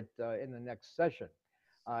laureate, in the next session,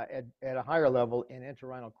 at a higher level in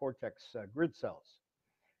entorhinal cortex grid cells.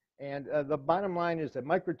 And the bottom line is that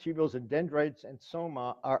microtubules and dendrites and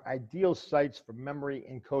soma are ideal sites for memory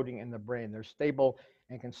encoding in the brain. They're stable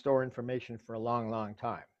and can store information for a long, long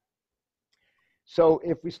time. So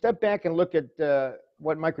if we step back and look at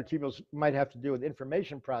what microtubules might have to do with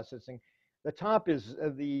information processing, the top is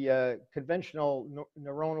the conventional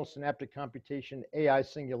neuronal synaptic computation AI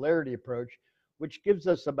singularity approach, which gives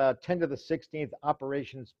us about 10 to the 16th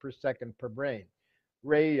operations per second per brain.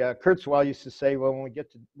 Ray Kurzweil used to say, well,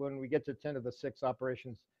 when we get to 10 to the 6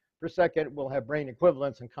 operations per second, we'll have brain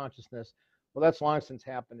equivalence and consciousness. Well, that's long since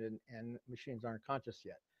happened, and machines aren't conscious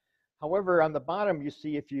yet. However, on the bottom, you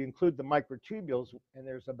see if you include the microtubules, and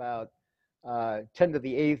there's about 10 to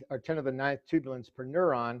the 8th or 10 to the 9th tubulins per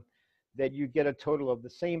neuron, that you get a total of the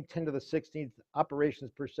same 10 to the 16th operations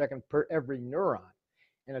per second per every neuron,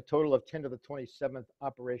 and a total of 10 to the 27th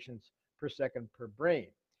operations per second per brain.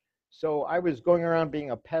 So I was going around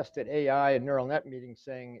being a pest at AI and neural net meetings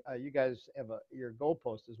saying, you guys have your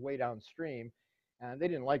goalpost is way downstream. And they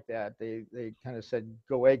didn't like that. They kind of said,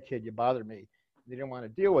 go away, kid, you bother me. They didn't want to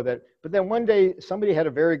deal with it. But then one day, somebody had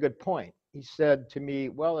a very good point. He said to me,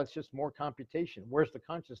 well, it's just more computation. Where's the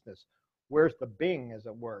consciousness? Where's the Bing, as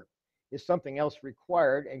it were? Is something else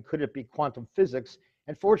required? And could it be quantum physics?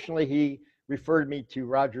 And fortunately, he referred me to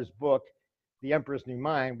Roger's book, The Emperor's New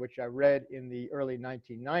Mind, which I read in the early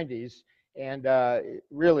 1990s, and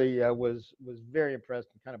really was very impressed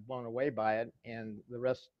and kind of blown away by it. And the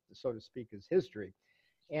rest, so to speak, is history.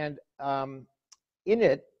 And in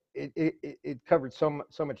it, it covered so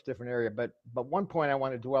much different area. But one point I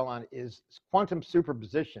want to dwell on is quantum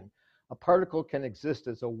superposition. A particle can exist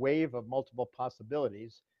as a wave of multiple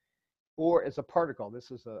possibilities, or as a particle.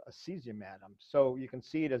 This is a cesium atom. So you can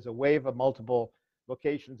see it as a wave of multiple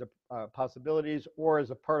locations of possibilities, or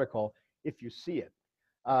as a particle if you see it.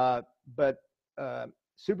 But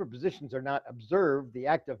superpositions are not observed. The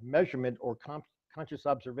act of measurement or conscious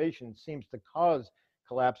observation seems to cause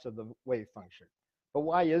collapse of the wave function. But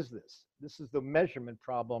why is this? This is the measurement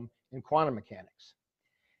problem in quantum mechanics.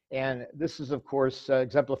 And this is, of course,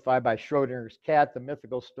 exemplified by Schrodinger's cat, the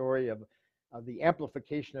mythical story of the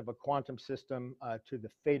amplification of a quantum system to the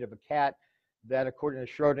fate of a cat, that according to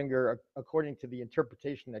Schrodinger, according to the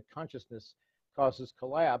interpretation that consciousness causes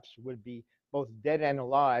collapse, would be both dead and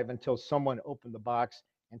alive until someone opened the box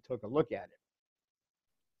and took a look at it.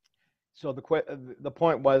 So the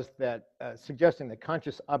point was that suggesting that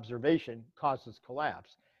conscious observation causes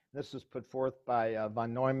collapse. This was put forth by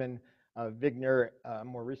von Neumann, Wigner,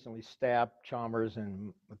 more recently Stapp, Chalmers,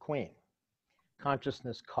 and McQueen.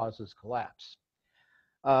 Consciousness causes collapse.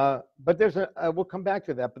 But there's we'll come back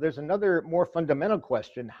to that, but there's another more fundamental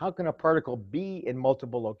question. How can a particle be in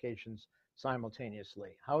multiple locations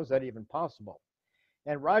simultaneously? How is that even possible?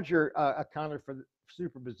 And Roger accounted for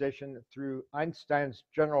superposition through Einstein's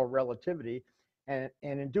general relativity, and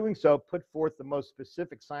in doing so, put forth the most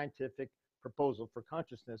specific scientific proposal for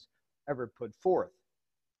consciousness ever put forth.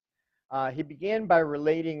 He began by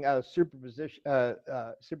relating superposition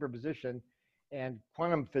and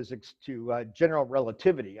quantum physics to general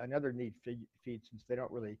relativity, another neat feat since they don't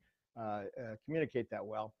really communicate that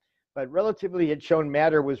well. But relativity had shown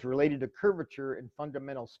matter was related to curvature in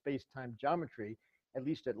fundamental space-time geometry, at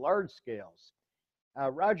least at large scales.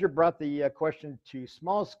 Roger brought the question to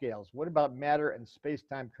small scales. What about matter and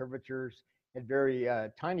space-time curvatures at very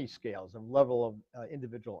tiny scales of level of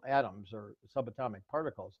individual atoms or subatomic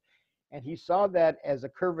particles? And he saw that as a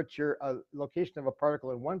curvature, a location of a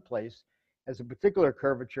particle in one place, as a particular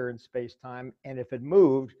curvature in space-time, and if it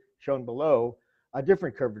moved, shown below, a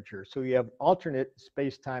different curvature. So you have alternate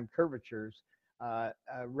space-time curvatures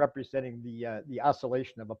representing the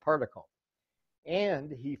oscillation of a particle.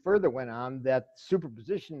 And he further went on that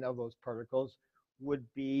superposition of those particles would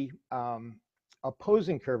be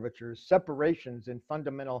opposing curvatures, separations in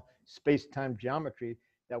fundamental space-time geometry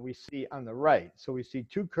that we see on the right. So we see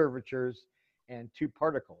two curvatures and two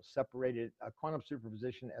particles separated, quantum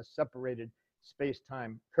superposition as separated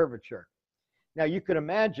space-time curvature. Now you could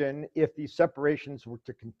imagine if these separations were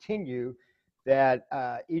to continue, that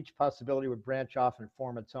each possibility would branch off and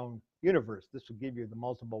form its own universe. This would give you the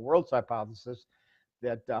multiple worlds hypothesis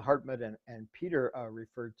that Harmut and Peter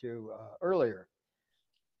referred to earlier.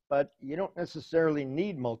 But you don't necessarily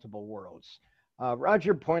need multiple worlds.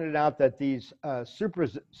 Roger pointed out that these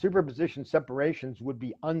superposition separations would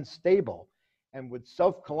be unstable and would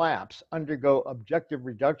self-collapse, undergo objective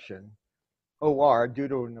reduction, OR, due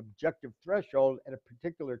to an objective threshold at a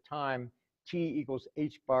particular time, T equals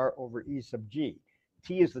H bar over E sub G.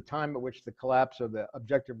 T is the time at which the collapse or the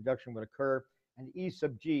objective reduction would occur, and E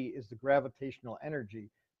sub G is the gravitational energy,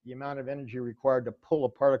 the amount of energy required to pull a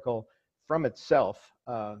particle from itself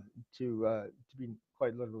to be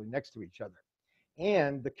quite literally next to each other.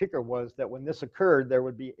 And the kicker was that when this occurred, there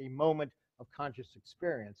would be a moment of conscious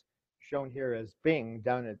experience, shown here as Bing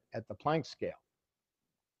down at the Planck scale.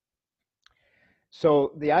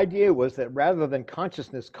 So the idea was that rather than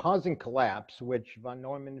consciousness causing collapse, which von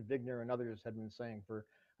Neumann, Wigner, and others had been saying for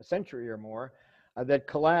a century or more, that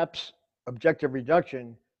collapse, objective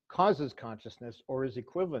reduction, causes consciousness or is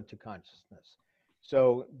equivalent to consciousness.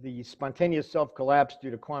 So the spontaneous self-collapse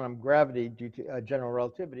due to quantum gravity, due to general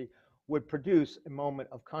relativity, would produce a moment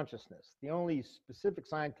of consciousness, the only specific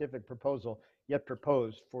scientific proposal yet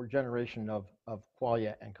proposed for generation of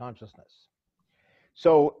qualia and consciousness.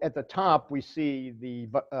 So at the top, we see the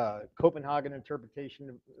Copenhagen interpretation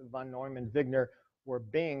of von Neumann, Wigner, where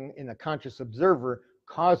Bing, in a conscious observer,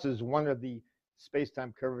 causes one of the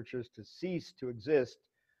space-time curvatures to cease to exist,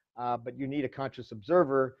 but you need a conscious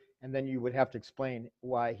observer, and then you would have to explain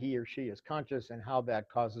why he or she is conscious and how that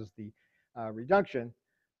causes the reduction.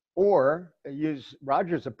 Or use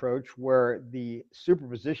Roger's approach where the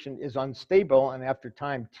superposition is unstable and after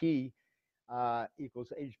time t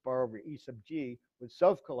equals h bar over e sub g would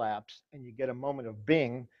self-collapse and you get a moment of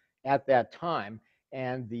Bing at that time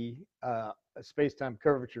and the space-time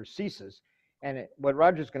curvature ceases. And what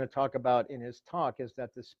Roger's going to talk about in his talk is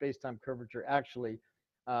that the space-time curvature actually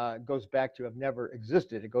goes back to have never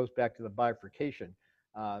existed. It goes back to the bifurcation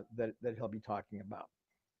that he'll be talking about.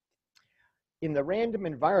 In the random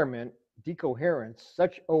environment, decoherence,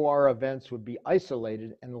 such OR events would be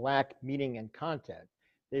isolated and lack meaning and content.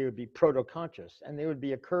 They would be proto-conscious, and they would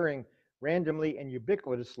be occurring randomly and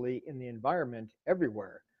ubiquitously in the environment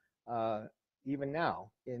everywhere, even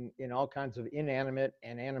now, in all kinds of inanimate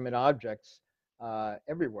and animate objects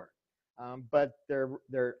everywhere. But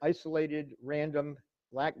they're isolated, random,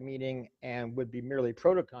 lack meaning, and would be merely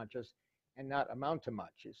proto-conscious and not amount to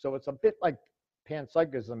much. So it's a bit like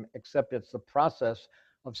panpsychism, except it's the process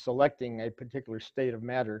of selecting a particular state of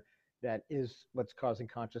matter that is what's causing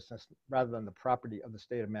consciousness rather than the property of the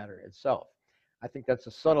state of matter itself. I think that's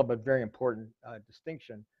a subtle but very important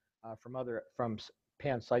distinction from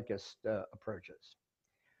panpsychist approaches.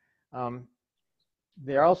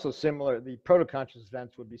 They're also similar, the proto-conscious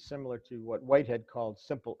events would be similar to what Whitehead called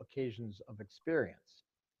simple occasions of experience.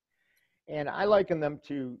 And I liken them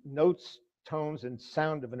to notes, tones, and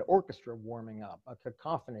sound of an orchestra warming up, a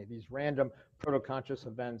cacophony, these random proto-conscious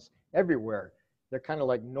events everywhere. They're kind of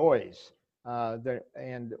like noise.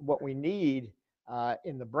 And what we need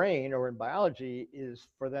in the brain or in biology is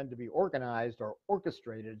for them to be organized or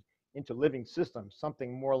orchestrated into living systems,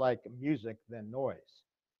 something more like music than noise.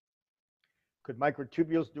 Could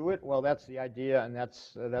microtubules do it? Well, that's the idea, and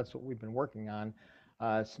that's what we've been working on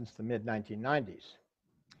since the mid-1990s.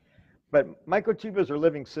 But microtubules are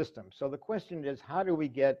living systems. So the question is, how do we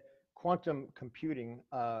get quantum computing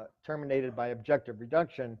terminated by objective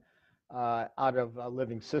reduction out of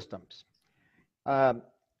living systems?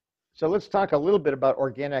 So let's talk a little bit about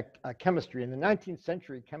organic chemistry. In the 19th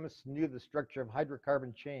century, chemists knew the structure of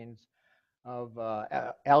hydrocarbon chains of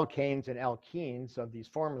alkanes and alkenes of these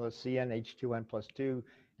formulas, CnH2n plus 2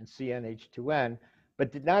 and CnH2n,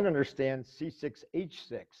 but did not understand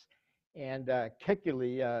C6H6. And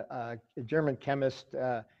Kekulé, a German chemist,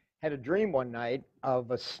 had a dream one night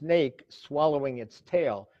of a snake swallowing its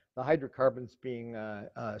tail, the hydrocarbons being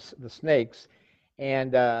the snakes.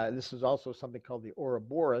 And this is also something called the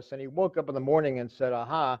Ouroboros. And he woke up in the morning and said,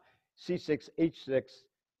 aha, C6H6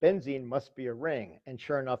 benzene must be a ring. And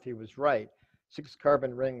sure enough, he was right.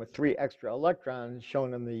 6-carbon ring with 3 extra electrons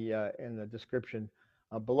shown in the description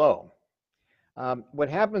below. What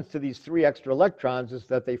happens to these 3 extra electrons is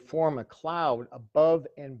that they form a cloud above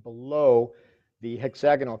and below the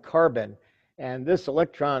hexagonal carbon. And this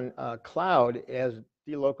electron cloud has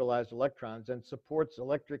delocalized electrons and supports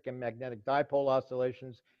electric and magnetic dipole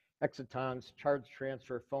oscillations, excitons, charge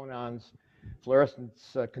transfer, phonons,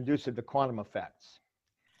 fluorescence conducive to quantum effects.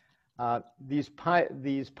 These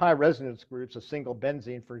pi resonance groups, a single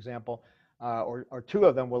benzene, for example, or 2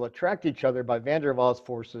 of them will attract each other by van der Waals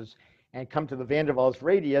forces and come to the van der Waals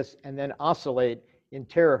radius and then oscillate in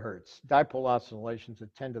terahertz, dipole oscillations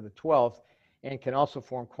at 10 to the 12th, and can also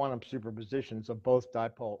form quantum superpositions of both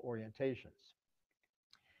dipole orientations.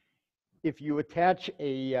 if you attach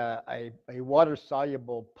a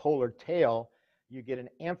water-soluble polar tail, you get an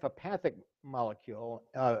amphipathic molecule,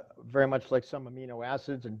 very much like some amino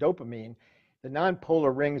acids and dopamine. The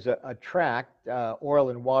nonpolar rings attract, oil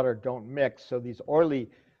and water don't mix, so these oily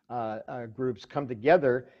groups come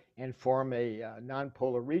together and form a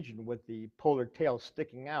nonpolar region with the polar tail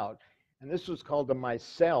sticking out. And this was called a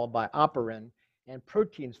micelle by Oparin, and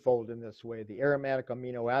proteins fold in this way. The aromatic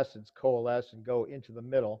amino acids coalesce and go into the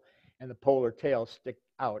middle, and the polar tail stick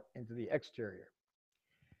out into the exterior.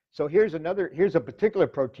 So here's a particular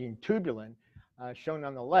protein, tubulin, shown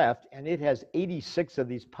on the left, and it has 86 of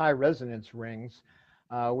these pi resonance rings,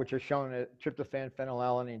 which are shown at tryptophan,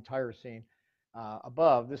 phenylalanine, tyrosine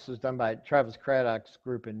above. This was done by Travis Craddock's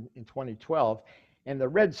group in 2012. And the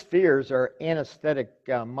red spheres are anesthetic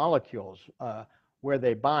molecules where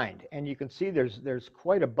they bind. And you can see there's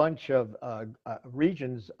quite a bunch of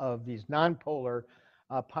regions of these nonpolar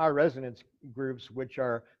pi resonance groups which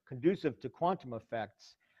are conducive to quantum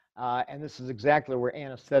effects. And this is exactly where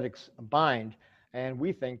anesthetics bind, and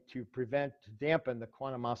we think to dampen the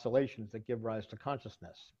quantum oscillations that give rise to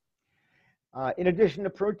consciousness. In addition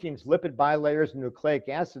to proteins, lipid bilayers and nucleic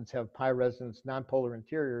acids have pi resonance nonpolar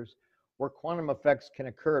interiors where quantum effects can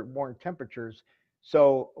occur at warm temperatures.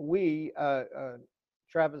 So we,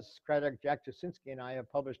 Travis Craddock, Jack Tusinski, and I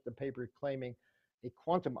have published a paper claiming a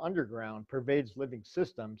quantum underground pervades living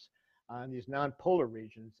systems in these nonpolar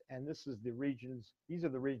regions, and these are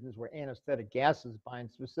the regions where anesthetic gases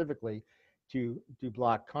bind specifically to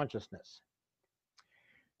block consciousness.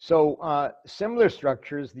 So similar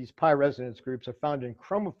structures, these pi resonance groups, are found in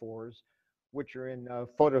chromophores, which are in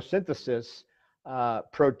photosynthesis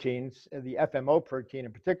proteins, the FMO protein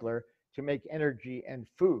in particular, to make energy and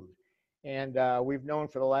food. And we've known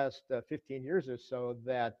for the last 15 years or so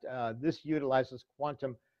that this utilizes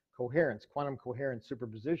quantum coherence, quantum coherent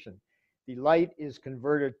superposition. The light is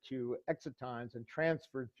converted to excitons and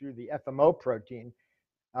transferred through the FMO protein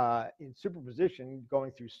in superposition,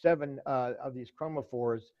 going through 7 of these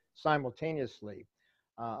chromophores simultaneously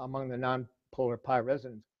among the nonpolar pi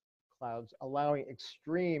resonance clouds, allowing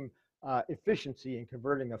extreme efficiency in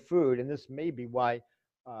converting a food. And this may be why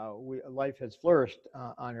life has flourished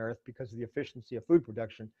on Earth, because of the efficiency of food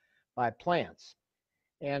production by plants.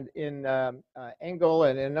 And in Engel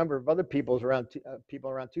and a number of other people around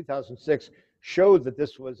 2006 showed that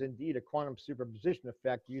this was indeed a quantum superposition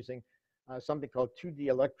effect using something called 2D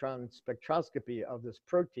electron spectroscopy of this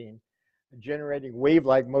protein, generating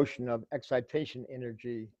wave-like motion of excitation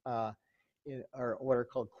energy, or what are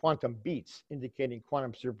called quantum beats, indicating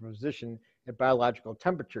quantum superposition at biological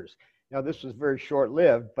temperatures. Now, this was very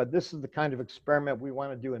short-lived, but this is the kind of experiment we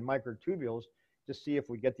want to do in microtubules to see if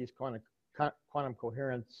we get these quantum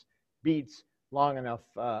coherence beats long enough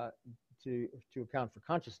to account for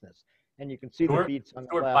consciousness. And you can see the beats on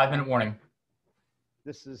the left. 5-minute warning.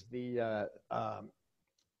 This is the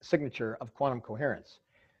signature of quantum coherence.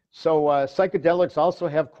 So psychedelics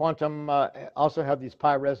also have these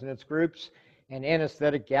pi resonance groups, and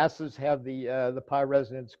anesthetic gases have the pi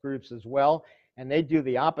resonance groups as well. And they do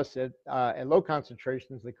the opposite. At low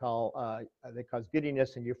concentrations, they cause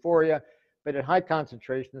giddiness and euphoria, but at high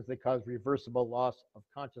concentrations, they cause reversible loss of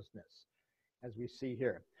consciousness, as we see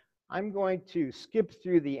here. I'm going to skip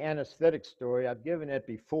through the anesthetic story. I've given it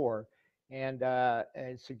before, and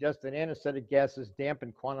suggest that anesthetic gases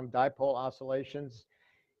dampen quantum dipole oscillations.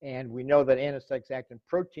 And we know that anesthetics act in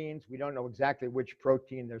proteins. We don't know exactly which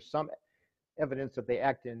protein. There's some evidence that they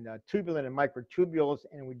act in tubulin and microtubules,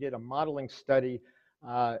 and we did a modeling study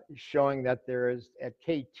showing that there is, at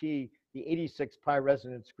KT, the 86 pi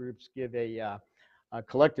resonance groups give a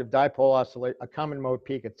collective dipole oscillation, a common mode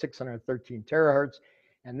peak at 613 terahertz,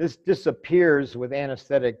 and this disappears with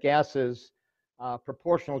anesthetic gases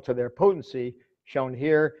proportional to their potency, shown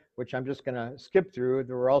here, which I'm just going to skip through.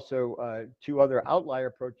 There were also 2 other outlier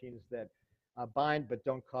proteins that bind but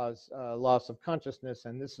don't cause loss of consciousness,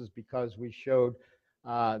 and this is because we showed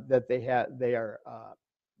that they have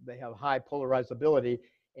high polarizability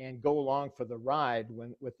and go along for the ride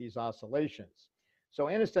with these oscillations. So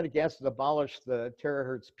anesthetic gases abolish the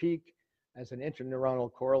terahertz peak as an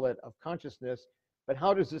intraneuronal correlate of consciousness, but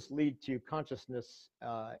how does this lead to consciousness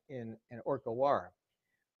in Orch-OR?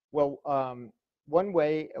 Well, one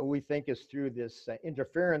way we think is through this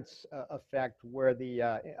interference effect, where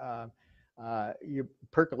you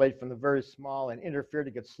percolate from the very small and interfere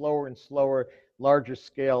to get slower and slower, larger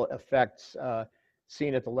scale effects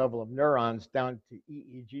seen at the level of neurons down to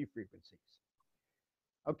EEG frequencies.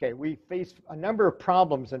 Okay, we face a number of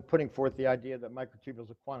problems in putting forth the idea that microtubules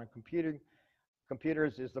are quantum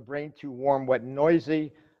computers. Is the brain too warm, wet, and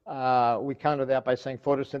noisy? We counter that by saying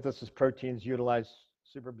photosynthesis proteins utilize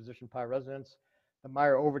superposition pi resonance. The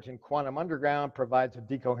Meyer-Overton quantum underground provides a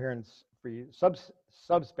decoherence-free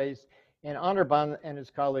subspace, and Anirban and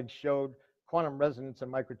his colleagues showed quantum resonance in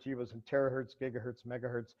microtubules in terahertz, gigahertz,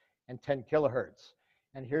 megahertz, and 10 kilohertz.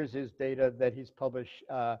 And here's his data that he's published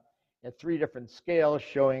at 3 different scales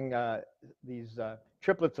showing these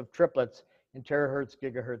triplets of triplets in terahertz,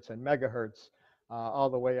 gigahertz, and megahertz, all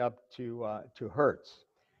the way up to hertz.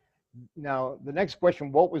 Now, the next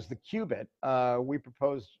question, what was the qubit? We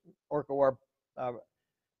proposed Orch-OR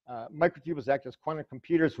microtubules act as quantum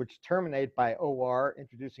computers which terminate by OR,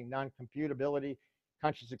 introducing non-computability,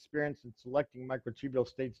 conscious experience, and selecting microtubule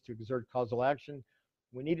states to exert causal action.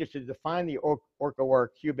 We needed to define the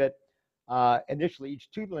Orch-OR qubit. Initially, each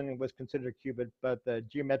tubulin was considered a qubit, but the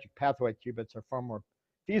geometric pathway qubits are far more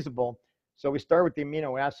feasible. So we start with the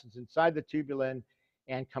amino acids inside the tubulin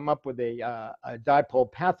and come up with a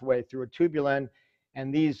dipole pathway through a tubulin.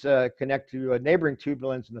 And these connect to neighboring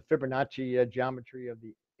tubulins in the Fibonacci geometry of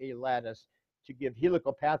the A lattice to give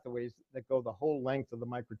helical pathways that go the whole length of the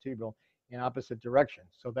microtubule in opposite directions.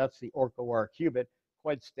 So that's the Orch-OR qubit,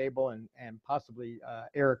 quite stable and possibly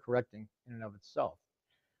error correcting in and of itself.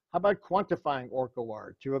 How about quantifying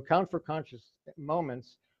Orch-OR? To account for conscious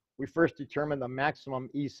moments, we first determine the maximum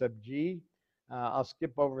E sub g. I'll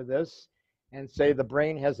skip over this and say the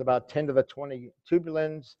brain has about 10 to the 20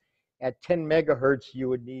 tubulins. At 10 megahertz, you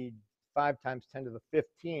would need 5 times 10 to the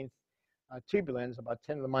 15th tubulins, about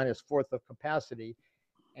 10 to the minus 4th of capacity.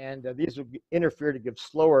 And these would interfere to give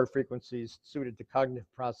slower frequencies suited to cognitive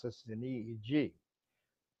processes in EEG.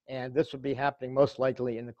 And this would be happening most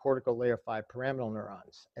likely in the cortical layer 5 pyramidal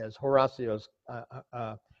neurons, as Horacio's,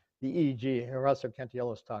 the EEG, Horacio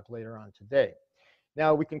Cantiello's talk later on today.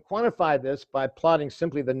 Now, we can quantify this by plotting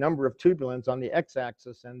simply the number of tubulins on the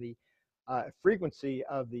x-axis and the frequency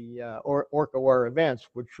of the Orch-OR events,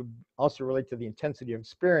 which would also relate to the intensity of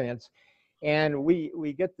experience. And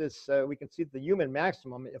we get this, we can see the human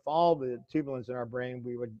maximum. If all the tubulins in our brain,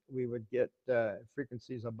 we would get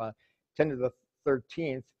frequencies of about 10 to the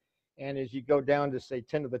 13th. And as you go down to say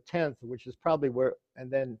 10 to the 10th, which is probably where, and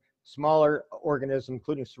then smaller organisms,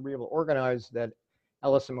 including cerebral organized that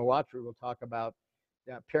Ellison Mawatri will talk about,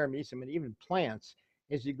 paramecium, and even plants,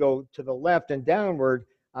 as you go to the left and downward,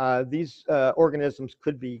 these organisms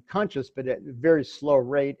could be conscious, but at a very slow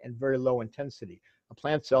rate and very low intensity. A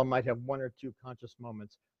plant cell might have 1 or 2 conscious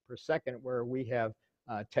moments per second, where we have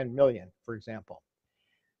 10 million, for example.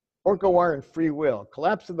 Orch-OR and free will.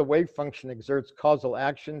 Collapse of the wave function exerts causal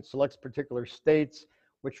action, selects particular states,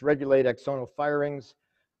 which regulate axonal firings.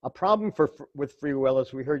 A problem with free will,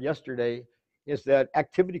 as we heard yesterday, is that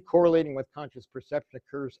activity correlating with conscious perception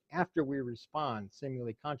occurs after we respond,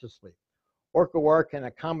 seemingly consciously. Orch-OR can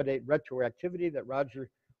accommodate retroactivity that Roger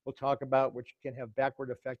will talk about, which can have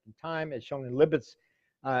backward effect in time, as shown in Libet's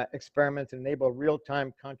experiments, and enable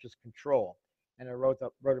real-time conscious control. And I wrote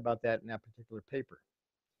about that in that particular paper.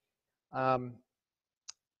 And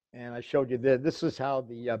I showed you that this is how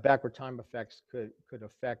the backward time effects could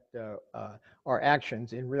affect our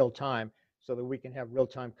actions in real time, so that we can have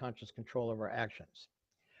real-time conscious control of our actions.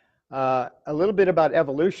 A little bit about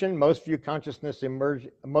evolution. Most view consciousness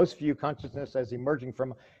as emerging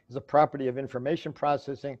from as a property of information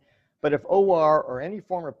processing. But if OR or any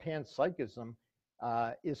form of panpsychism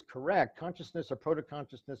is correct, consciousness or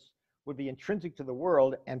proto-consciousness would be intrinsic to the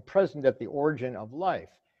world and present at the origin of life.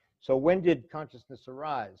 So when did consciousness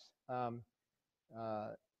arise?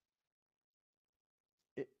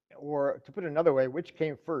 Or to put it another way, which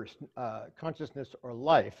came first, consciousness or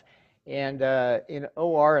life? And in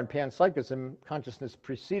OR and panpsychism, consciousness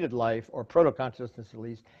preceded life, or proto-consciousness at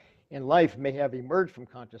least, and life may have emerged from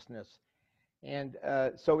consciousness. And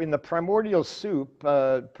so in the primordial soup,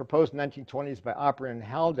 proposed in the 1920s by Opper and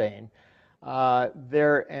Haldane,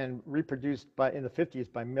 and reproduced in the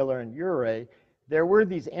 50s by Miller and Urey, there were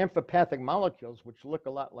these amphipathic molecules which look a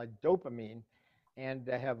lot like dopamine and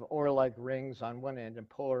have OR-like rings on one end and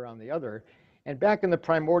polar on the other. And back in the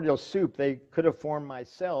primordial soup, they could have formed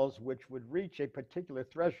micelles which would reach a particular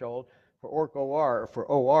threshold for Orch-OR, or for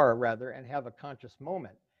OR rather, and have a conscious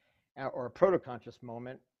moment, or a proto-conscious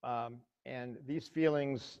moment. And these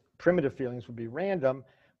feelings, primitive feelings, would be random,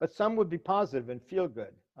 but some would be positive and feel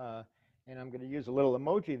good. And I'm going to use a little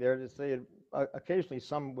emoji there to say occasionally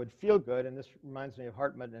some would feel good, and this reminds me of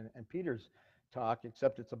Hartmut and Peter's talk,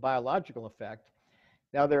 except it's a biological effect.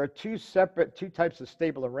 Now, there are two types of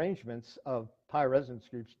stable arrangements of pi resonance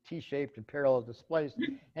groups, T-shaped and parallel displaced,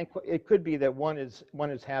 and it could be that one is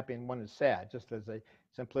happy and one is sad, just as a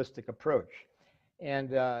simplistic approach.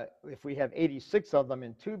 And if we have 86 of them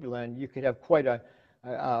in tubulin, you could have quite a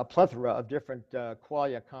a plethora of different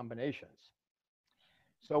qualia combinations.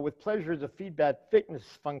 So with pleasure as a feedback fitness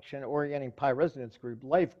function orienting pi resonance group,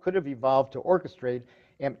 life could have evolved to orchestrate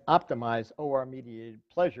and optimize OR-mediated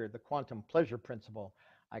pleasure, the quantum pleasure principle,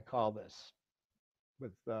 I call this,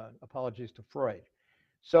 with apologies to Freud.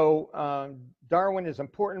 So Darwin is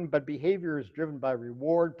important, but behavior is driven by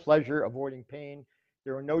reward, pleasure, avoiding pain.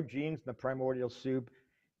 There are no genes in the primordial soup.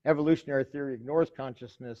 Evolutionary theory ignores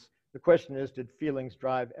consciousness. The question is, did feelings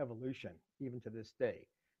drive evolution, even to this day?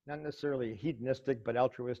 Not necessarily hedonistic, but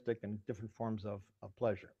altruistic and different forms of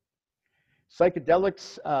pleasure.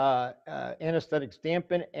 Psychedelics, anesthetics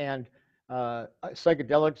dampen, and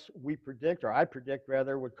psychedelics we predict, or I predict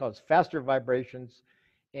rather, would cause faster vibrations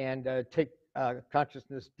and take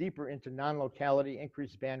consciousness deeper into non-locality,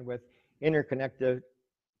 increased bandwidth, interconnectivity,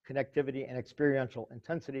 and experiential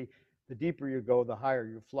intensity. The deeper you go, the higher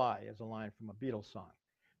you fly, is a line from a Beatles song.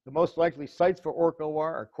 The most likely sites for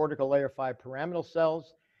Orch-OR are cortical layer 5 pyramidal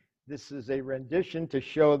cells. This is a rendition to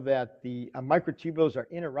show that the microtubules are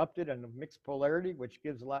interrupted and of mixed polarity, which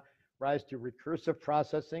gives rise to recursive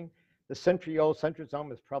processing. The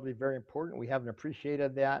centriole-centrosome is probably very important. We haven't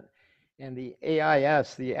appreciated that. And the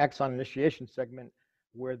AIS, the axon initiation segment,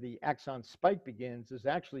 where the axon spike begins, is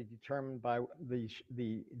actually determined by the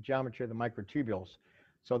geometry of the microtubules.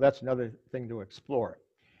 So that's another thing to explore.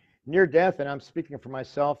 Near death, and I'm speaking for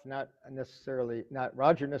myself, not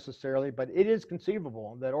Roger necessarily, but it is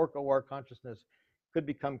conceivable that Orch-OR consciousness could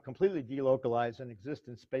become completely delocalized and exist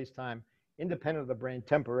in space-time, independent of the brain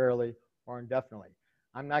temporarily or indefinitely.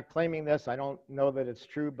 I'm not claiming this. I don't know that it's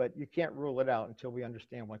true, but you can't rule it out until we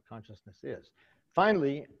understand what consciousness is.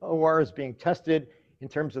 Finally, OR is being tested in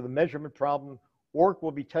terms of the measurement problem. ORC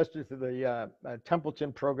will be tested through the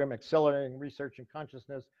Templeton program, Accelerating Research in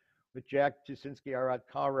Consciousness, with Jack Tusinski, Arat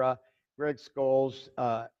Kara, Greg Scholes,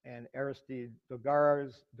 and Aristide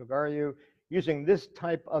Dogariou, using this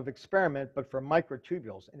type of experiment, but for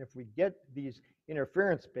microtubules. And if we get these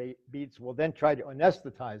interference beats, we'll then try to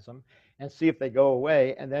anesthetize them and see if they go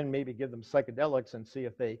away, and then maybe give them psychedelics and see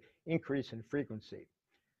if they increase in frequency.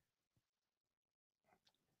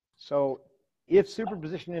 So if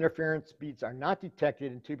superposition interference beats are not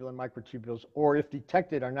detected in tubular microtubules, or if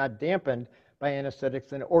detected are not dampened by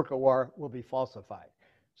anesthetics, then Orch-OR will be falsified.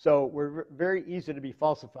 So we're very easy to be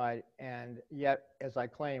falsified, and yet, as I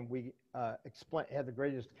claim, we have the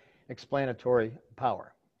greatest explanatory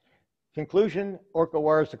power. Conclusion,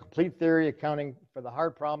 Orch-OR is a complete theory accounting for the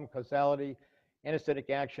hard problem, causality,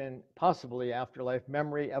 anesthetic action, possibly afterlife,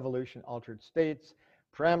 memory, evolution, altered states.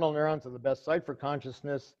 Pyramidal neurons are the best site for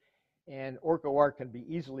consciousness, and Orch-OR can be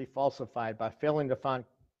easily falsified by failing to find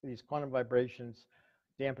these quantum vibrations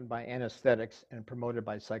dampened by anesthetics and promoted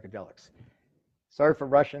by psychedelics. Sorry for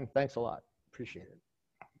rushing. Thanks a lot. Appreciate it.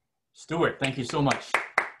 Stuart, thank you so much.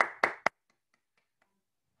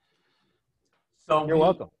 So you're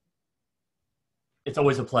welcome. It's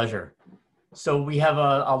always a pleasure. So we have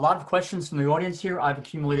a lot of questions from the audience here. I've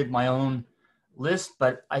accumulated my own list,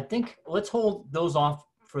 but I think let's hold those off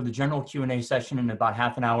for the general Q&A session in about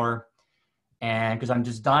half an hour. And because I'm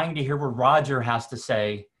just dying to hear what Roger has to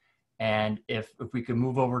say. And if we could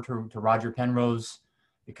move over to Roger Penrose,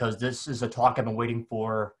 because this is a talk I've been waiting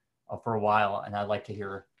for a while, and I'd like to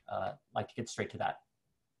hear, like to get straight to that.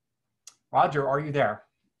 Roger, are you there?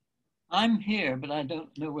 I'm here, but I don't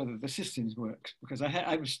know whether the systems work, because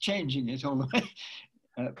I was changing it all the way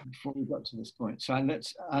before we got to this point. So I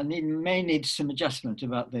may need some adjustment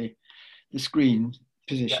about the screen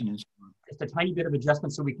position. Yeah. And so on. Just a tiny bit of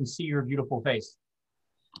adjustment so we can see your beautiful face.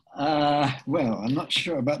 Well, I'm not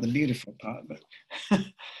sure about the beautiful part, but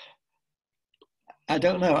I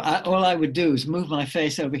don't know. All I would do is move my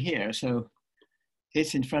face over here, so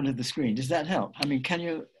it's in front of the screen. Does that help? I mean,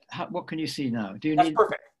 what can you see now? Do you That's need?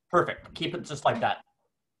 perfect. Perfect. Keep it just like that.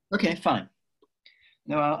 Okay, fine.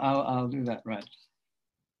 No, I'll do that. Right.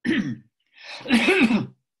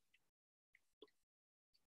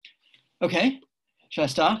 Okay. Shall I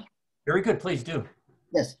start? Very good. Please do.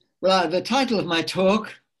 Yes. Well, the title of my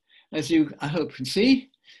talk, as you, I hope, can see,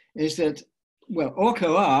 is that, well,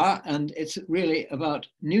 Orch-OR, and it's really about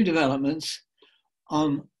new developments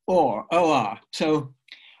on OR. So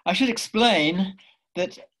I should explain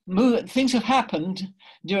that things have happened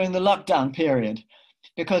during the lockdown period,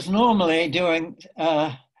 because normally during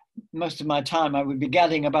most of my time, I would be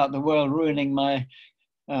gadding about the world, ruining my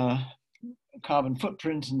carbon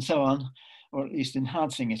footprint and so on, or at least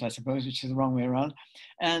enhancing it, I suppose, which is the wrong way around.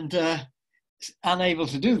 And unable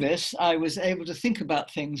to do this, I was able to think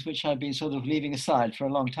about things which I've been sort of leaving aside for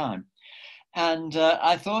a long time. And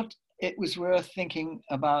I thought it was worth thinking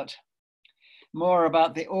about more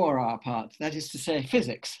about the OR part, that is to say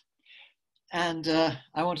physics. And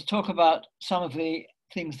I want to talk about some of the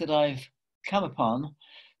things that I've come upon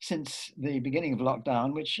since the beginning of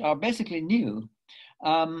lockdown, which are basically new.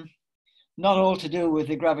 Not all to do with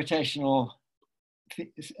the gravitational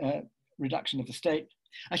reduction of the state.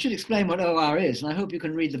 I should explain what OR is, and I hope you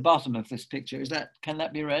can read the bottom of this picture. Can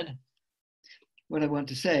that be read? What I want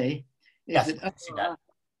to say is yes, that OR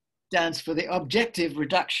stands for the objective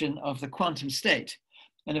reduction of the quantum state.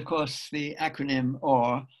 And of course, the acronym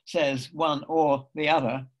OR says one or the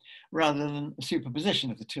other, rather than a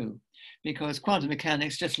superposition of the two, because quantum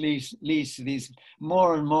mechanics just leads to these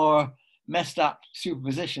more and more messed up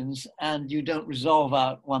superpositions, and you don't resolve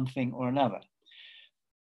out one thing or another.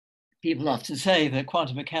 People often say that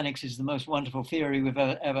quantum mechanics is the most wonderful theory we've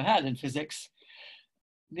ever had in physics.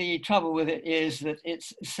 The trouble with it is that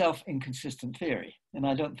it's self-inconsistent theory, and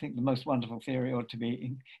I don't think the most wonderful theory ought to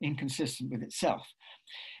be inconsistent with itself.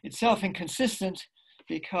 It's self-inconsistent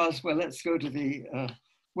because, well, let's go to the,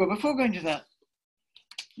 well, before going to that,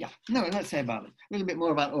 let's say about it, a little bit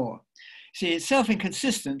more about OR. See, it's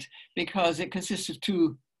self-inconsistent because it consists of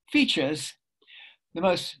two features. The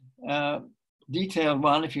most detailed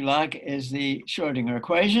one, if you like, is the Schrödinger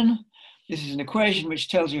equation. This is an equation which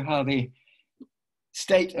tells you how the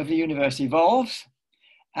state of the universe evolves,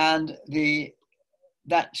 and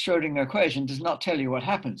that Schrödinger equation does not tell you what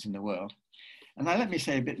happens in the world. And now let me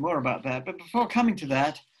say a bit more about that. But before coming to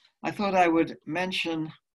that, I thought I would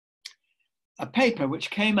mention a paper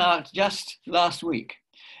which came out just last week.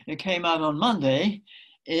 It came out on Monday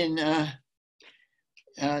in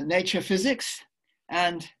Nature Physics,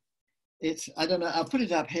 and it's, I don't know, I'll put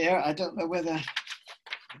it up here. I don't know whether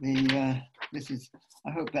this is,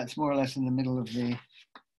 I hope that's more or less in the middle of the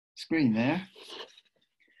screen there.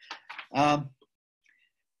 The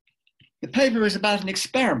paper is about an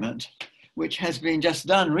experiment which has been just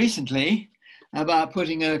done recently about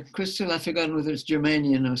putting a crystal, I've forgotten whether it's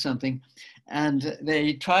germanium or something, and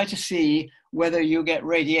they try to see whether you get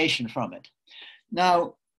radiation from it.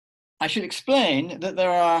 Now, I should explain that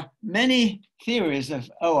there are many theories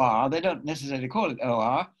of OR. They don't necessarily call it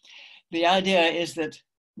OR. The idea is that,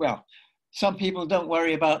 well, some people don't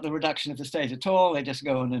worry about the reduction of the state at all. They just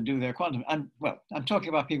go on and do their quantum. I'm talking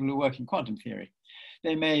about people who work in quantum theory.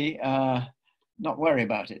 They may not worry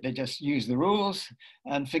about it. They just use the rules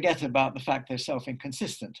and forget about the fact they're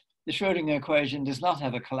self-inconsistent. The Schrödinger equation does not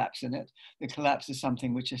have a collapse in it. The collapse is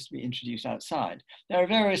something which has to be introduced outside. There are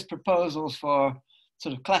various proposals for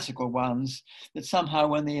sort of classical ones that somehow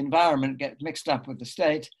when the environment gets mixed up with the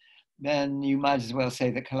state, then you might as well say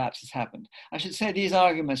that collapse has happened. I should say these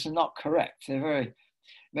arguments are not correct. They're very,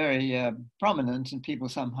 very prominent, and people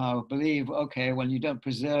somehow believe, okay, well, you don't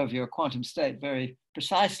preserve your quantum state very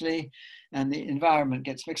precisely and the environment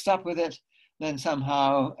gets mixed up with it, then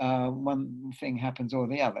somehow one thing happens or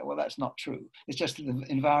the other. Well, that's not true. It's just that the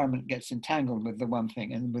environment gets entangled with the one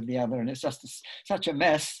thing and with the other, and it's just such a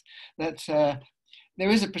mess that there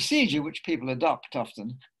is a procedure which people adopt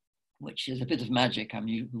often, which is a bit of magic. I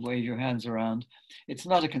mean, you wave your hands around. It's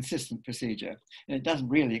not a consistent procedure, and it doesn't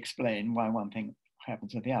really explain why one thing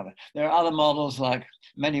happens or the other. There are other models like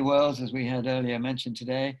many worlds, as we had earlier mentioned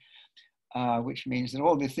today, which means that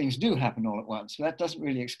all these things do happen all at once. So that doesn't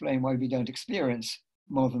really explain why we don't experience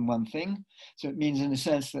more than one thing. So it means in a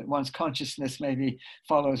sense that one's consciousness maybe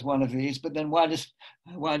follows one of these, but then why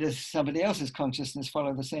does somebody else's consciousness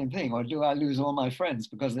follow the same thing? Or do I lose all my friends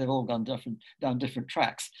because they've all gone down different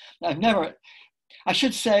tracks? I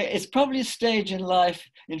should say it's probably a stage in life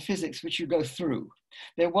in physics which you go through.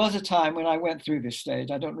 There was a time when I went through this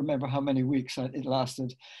stage. I don't remember how many weeks it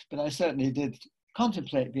lasted, but I certainly did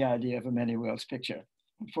contemplate the idea of a many worlds picture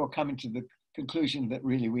before coming to the conclusion that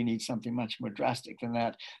really we need something much more drastic than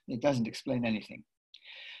that. It doesn't explain anything.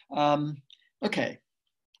 Okay.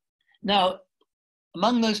 Now,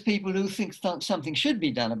 among those people who think something should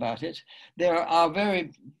be done about it, there are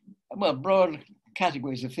very, well, broad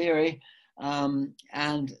categories of theory,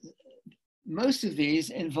 and most of these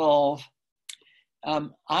involve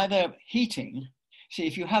either heating. See,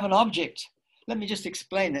 if you have an object, let me just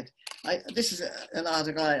explain it. This is an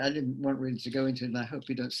article I didn't want really to go into, and I hope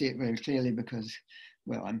you don't see it very clearly because,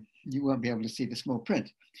 well, you won't be able to see the small print.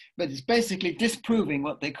 But it's basically disproving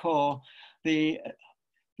what they call the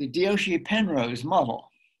Diochy-Penrose model.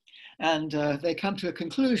 And they come to a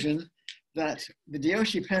conclusion that the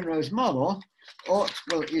Diochy-Penrose model, well,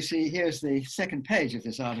 you see, here's the second page of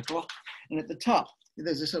this article, and at the top,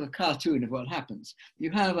 there's a sort of cartoon of what happens. You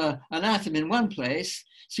have an atom in one place,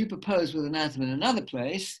 superposed with an atom in another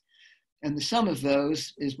place, and the sum of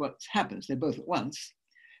those is what happens. They're both at once.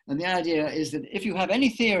 And the idea is that if you have any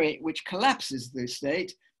theory which collapses the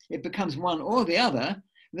state, it becomes one or the other,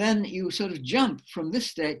 then you sort of jump from this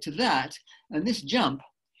state to that, and this jump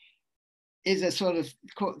is a sort of,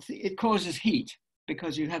 it causes heat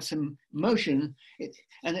because you have some motion.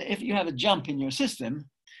 And if you have a jump in your system,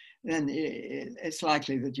 then it's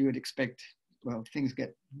likely that you would expect, well, things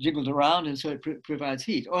get jiggled around, and so it provides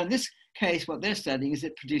heat. Or in this case, what they're studying is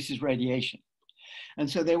it produces radiation. And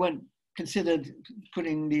so they considered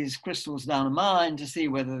putting these crystals down a mine to see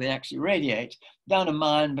whether they actually radiate. Down a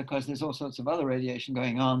mine because there's all sorts of other radiation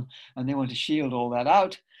going on, and they want to shield all that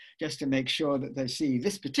out just to make sure that they see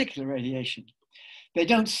this particular radiation. They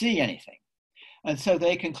don't see anything. And so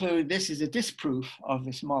they conclude this is a disproof of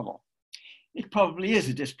this model. It probably is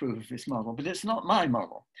a disproof of this model, but it's not my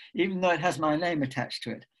model, even though it has my name attached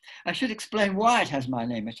to it. I should explain why it has my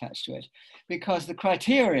name attached to it, because the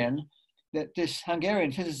criterion that this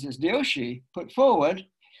Hungarian physicist Diósi put forward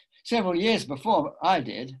several years before I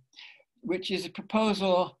did, which is a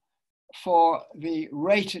proposal for the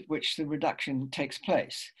rate at which the reduction takes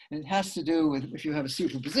place. And it has to do with if you have a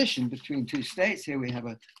superposition between two states. Here we have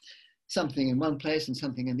something in one place and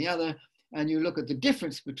something in the other, and you look at the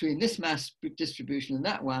difference between this mass distribution and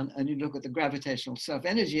that one, and you look at the gravitational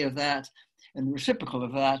self-energy of that, and the reciprocal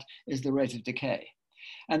of that is the rate of decay.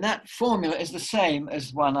 And that formula is the same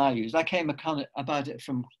as one I used. I came about it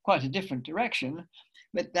from quite a different direction,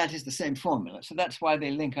 but that is the same formula. So that's why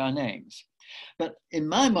they link our names. But in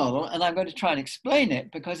my model, and I'm going to try and explain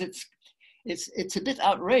it because it's a bit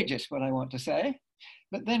outrageous what I want to say,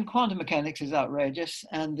 but then quantum mechanics is outrageous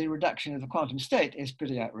and the reduction of the quantum state is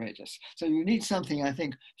pretty outrageous. So you need something, I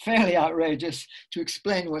think, fairly outrageous to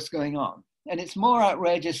explain what's going on. And it's more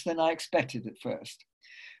outrageous than I expected at first.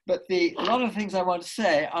 But a lot of things I want to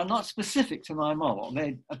say are not specific to my model.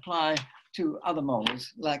 They apply to other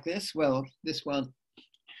models like this. Well, this one,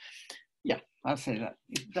 yeah, I'll say that.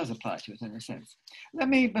 It does apply to it in a sense. Let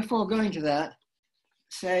me, before going to that,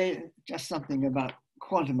 say just something about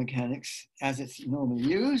quantum mechanics as it's normally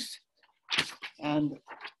used. And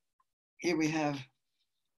here we have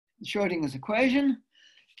Schrödinger's equation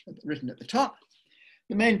written at the top.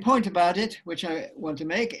 The main point about it, which I want to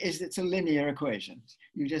make, is it's a linear equation.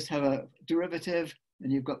 You just have a derivative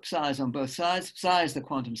and you've got psi's on both sides. Psi is the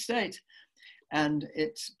quantum state. And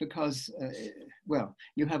it's because, well,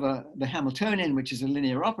 you have the Hamiltonian, which is a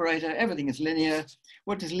linear operator. Everything is linear.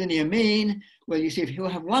 What does linear mean? Well, you see, if you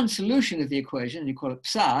have one solution of the equation, you call it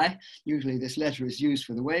psi. Usually this letter is used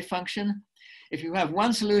for the wave function. If you have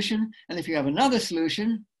one solution, and if you have another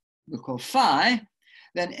solution, we'll call phi,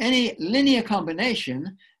 then any linear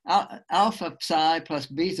combination, alpha psi plus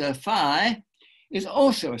beta phi, is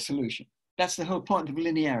also a solution. That's the whole point of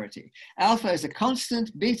linearity. Alpha is a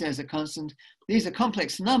constant, beta is a constant. These are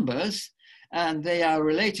complex numbers, and they are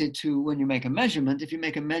related to when you make a measurement. If you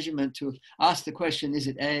make a measurement to ask the question, is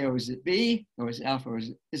it A or is it B, or is it alpha, or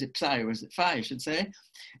is it psi, or is it phi, I should say,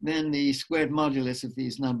 then the squared modulus of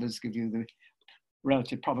these numbers give you the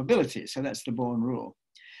relative probability. So that's the Born rule.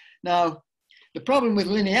 Now, the problem with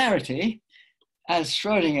linearity, as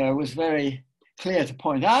Schrödinger was very clear to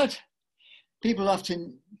point out, people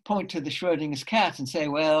often point to the Schrödinger's cat and say,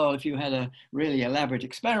 well, if you had a really elaborate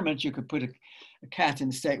experiment, you could put a cat in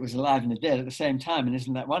the state was alive and dead at the same time, and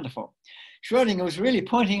isn't that wonderful? Schrödinger was really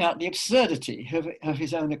pointing out the absurdity of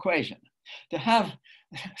his own equation. To have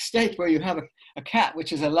a state where you have a cat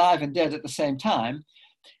which is alive and dead at the same time,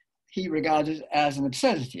 he regarded as an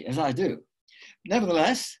absurdity, as I do.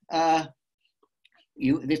 Nevertheless,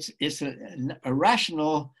 it's a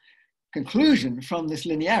rational conclusion from this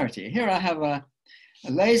linearity. Here I have a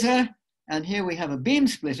laser, and here we have a beam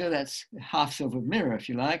splitter. That's a half-silvered mirror, if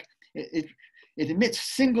you like. It emits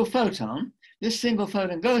a single photon. This single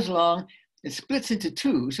photon goes along, it splits into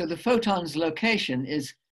two, so the photon's location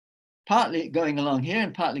is partly going along here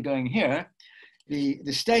and partly going here. The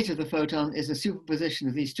state of the photon is a superposition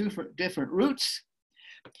of these two different routes.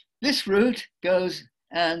 This route goes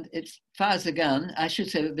and it fires a gun. I should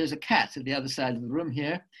say that there's a cat at the other side of the room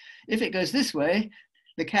here. If it goes this way,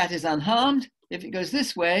 the cat is unharmed. If it goes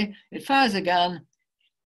this way, it fires a gun,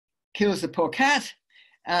 kills the poor cat,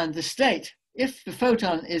 and the state, if the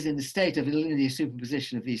photon is in the state of a linear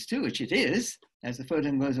superposition of these two, which it is, as the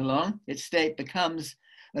photon goes along, its state becomes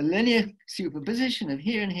a linear superposition of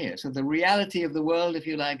here and here. So the reality of the world, if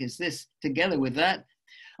you like, is this together with that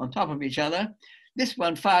on top of each other. This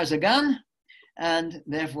one fires a gun, and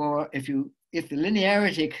therefore, if the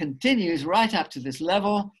linearity continues right up to this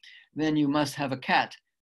level, then you must have a cat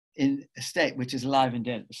in a state which is alive and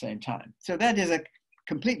dead at the same time. So that is a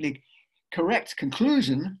completely correct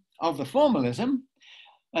conclusion of the formalism.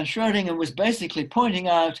 And Schrödinger was basically pointing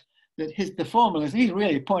out that the formulas, he's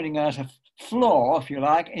really pointing out a flaw, if you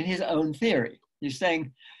like, in his own theory. He's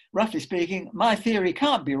saying, roughly speaking, my theory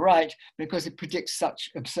can't be right because it predicts such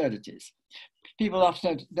absurdities. People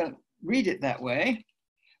often don't read it that way.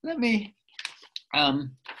 Let me,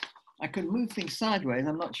 I could move things sideways.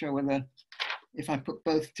 I'm not sure whether, if I put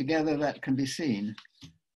both together, that can be seen.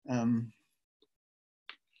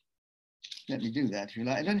 Let me do that if you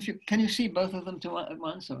like. I don't know if you, can you see both of them at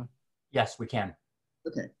once? Or? Yes, we can.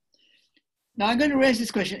 Okay. Now I'm going to raise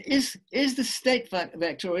this question. Is the state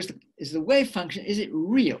vector, or is the wave function, is it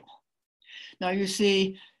real? Now you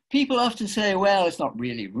see, people often say, well, it's not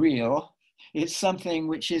really real. It's something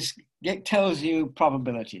which tells you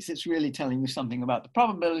probabilities. It's really telling you something about the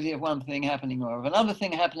probability of one thing happening or of another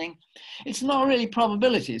thing happening. It's not really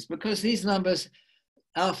probabilities, because these numbers,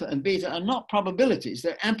 alpha and beta, are not probabilities.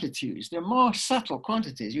 They're amplitudes. They're more subtle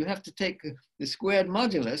quantities. You have to take the squared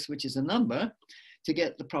modulus, which is a number, to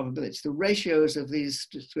get the probabilities, the ratios of these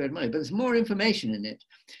squared moduli. But there's more information in it.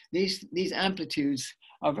 These amplitudes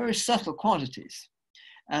are very subtle quantities,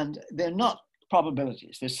 and they're not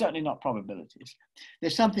probabilities. They're certainly not probabilities.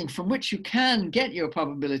 There's something from which you can get your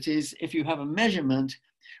probabilities if you have a measurement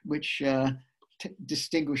which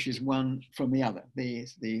distinguishes one from the other, the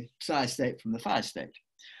psi state from the phi state.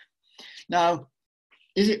 Now,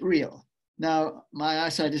 is it real? Now, my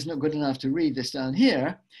eyesight is not good enough to read this down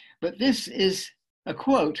here, but this is a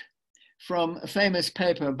quote from a famous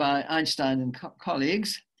paper by Einstein and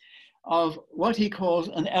colleagues of what he calls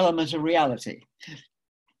an element of reality.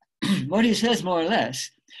 What he says more or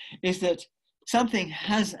less is that something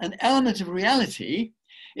has an element of reality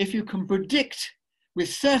if you can predict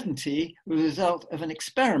with certainty the result of an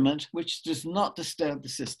experiment which does not disturb the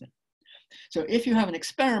system. So if you have an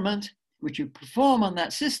experiment which you perform on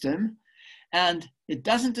that system and it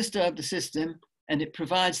doesn't disturb the system and it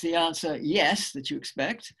provides the answer yes that you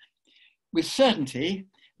expect with certainty,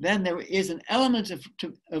 then there is an element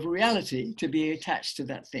of reality to be attached to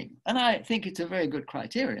that thing. And I think it's a very good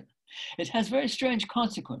criterion. It has very strange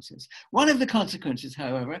consequences. One of the consequences,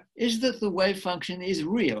 however, is that the wave function is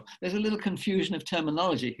real. There's a little confusion of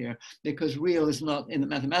terminology here, because real is not in the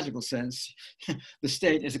mathematical sense. The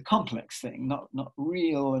state is a complex thing, not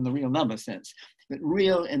real in the real number sense, but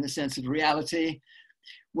real in the sense of reality.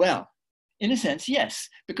 Well, in a sense, yes,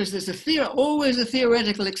 because there's always a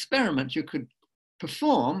theoretical experiment you could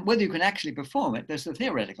perform. Whether you can actually perform it, there's a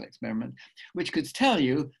theoretical experiment which could tell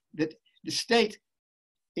you that the state,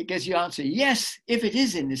 it gives you answer yes if it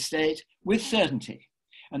is in this state with certainty.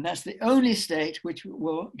 And that's the only state which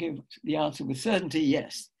will give the answer with certainty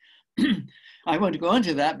yes. I won't go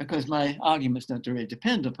into that because my arguments don't really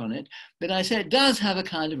depend upon it, but I say it does have a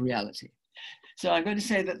kind of reality. So I'm going to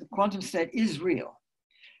say that the quantum state is real.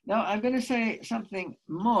 Now I'm going to say something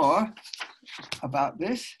more about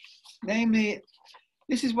this. Namely,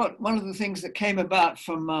 this is one of the things that came about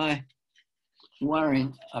from my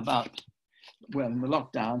worrying about, well, in the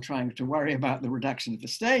lockdown, trying to worry about the reduction of the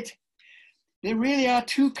state. There really are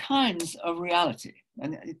two kinds of reality.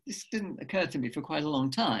 And this didn't occur to me for quite a long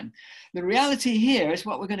time. The reality here is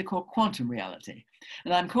what we're going to call quantum reality.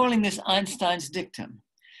 And I'm calling this Einstein's dictum.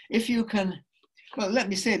 If you can, well, let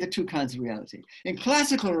me say the two kinds of reality. In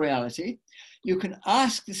classical reality, you can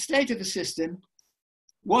ask the state of the system,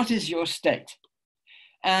 what is your state?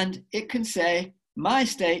 And it can say, my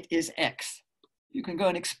state is X. You can go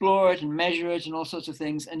and explore it and measure it and all sorts of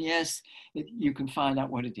things. And yes, you can find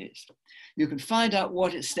out what it is. You can find out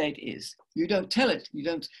what its state is. You don't tell it, you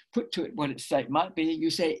don't put to it what its state might be.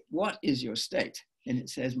 You say, what is your state? And it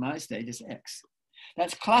says, my state is X.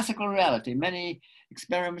 That's classical reality. Many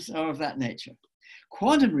experiments are of that nature.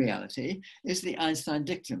 Quantum reality is the Einstein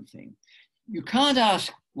dictum thing. You can't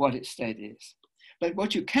ask what its state is. But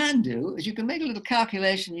what you can do is you can make a little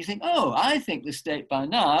calculation. You think, oh, I think the state by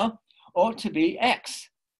now ought to be X.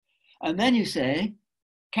 And then you say,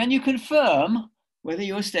 can you confirm whether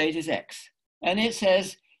your state is X? And it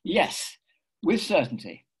says, yes, with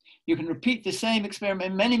certainty. You can repeat the same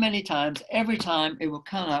experiment many, many times. Every time it will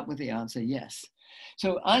come out with the answer, yes.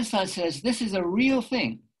 So Einstein says, this is a real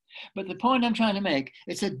thing. But the point I'm trying to make,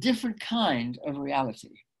 it's a different kind of reality.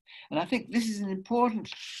 And I think this is an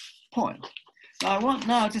important point. Now, I want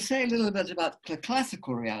now to say a little bit about the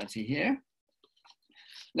classical reality here.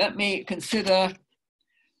 Let me consider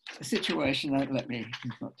a situation, let me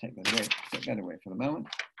not take that away for the moment.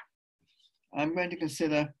 I'm going to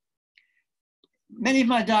consider, many of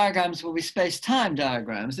my diagrams will be space-time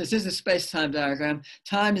diagrams. This is a space-time diagram.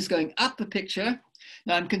 Time is going up the picture.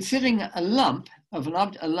 Now I'm considering a lump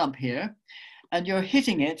here, and you're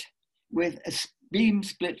hitting it with a beam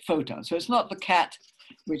split photon. So it's not the cat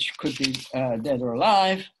which could be dead or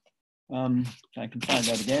alive. If I can find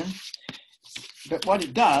that again. But what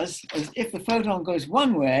it does is if the photon goes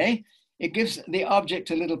one way, it gives the object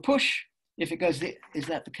a little push. If it goes, is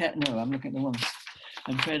that the cat? No, I'm looking at the one.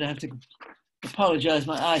 I'm afraid I have to apologize.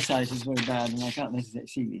 My eyesight is very bad and I can't necessarily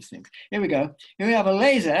see these things. Here we go. Here we have a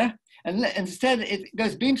laser, and instead it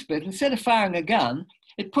goes beam split. Instead of firing a gun,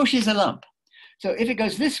 it pushes a lump. So if it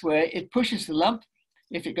goes this way, it pushes the lump.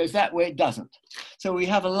 If it goes that way, it doesn't. So we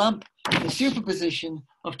have a lump in the superposition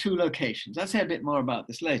of two locations. I'll say a bit more about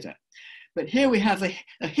this later. But here we have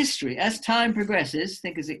a history. As time progresses,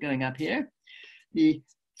 think is it going up here, the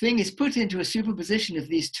thing is put into a superposition of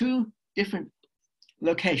these two different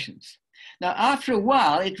locations. Now, after a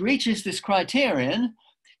while, it reaches this criterion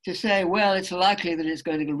to say, well, it's likely that it's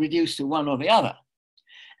going to reduce to one or the other.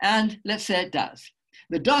 And let's say it does.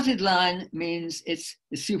 The dotted line means it's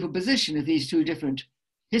the superposition of these two different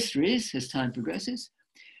histories as time progresses.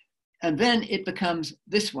 And then it becomes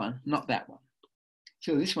this one, not that one.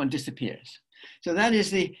 So this one disappears. So that is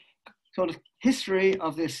the sort of history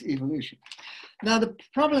of this evolution. Now, the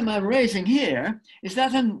problem I'm raising here is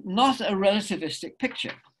that I'm not a relativistic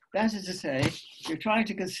picture. That is to say, you're trying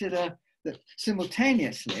to consider that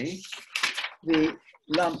simultaneously the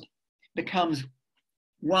lump becomes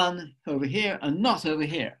one over here and not over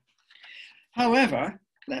here. However,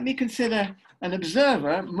 let me consider an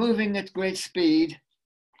observer moving at great speed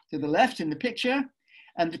to the left in the picture,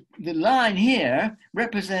 and the line here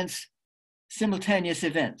represents simultaneous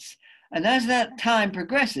events. And as that time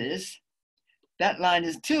progresses, that line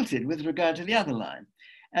is tilted with regard to the other line.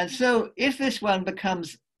 And so if this one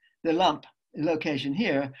becomes the lump location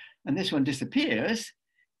here, and this one disappears,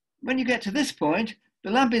 when you get to this point,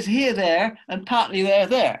 the lump is here, there, and partly there,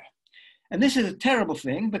 there. And this is a terrible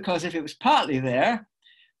thing, because if it was partly there,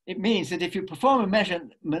 it means that if you perform a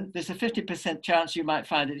measurement, there's a 50% chance you might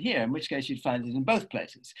find it here, in which case you'd find it in both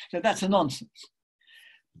places. So that's a nonsense.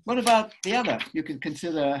 What about the other? You can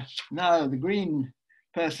consider now the green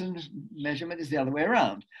person's measurement is the other way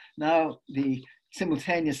around. Now the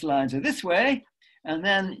simultaneous lines are this way, and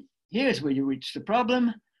then here's where you reach the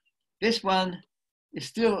problem. This one is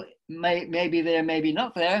still maybe there, maybe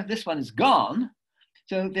not there. This one is gone.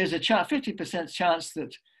 So there's a 50% chance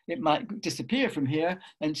that it might disappear from here,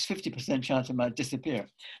 and it's 50% chance it might disappear.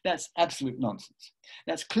 That's absolute nonsense.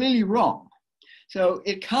 That's clearly wrong. So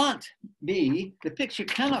it can't be, the picture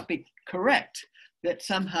cannot be correct that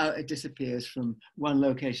somehow it disappears from one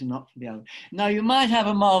location, not from the other. Now you might have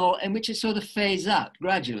a model in which it sort of fades out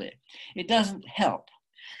gradually. It doesn't help.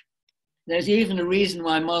 There's even a reason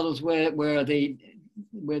why models where the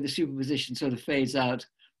superposition sort of fades out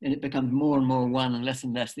and it becomes more and more one and less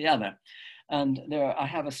the other. And I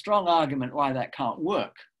have a strong argument why that can't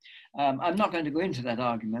work. I'm not going to go into that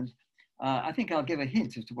argument. I think I'll give a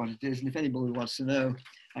hint as to what it is, and if anybody wants to know,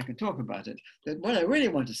 I can talk about it. But what I really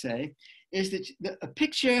want to say is that a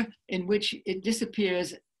picture in which it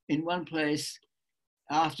disappears in one place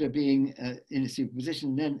after being in a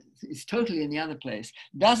superposition, then it's totally in the other place,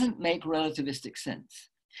 doesn't make relativistic sense.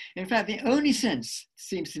 In fact, the only sense, it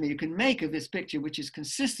seems to me, you can make of this picture, which is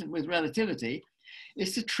consistent with relativity,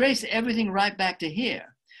 is to trace everything right back to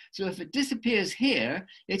here. So if it disappears here,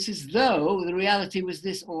 it's as though the reality was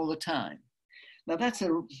this all the time. Now that's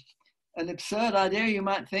an absurd idea, you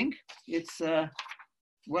might think. It's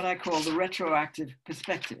what I call the retroactive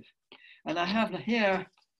perspective. And I have here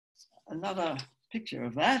another picture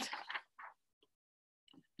of that.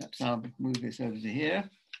 Perhaps I'll move this over to here.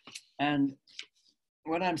 And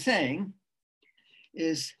what I'm saying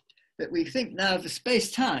is that we think now of the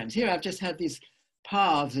space-times. Here I've just had these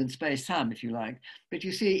paths in space-time, if you like, but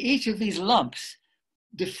you see each of these lumps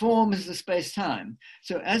deforms the space-time.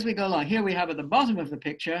 So as we go along, here we have at the bottom of the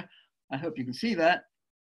picture, I hope you can see that,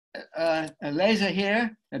 a laser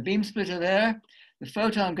here, a beam splitter there, the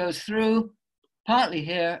photon goes through, partly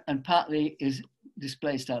here and partly is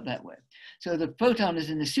displaced out that way. So the photon is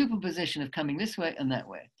in the superposition of coming this way and that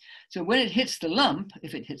way. So when it hits the lump,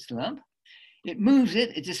 if it hits the lump, it moves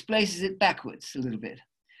it, it displaces it backwards a little bit.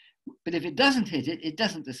 But if it doesn't hit it, it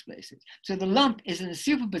doesn't displace it. So the lump is in a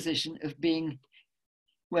superposition of being,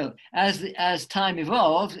 well, as time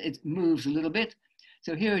evolves, it moves a little bit.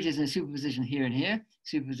 So here it is in a superposition here and here,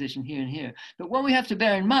 superposition here and here. But what we have to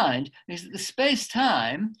bear in mind is that the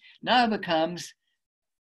space-time now becomes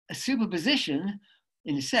a superposition,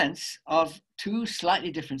 in a sense, of two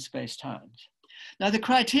slightly different space-times. Now the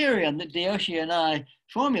criterion that Deoshi and I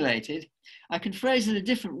formulated, I can phrase it a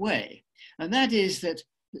different way. And that is that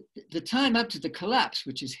the time up to the collapse,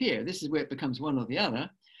 which is here, this is where it becomes one or the other,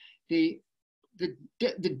 the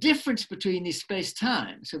the difference between these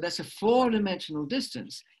space-time, so that's a 4-dimensional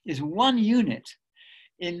distance, is 1 unit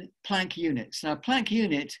in Planck units. Now, Planck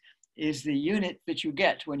unit is the unit that you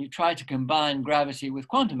get when you try to combine gravity with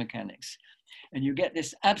quantum mechanics. And you get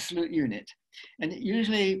this absolute unit. And it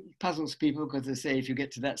usually puzzles people because they say if you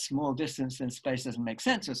get to that small distance, then space doesn't make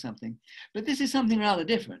sense or something. But this is something rather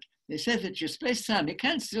different. They said that your space-time, it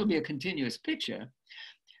can still be a continuous picture,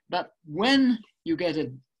 but when you get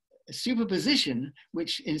a superposition,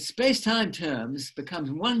 which in space-time terms becomes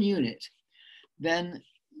 1 unit, then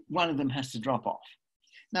one of them has to drop off.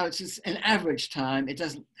 Now, it's just an average time. It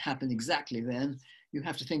doesn't happen exactly then. You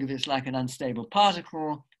have to think of it as like an unstable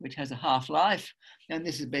particle, which has a half-life. And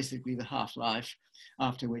this is basically the half-life,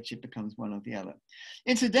 after which it becomes one or the other.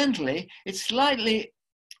 Incidentally, it's slightly,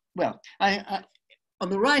 well, on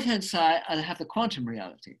the right-hand side, I have the quantum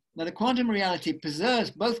reality. Now, the quantum reality preserves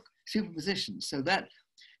both superpositions, so that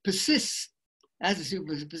persists as a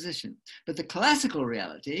superposition. But the classical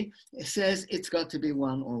reality says it's got to be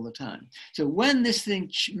 1 all the time. So when this thing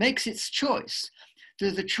makes its choice, so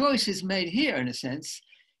the choice is made here in a sense,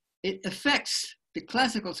 it affects the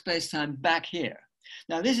classical space-time back here.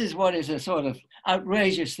 Now this is what is a sort of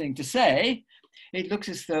outrageous thing to say. It looks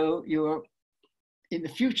as though you're in the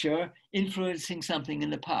future influencing something in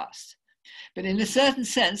the past. But in a certain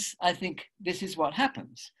sense, I think this is what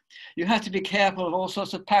happens. You have to be careful of all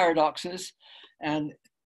sorts of paradoxes. And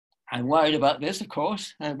I'm worried about this, of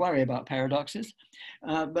course. I worry about paradoxes.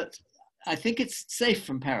 But I think it's safe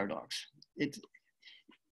from paradox.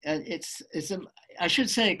 I should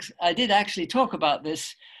say, I did actually talk about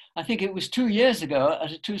this. I think it was 2 years ago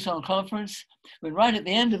at a Tucson conference, when right at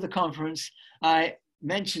the end of the conference, I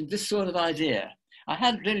mentioned this sort of idea. I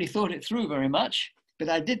hadn't really thought it through very much, but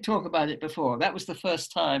I did talk about it before. That was the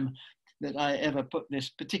first time that I ever put this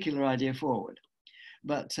particular idea forward.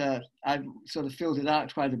 But I've sort of filled it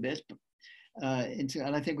out quite a bit. And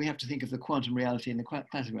I think we have to think of the quantum reality and the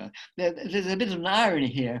classical reality. There's a bit of an irony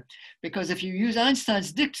here, because if you use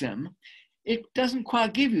Einstein's dictum, it doesn't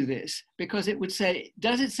quite give you this, because it would say,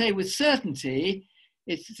 does it say with certainty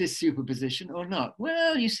it's this superposition or not?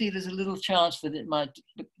 Well, you see, there's a little chance that it might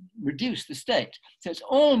reduce the state. So it's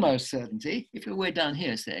almost certainty, if you're way down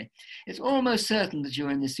here, say, it's almost certain that you're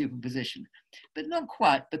in this superposition, but not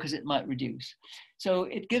quite, because it might reduce. So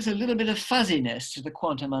it gives a little bit of fuzziness to the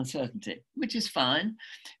quantum uncertainty, which is fine,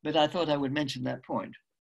 but I thought I would mention that point.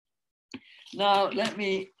 Now, let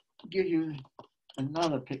me give you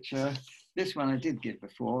another picture. This one I did give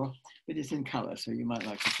before, but it's in color, so you might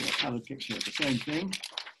like to see a colored picture of the same thing.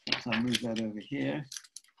 So I'll move that over here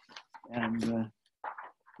and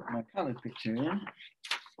put my colored picture in.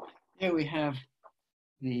 Here we have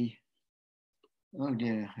the, oh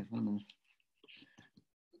dear, I've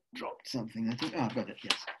dropped something, I think. Oh, I've got it,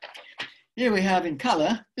 yes. Here we have in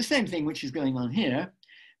color the same thing which is going on here,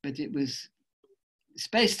 but it was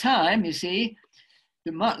space-time, you see,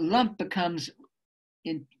 the lump becomes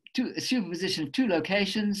in a superposition of 2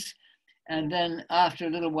 locations, and then after a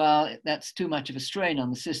little while, that's too much of a strain on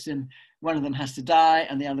the system. One of them has to die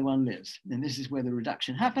and the other one lives. And this is where the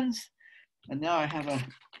reduction happens. And now I have a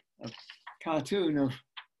cartoon of,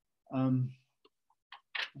 I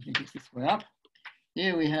think it's this way up.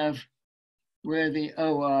 Here we have where the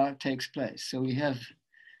OR takes place. So we have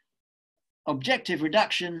objective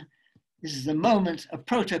reduction. This is the moment of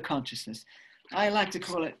proto-consciousness. I like to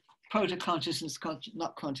call it proto-consciousness,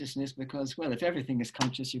 not consciousness, because, well, if everything is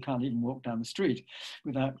conscious, you can't even walk down the street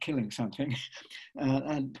without killing something.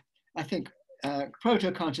 And I think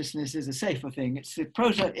proto-consciousness is a safer thing. It's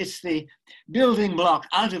the building block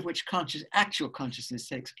out of which actual consciousness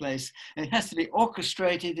takes place. And it has to be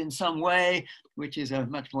orchestrated in some way, which is a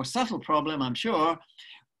much more subtle problem, I'm sure,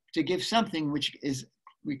 to give something which is,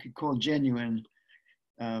 we could call genuine,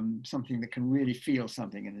 something that can really feel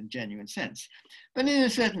something in a genuine sense. But in a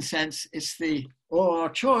certain sense, it's the OR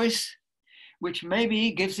choice, which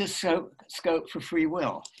maybe gives us scope for free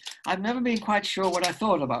will. I've never been quite sure what I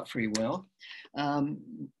thought about free will.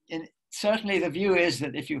 Certainly the view is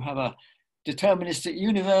that if you have a deterministic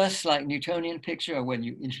universe, like Newtonian picture, or when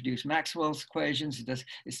you introduce Maxwell's equations,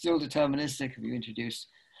 it's still deterministic. If you introduce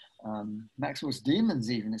Maxwell's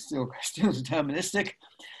demons even, it's still deterministic.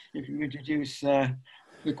 If you introduce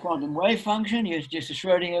the quantum wave function, you introduce a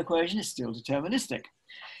Schrodinger equation, it's still deterministic.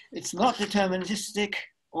 It's not deterministic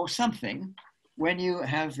or something when you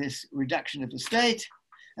have this reduction of the state,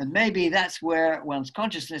 and maybe that's where one's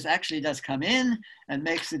consciousness actually does come in and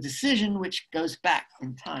makes a decision which goes back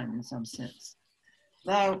in time in some sense.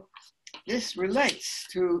 Now, this relates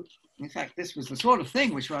to, in fact, this was the sort of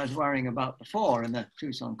thing which I was worrying about before in the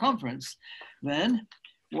Tucson conference then,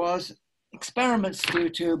 was experiments due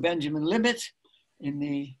to Benjamin Libet in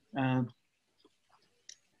the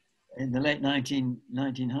late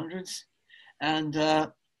 1900s. And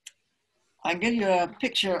I give you a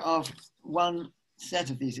picture of one set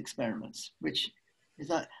of these experiments, which is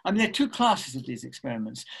that, I mean, there are two classes of these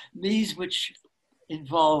experiments. These which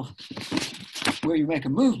involve where you make a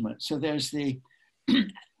movement. So there's the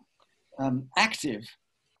active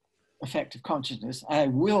effect of consciousness. I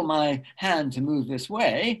will my hand to move this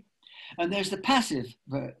way. And there's the passive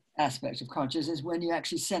aspect of consciousness when you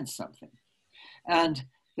actually sense something. And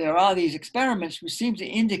there are these experiments which seem to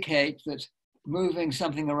indicate that moving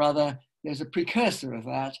something or other, there's a precursor of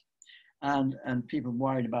that. And people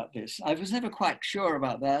worried about this. I was never quite sure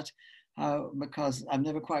about that because I'm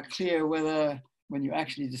never quite clear whether when you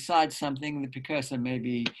actually decide something, the precursor may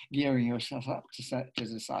be gearing yourself up to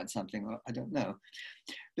decide something, or I don't know.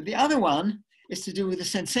 But the other one is to do with the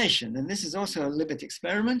sensation. And this is also a Libet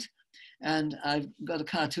experiment. And I've got a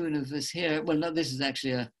cartoon of this here. Well, no, this is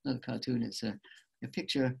actually not a cartoon, it's a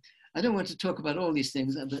picture. I don't want to talk about all these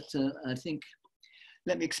things, but I think,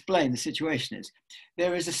 let me explain the situation is.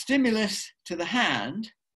 There is a stimulus to the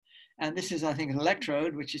hand, and this is, I think, an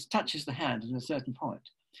electrode which touches the hand at a certain point.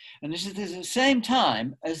 And this is at the same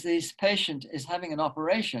time as this patient is having an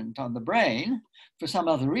operation on the brain for some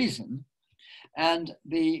other reason, and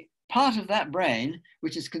the part of that brain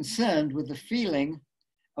which is concerned with the feeling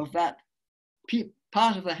of that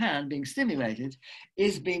part of the hand being stimulated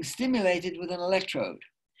is being stimulated with an electrode.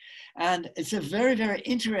 And it's a very, very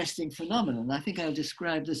interesting phenomenon. I think I'll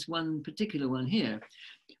describe this one particular one here,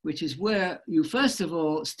 which is where you first of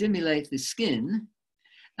all stimulate the skin,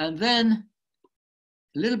 and then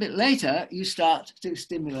a little bit later, you start to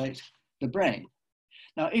stimulate the brain.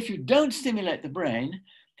 Now, if you don't stimulate the brain,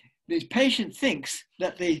 the patient thinks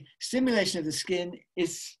that the stimulation of the skin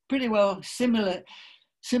is pretty well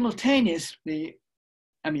simultaneously.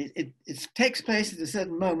 I mean, it takes place at a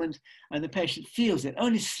certain moment and the patient feels it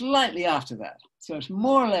only slightly after that. So it's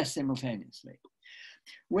more or less simultaneously.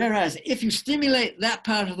 Whereas if you stimulate that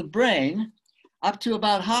part of the brain up to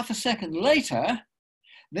about half a second later,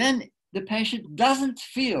 then the patient doesn't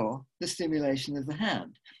feel the stimulation of the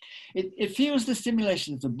hand. It feels the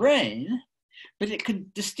stimulation of the brain, but it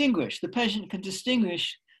can distinguish, the patient can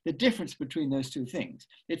distinguish the difference between those two things.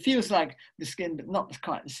 It feels like the skin, but not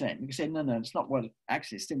quite the same. You can say, no, it's not what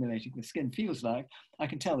actually stimulating the skin feels like. I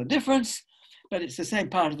can tell the difference, but it's the same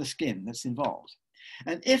part of the skin that's involved.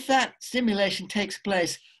 And if that stimulation takes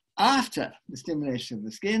place after the stimulation of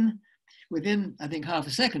the skin, within, I think, half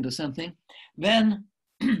a second or something, then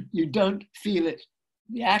you don't feel it,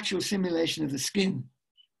 the actual stimulation of the skin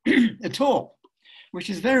at all, which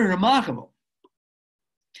is very remarkable.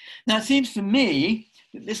 Now, it seems to me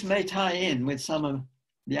that this may tie in with some of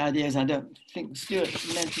the ideas I don't think Stuart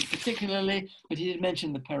mentioned particularly, but he did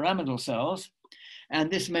mention the pyramidal cells.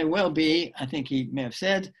 And this may well be, I think he may have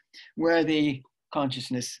said, where the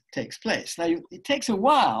consciousness takes place. Now, it takes a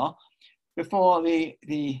while before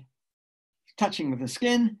the touching of the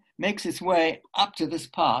skin makes its way up to this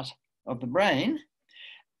part of the brain.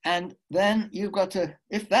 And then you've got to,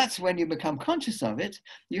 if that's when you become conscious of it,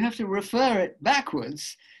 you have to refer it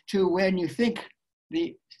backwards to when you think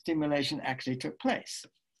the stimulation actually took place.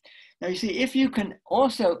 Now, you see, if you can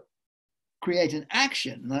also create an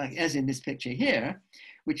action, like as in this picture here,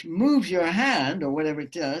 which moves your hand or whatever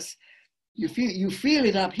it does, you feel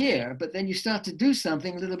it up here, but then you start to do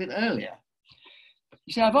something a little bit earlier.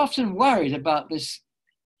 You see, I've often worried about this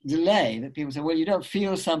delay that people say, well, you don't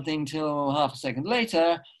feel something till half a second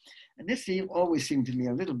later. And this always seemed to me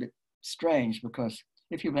a little bit strange, because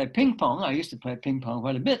if you play ping pong, I used to play ping pong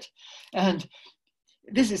quite a bit. And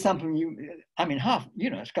this is something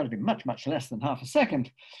it's got to be much, much less than half a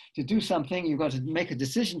second to do something. You've got to make a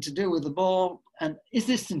decision to do with the ball. And is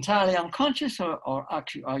this entirely unconscious, or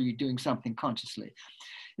actually are you doing something consciously?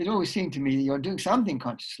 It always seemed to me that you're doing something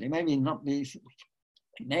consciously,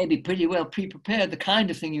 maybe pretty well pre-prepared, the kind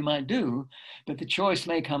of thing you might do, but the choice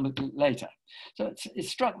may come later. So it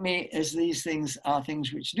struck me as these things are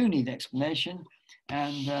things which do need explanation,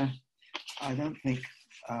 and I don't think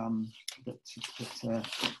that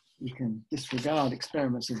we can disregard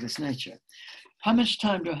experiments of this nature. How much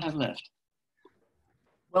time do I have left?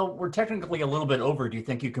 Well, we're technically a little bit over. Do you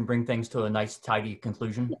think you can bring things to a nice, tidy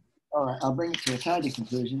conclusion? Yeah. All right, I'll bring it to a tidy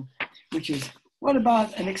conclusion, which is, what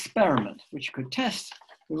about an experiment which could test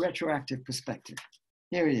the retroactive perspective?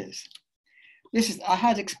 Here it is. I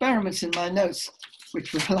had experiments in my notes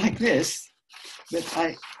which were like this, but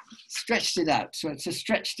I stretched it out. So it's a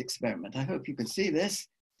stretched experiment. I hope you can see this.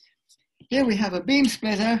 Here we have a beam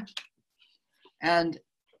splitter, and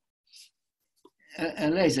a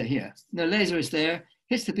laser here. The laser is there,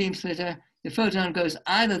 hits the beam splitter, the photon goes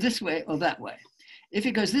either this way or that way. If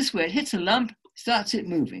it goes this way, it hits a lump, starts it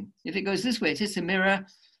moving. If it goes this way, it hits a mirror,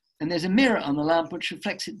 and there's a mirror on the lamp which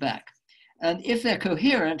reflects it back. And if they're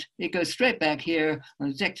coherent, it goes straight back here,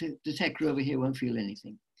 and the detector over here won't feel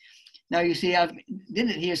anything. Now you see, I've did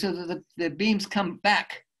it here so that the beams come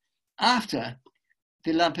back after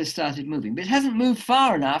the lamp has started moving, but it hasn't moved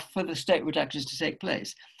far enough for the state reductions to take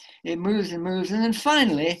place. It moves, and then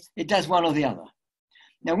finally it does one or the other.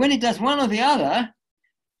 Now, when it does one or the other,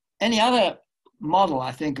 any other model,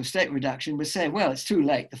 I think, of state reduction would say, well, it's too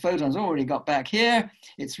late. The photon's already got back here,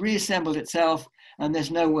 it's reassembled itself, and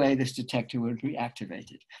there's no way this detector would be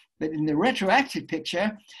activated. But in the retroactive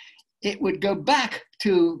picture, it would go back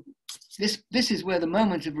to this. This is where the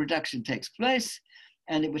moment of reduction takes place,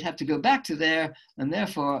 and it would have to go back to there, and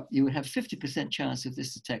therefore you would have 50% chance of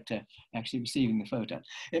this detector actually receiving the photon.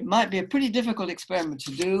 It might be a pretty difficult experiment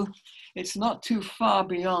to do. It's not too far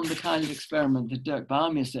beyond the kind of experiment that Dirk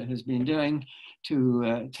Baumeister has been doing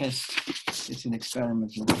to test. It's an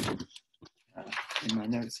experiment in my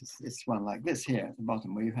notes. It's one like this here at the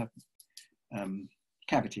bottom where you have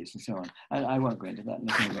cavities and so on. I won't go into that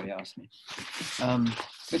unless anybody asks me.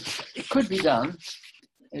 But it could be done.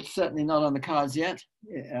 It's certainly not on the cards yet.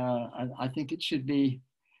 I think it should be,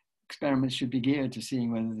 experiments should be geared to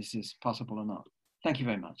seeing whether this is possible or not. Thank you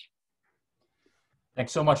very much.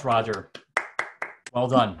 Thanks so much, Roger. Well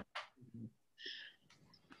done.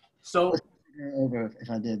 So, over if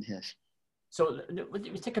I did, yes. So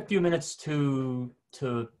let's take a few minutes to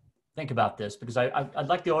think about this, because I'd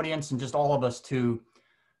like the audience and just all of us to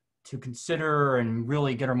consider and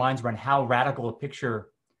really get our minds around how radical a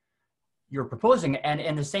picture you're proposing, and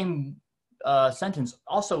in the same sentence,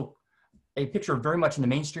 also a picture very much in the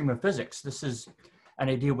mainstream of physics. This is an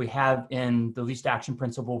idea we have in the least action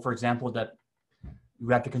principle, for example, that you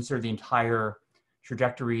have to consider the entire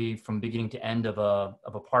trajectory from beginning to end of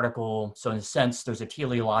a particle. So in a sense, there's a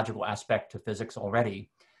teleological aspect to physics already.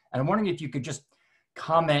 And I'm wondering if you could just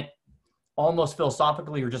comment almost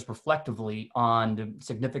philosophically or just reflectively on the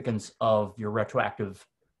significance of your retroactive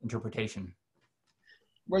interpretation.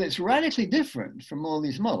 Well, it's radically different from all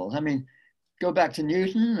these models. I mean, go back to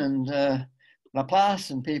Newton and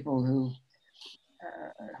Laplace and people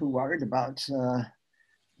who worried about,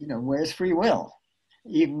 where's free will?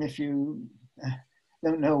 Even if you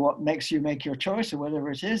don't know what makes you make your choice or whatever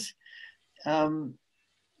it is.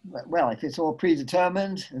 Well, if it's all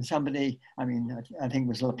predetermined and somebody, I think it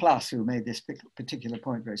was Laplace who made this particular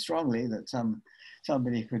point very strongly, that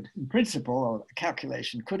somebody could, in principle, or a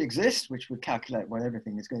calculation could exist, which would calculate what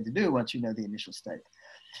everything is going to do once you know the initial state.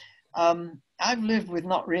 I've lived with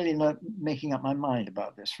not really making up my mind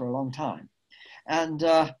about this for a long time. And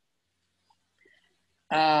the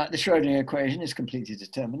Schrödinger equation is completely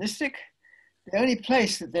deterministic. The only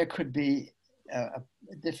place that there could be a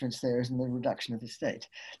difference there is in the reduction of the state.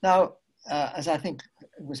 Now, as I think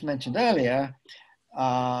was mentioned earlier,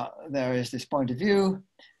 there is this point of view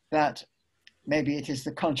that maybe it is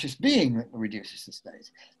the conscious being that reduces the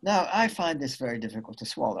state. Now, I find this very difficult to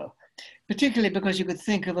swallow, particularly because you could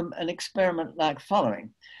think of an experiment like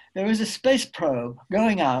following. There is a space probe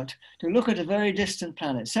going out to look at a very distant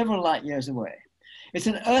planet, several light years away. It's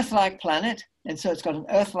an Earth-like planet, and so it's got an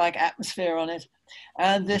Earth-like atmosphere on it.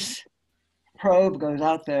 And this probe goes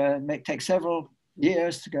out there, and takes several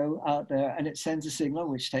years to go out there, and it sends a signal,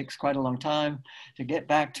 which takes quite a long time to get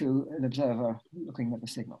back to an observer looking at the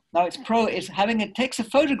signal. Now it takes a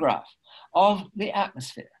photograph of the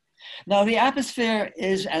atmosphere. Now the atmosphere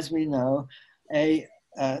is, as we know, a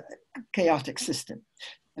chaotic system.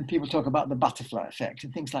 And people talk about the butterfly effect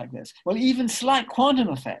and things like this. Well, even slight quantum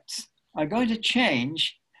effects are going to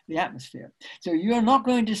change the atmosphere. So you're not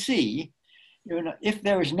going to see, if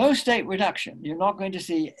there is no state reduction, you're not going to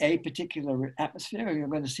see a particular atmosphere. You're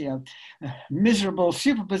going to see a miserable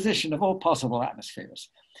superposition of all possible atmospheres.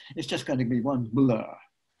 It's just going to be one blur.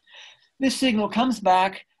 This signal comes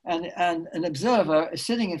back, and an observer is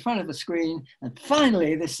sitting in front of the screen, and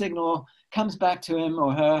finally this signal comes back to him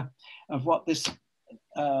or her of what this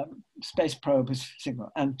space probe has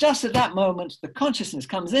signaled. And just at that moment, the consciousness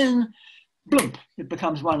comes in, bloop, it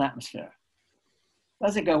becomes one atmosphere.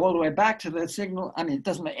 Does it go all the way back to the signal? I mean, it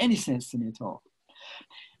doesn't make any sense to me at all.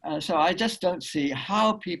 So I just don't see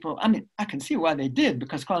how people, I can see why they did,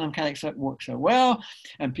 because quantum mechanics work so well,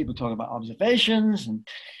 and people talk about observations, and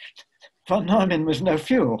von Neumann was no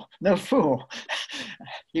fool.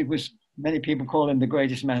 He was, many people call him the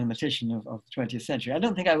greatest mathematician of the 20th century. I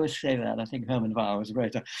don't think I would say that. I think Hermann Weyl was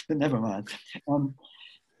greater, but never mind.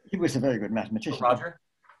 He was a very good mathematician. Roger?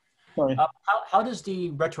 Sorry. How does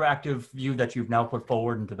the retroactive view that you've now put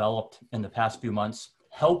forward and developed in the past few months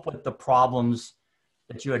help with the problems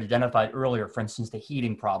that you had identified earlier, for instance, the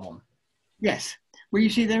heating problem? Yes. Well, you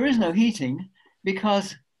see, there is no heating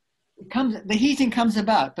because the heating comes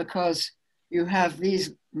about because you have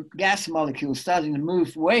these gas molecules starting to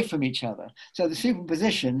move away from each other. So the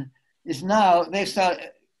superposition is now, it's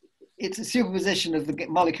a superposition of the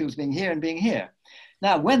molecules being here and being here.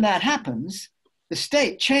 Now, when that happens, the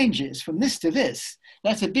state changes from this to this.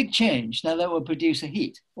 That's a big change. Now that will produce a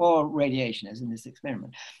heat or radiation, as in this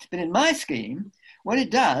experiment. But in my scheme, what it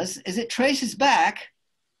does is it traces back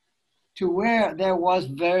to where there was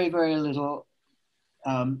very, very little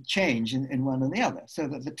change in one and the other. So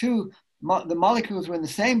that the molecules were in the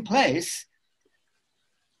same place.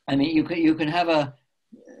 I mean, you can have a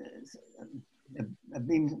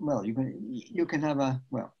beam, well, you can have a,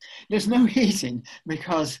 well, there's no heating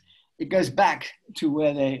because it goes back to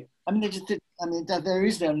where they, I mean, there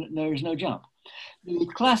is no jump. The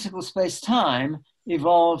classical space-time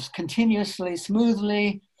evolves continuously,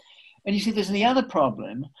 smoothly. And you see, there's the other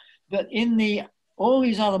problem that in all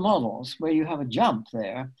these other models where you have a jump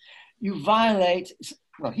there, you violate,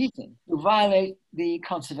 well, heating, you violate the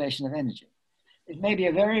conservation of energy. It may be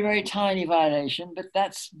a very, very tiny violation, but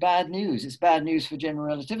that's bad news. It's bad news for general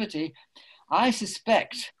relativity. I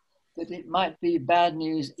suspect that it might be bad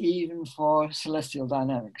news even for celestial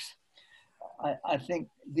dynamics. I think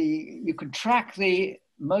you can track the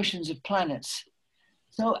motions of planets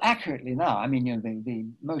so accurately now. I mean, the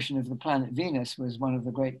motion of the planet Venus was one of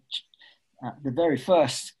the the very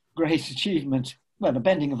first great achievement. Well, the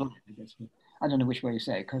bending of light, I guess. I don't know which way you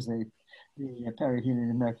say it, because the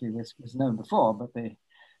perihelion of Mercury was known before, but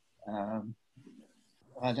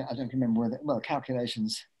I don't remember whether, well,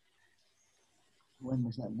 calculations, when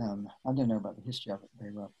was that done? I don't know about the history of it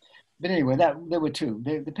very well. But anyway, there were two,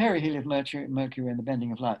 the perihelion of Mercury and the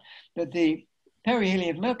bending of light. But the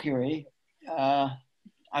perihelion of Mercury,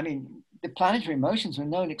 I mean, the planetary motions were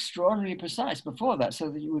known extraordinarily precise before that, so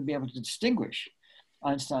that you would be able to distinguish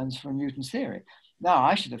Einstein's from Newton's theory. Now,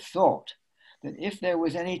 I should have thought that if there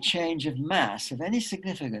was any change of mass of any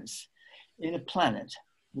significance in a planet,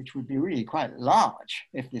 which would be really quite large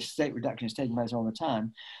if this state reduction is taking place all the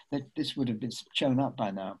time, that this would have been shown up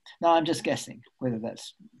by now. Now, I'm just guessing whether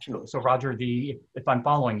that's true. So Roger, if I'm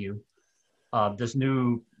following you, this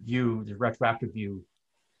new view, the retroactive view,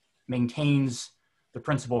 maintains the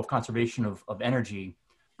principle of conservation of energy,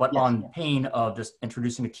 but Yes, on yes. pain of this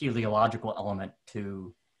introducing a teleological element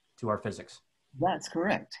to our physics. That's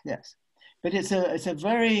correct, yes. But it's a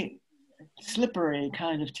very slippery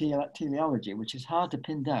kind of teleology, which is hard to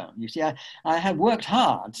pin down. You see, I have worked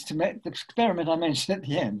hard to make the experiment I mentioned at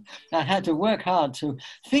the end. I had to work hard to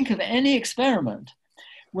think of any experiment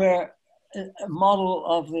where a model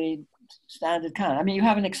of the standard kind. I mean, you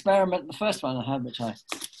have an experiment, the first one I had, which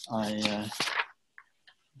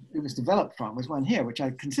it was developed from, was one here, which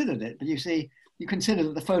I considered it, but you see, you consider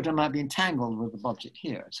that the photon might be entangled with the object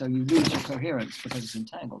here. So you lose your coherence because it's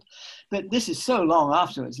entangled. But this is so long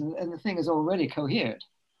afterwards, and the thing is already cohered.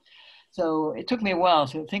 So it took me a while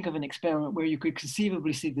to think of an experiment where you could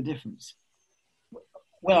conceivably see the difference.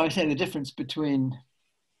 Well, I say the difference between,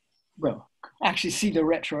 well, actually see the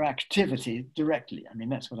retroactivity directly. I mean,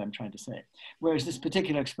 that's what I'm trying to say. Whereas this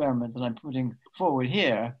particular experiment that I'm putting forward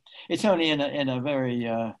here, it's only in a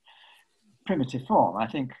very primitive form.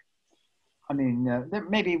 I mean, there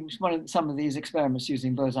may be some of these experiments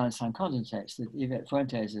using Bose-Einstein condensates that Yvette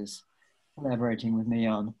Fuentes is collaborating with me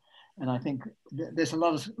on. And I think there's a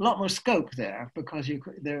lot more scope there because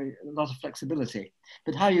there are a lot of flexibility.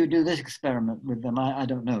 But how you do this experiment with them, I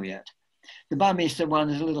don't know yet. The Baumeister one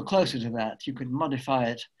is a little closer to that. You could modify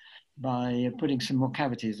it by putting some more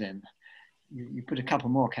cavities in. You put a couple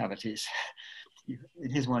more cavities.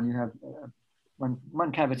 In his one, you have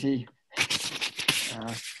one cavity,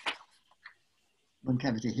 one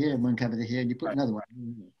cavity here and one cavity here, and you put another one.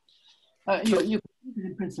 You can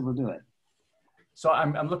in principle do it. So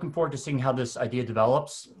I'm looking forward to seeing how this idea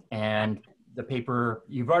develops. And the paper,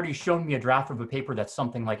 you've already shown me a draft of a paper that's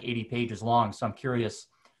something like 80 pages long. So I'm curious.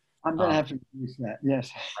 I'm going to have to use that,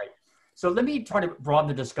 yes. Right. So let me try to broaden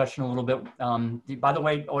the discussion a little bit. By the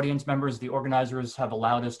way, audience members, the organizers have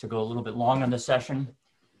allowed us to go a little bit long on this session,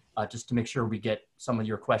 just to make sure we get some of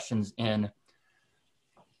your questions in.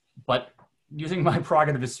 But using my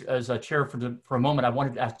prerogative as a chair for a moment, I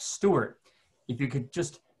wanted to ask Stuart, if you could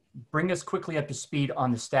just bring us quickly up to speed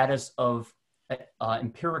on the status of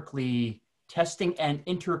empirically testing and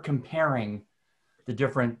intercomparing the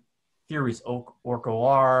different theories,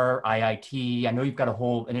 Orch-OR, IIT. I know you've got a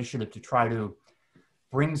whole initiative to try to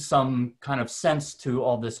bring some kind of sense to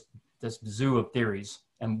all this this zoo of theories,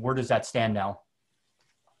 and where does that stand now?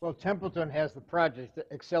 Well, Templeton has the project,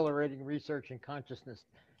 Accelerating Research in Consciousness,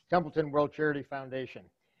 Templeton World Charity Foundation.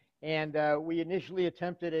 And we initially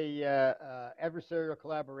attempted a adversarial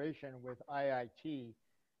collaboration with IIT,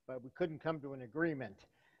 but we couldn't come to an agreement.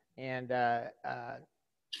 And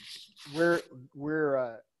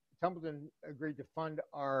Templeton agreed to fund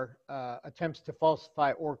our attempts to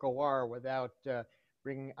falsify Orch-OR without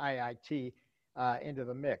bringing IIT into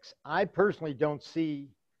the mix. I personally don't see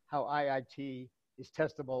how IIT is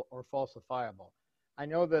testable or falsifiable. I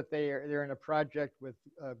know that they're in a project with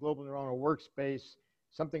Global Neuronal Workspace,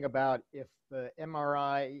 something about if the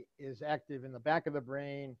MRI is active in the back of the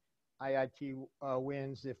brain, IIT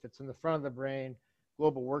wins. If it's in the front of the brain,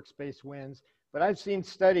 Global Workspace wins. But I've seen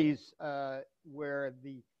studies where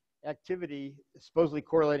the activity supposedly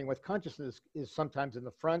correlating with consciousness is sometimes in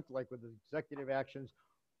the front, like with the executive actions,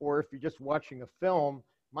 or if you're just watching a film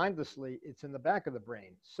mindlessly, it's in the back of the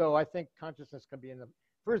brain. So I think consciousness can be in the,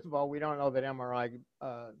 first of all, we don't know that MRI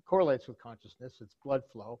correlates with consciousness, it's blood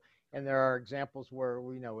flow. And there are examples where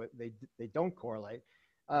we know they don't correlate.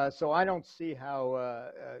 So I don't see how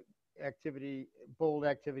bold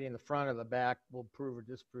activity in the front or the back will prove or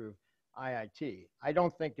disprove IIT. I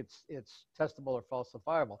don't think it's testable or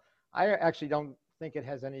falsifiable. I actually don't think it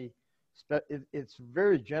has any, it's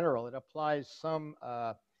very general. It applies some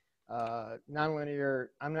nonlinear,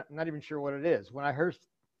 I'm not even sure what it is. When I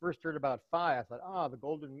first heard about phi, I thought, the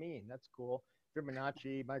golden mean, that's cool.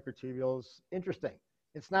 Fibonacci, microtubules, interesting.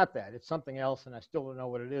 It's not that, it's something else, and I still don't know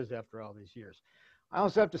what it is after all these years. I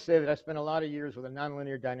also have to say that I spent a lot of years with a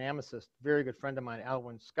nonlinear dynamicist, very good friend of mine,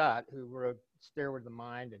 Alwyn Scott, who wrote Stairway to the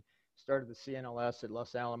Mind and started the CNLS at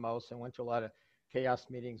Los Alamos and went to a lot of chaos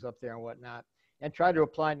meetings up there and whatnot, and tried to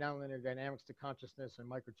apply nonlinear dynamics to consciousness and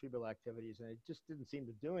microtubule activities, and it just didn't seem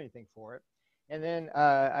to do anything for it. And then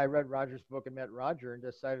I read Roger's book and met Roger and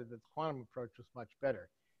decided that the quantum approach was much better.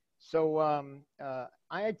 So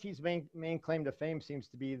IIT's main claim to fame seems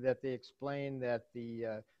to be that they explain that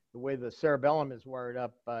the way the cerebellum is wired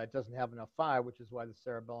up, it doesn't have enough phi, which is why the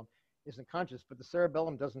cerebellum isn't conscious, but the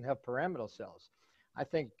cerebellum doesn't have pyramidal cells. I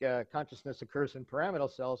think consciousness occurs in pyramidal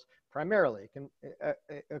cells primarily. It can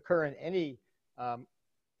occur in any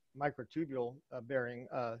microtubule bearing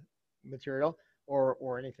material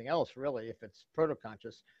or anything else really if it's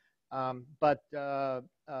protoconscious. But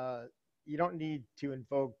you don't need to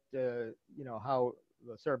invoke how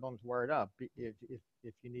the cerebellum's wired up if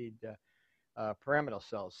you need pyramidal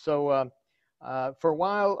cells. So for a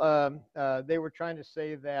while they were trying to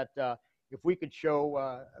say that if we could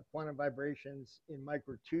show quantum vibrations in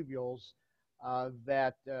microtubules,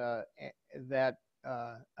 that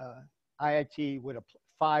IIT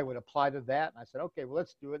phi would apply to that. And I said, okay, well,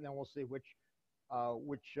 let's do it, and then we'll see which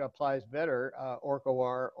applies better,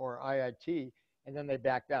 Orch-OR or IIT. And then they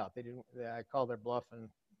backed out. I called their bluff, and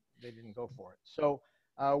they didn't go for it. So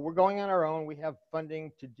we're going on our own. We have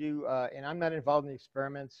funding to do, and I'm not involved in the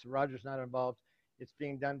experiments. Roger's not involved. It's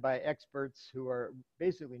being done by experts who are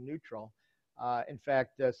basically neutral. In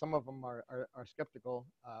fact, some of them are skeptical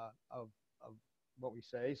of what we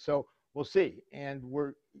say. So we'll see. And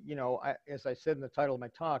we're, as I said in the title of my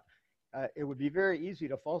talk, it would be very easy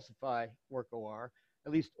to falsify Orch-OR,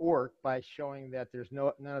 at least Orch, by showing that there's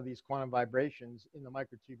none of these quantum vibrations in the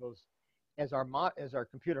microtubules, as our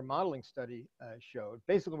computer modeling study showed.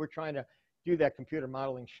 Basically, we're trying to do that computer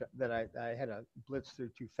modeling that I had to blitz through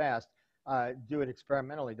too fast, do it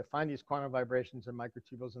experimentally to find these quantum vibrations in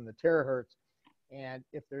microtubules in the terahertz. And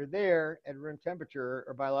if they're there at room temperature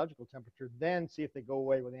or biological temperature, then see if they go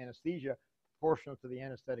away with anesthesia proportional to the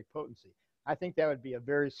anesthetic potency. I think that would be a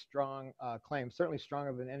very strong claim, certainly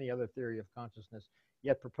stronger than any other theory of consciousness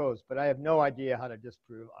yet proposed, but I have no idea how to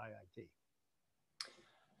disprove IIT.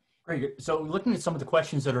 Great. So looking at some of the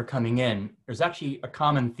questions that are coming in, there's actually a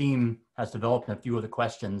common theme has developed in a few of the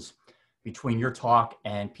questions between your talk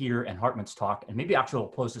and Peter and Hartmut's talk, and maybe actually I'll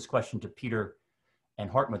pose this question to Peter and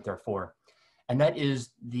Hartmut therefore, and that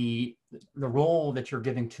is the role that you're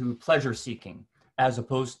giving to pleasure seeking as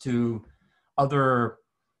opposed to other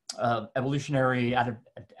evolutionary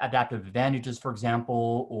adaptive advantages, for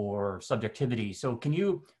example, or subjectivity. So can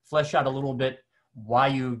you flesh out a little bit why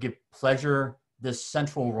you give pleasure this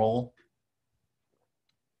central role?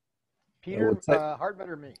 Peter, Hartmut,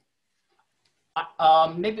 or me?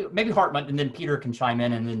 Maybe Hartmut, and then Peter can chime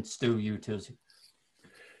in, and then Stu, you too.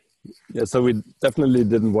 Yeah, so we definitely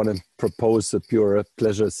didn't want to propose a pure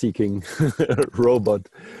pleasure-seeking robot.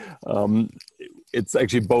 It's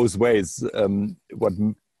actually both ways. What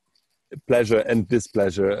pleasure and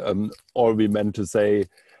displeasure, or we meant to say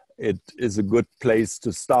it is a good place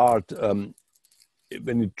to start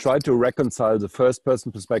when you try to reconcile the first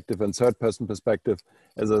person perspective and third person perspective,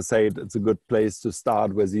 as I said, it's a good place to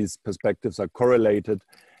start where these perspectives are correlated.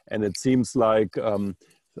 And it seems like,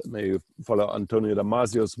 maybe follow Antonio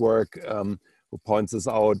Damasio's work, who points this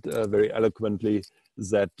out very eloquently,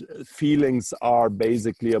 that feelings are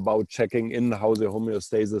basically about checking in how the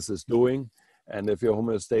homeostasis is doing. And if your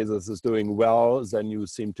homeostasis is doing well, then you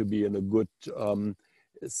seem to be in a good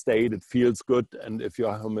state, it feels good. And if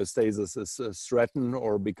your homeostasis is threatened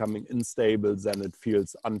or becoming unstable, then it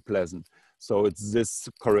feels unpleasant. So it's this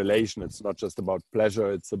correlation. It's not just about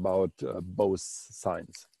pleasure, it's about both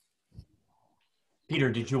signs. Peter,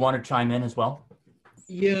 did you want to chime in as well?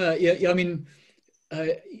 Yeah. I mean,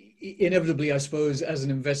 inevitably, I suppose, as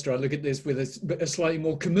an investor, I look at this with a slightly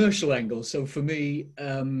more commercial angle. So for me,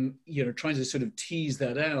 you know, trying to sort of tease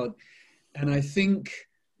that out. And I think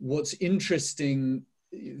what's interesting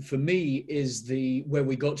for me is where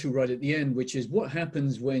we got to right at the end, which is what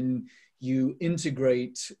happens when you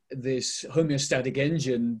integrate this homeostatic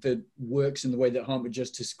engine that works in the way that Harmut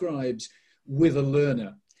just describes with a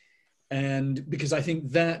learner. And because I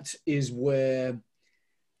think that is where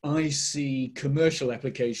I see commercial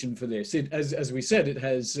application for this. As we said, it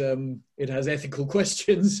has ethical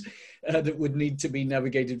questions that would need to be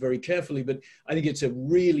navigated very carefully. But I think it's a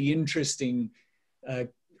really interesting,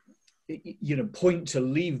 you know, point to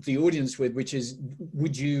leave the audience with, which is,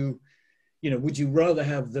 would you rather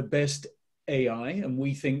have the best AI, and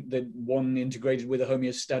we think that one integrated with a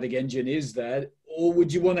homeostatic engine is that, or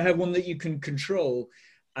would you want to have one that you can control?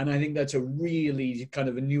 And I think that's a really kind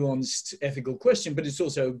of a nuanced ethical question, but it's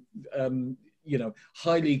also, you know,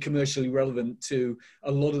 highly commercially relevant to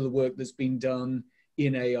a lot of the work that's being done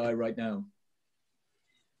in AI right now.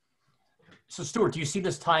 So Stuart, do you see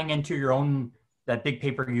this tying into your own, that big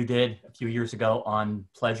paper you did a few years ago on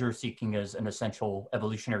pleasure seeking as an essential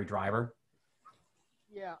evolutionary driver?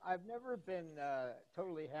 Yeah, I've never been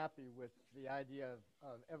totally happy with the idea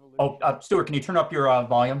of evolution. Oh, Stuart, can you turn up your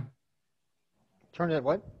volume? Turn it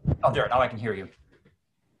what? Oh, there, now I can hear you.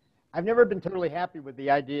 I've never been totally happy with the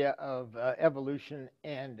idea of evolution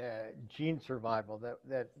and gene survival,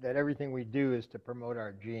 that everything we do is to promote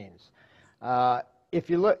our genes. If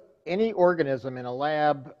you look, any organism in a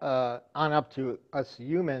lab on up to us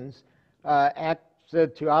humans acts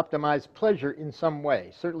to optimize pleasure in some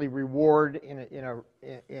way, certainly reward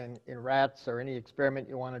in rats or any experiment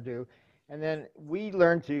you want to do. And then we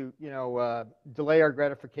learn to, you know, delay our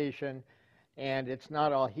gratification. And it's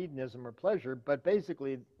not all hedonism or pleasure, but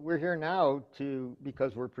basically we're here now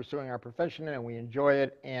because we're pursuing our profession and we enjoy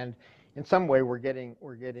it, and in some way we're getting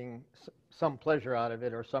some pleasure out of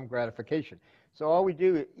it or some gratification. So all we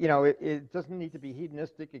do, you know, it doesn't need to be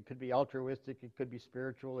hedonistic. It could be altruistic. It could be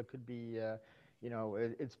spiritual. It could be, you know,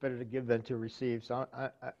 it's better to give than to receive. So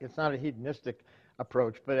it's not a hedonistic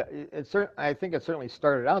approach, but I think it certainly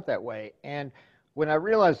started out that way. And when I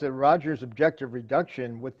realized that Roger's objective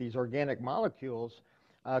reduction with these organic molecules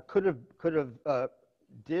should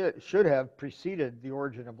have preceded the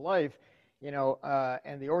origin of life, you know,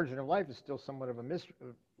 and the origin of life is still somewhat of a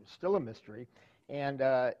mystery. And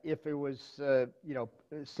if it was, you know,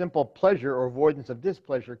 simple pleasure or avoidance of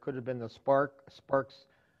displeasure could have been the sparks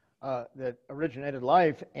that originated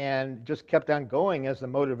life and just kept on going as the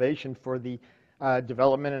motivation for the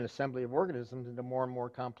development and assembly of organisms into more and more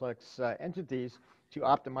complex entities to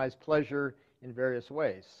optimize pleasure in various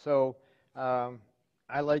ways. So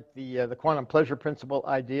I like the quantum pleasure principle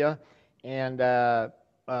idea, and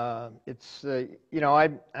it's you know,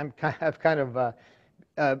 I've kind of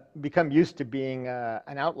become used to being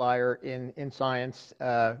an outlier in science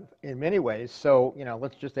in many ways. So you know,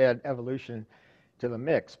 let's just add evolution to the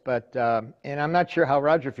mix. But and I'm not sure how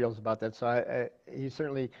Roger feels about that. So he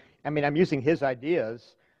certainly. I mean, I'm using his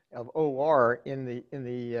ideas of OR in the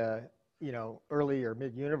you know, early or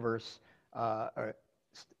mid-universe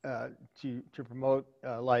to promote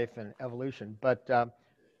life and evolution. But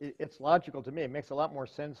it's logical to me. It makes a lot more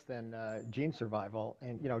sense than gene survival.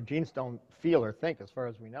 And you know, genes don't feel or think, as far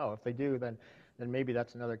as we know. If they do, then maybe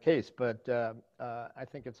that's another case. But I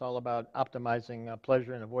think it's all about optimizing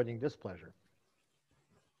pleasure and avoiding displeasure.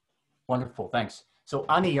 Wonderful, thanks. So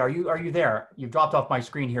Ani, are you there? You've dropped off my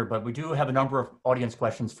screen here, but we do have a number of audience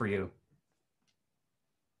questions for you.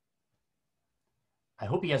 I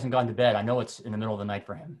hope he hasn't gone to bed. I know it's in the middle of the night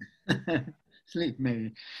for him. Sleep,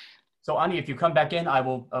 maybe. So Ani, if you come back in, I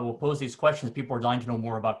will pose these questions. People are dying to know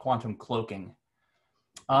more about quantum cloaking.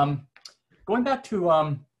 Going back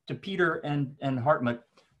to Peter and Harmut,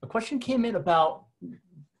 a question came in about,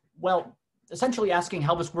 well, essentially asking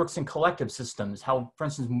how this works in collective systems, how, for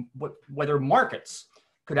instance, whether markets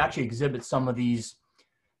could actually exhibit some of these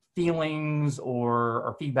feelings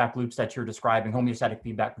or feedback loops that you're describing, homeostatic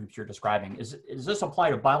feedback loops you're describing, does this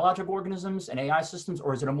apply to biological organisms and AI systems,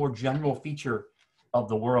 or is it a more general feature of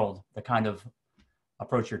the world, the kind of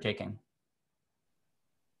approach you're taking?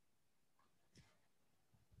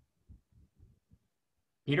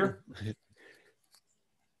 Peter?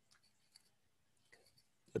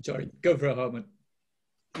 Sorry, go for it, Harmut.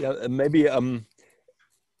 Yeah, maybe, you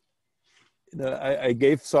know, I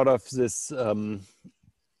gave sort of this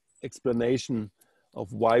explanation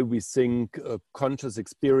of why we think a conscious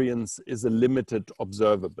experience is a limited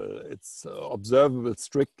observable. It's observable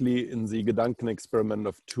strictly in the Gedanken experiment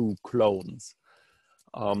of two clones.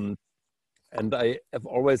 And I have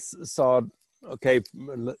always thought, okay,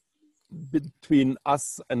 between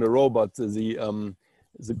us and a robot,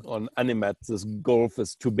 on Animat, this gulf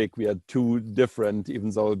is too big. We are too different, even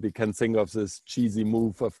though we can think of this cheesy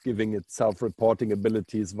move of giving it self-reporting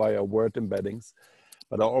abilities via word embeddings.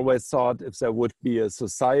 But I always thought if there would be a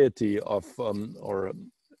society of, or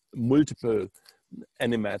multiple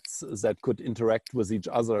Animats that could interact with each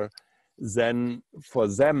other, then for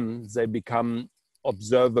them, they become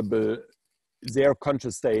observable. Their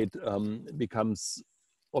conscious state becomes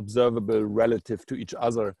observable relative to each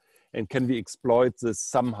other. And can we exploit this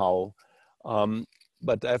somehow?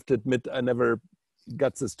 But I have to admit, I never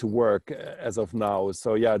got this to work as of now.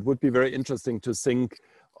 So yeah, it would be very interesting to think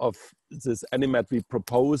of this Animat we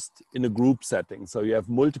proposed in a group setting. So you have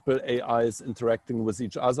multiple AIs interacting with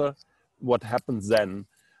each other. What happens then?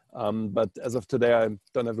 But as of today, I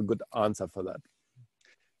don't have a good answer for that.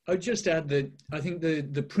 I would just add that I think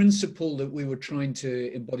the principle that we were trying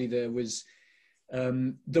to embody there was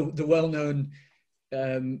the well-known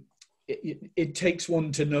it takes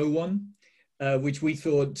one to know one, which we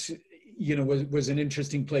thought, you know, was an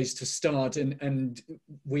interesting place to start, and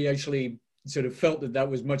we actually sort of felt that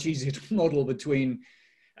was much easier to model between.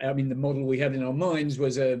 I mean, the model we had in our minds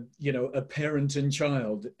was a parent and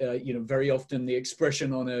child. You know, very often the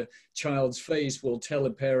expression on a child's face will tell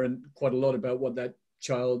a parent quite a lot about what that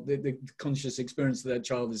child, the conscious experience that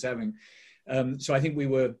child is having. So I think we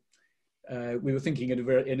were thinking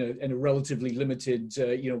in a relatively limited,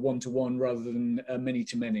 one-to-one rather than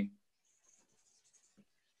many-to-many.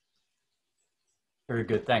 Very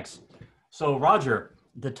good, thanks. So Roger,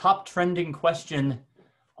 the top trending question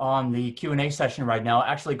on the Q&A session right now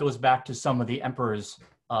actually goes back to some of the Emperor's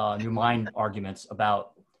new mind arguments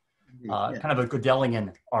about kind of a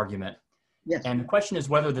Gödelian argument. Yes. And the question is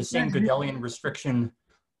whether the same Gödelian restriction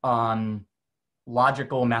on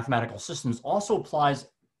logical mathematical systems also applies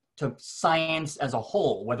to science as a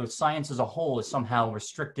whole, whether science as a whole is somehow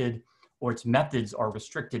restricted or its methods are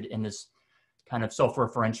restricted in this kind of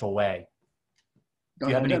self-referential way. Do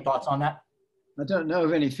you have any thoughts on that? I don't know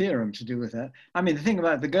of any theorem to do with that. I mean, the thing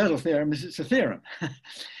about the Gödel theorem is it's a theorem.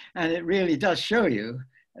 And it really does show you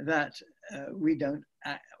that we don't,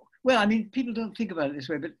 well, I mean, people don't think about it this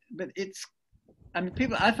way, but it's, I mean,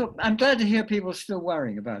 I'm glad to hear people still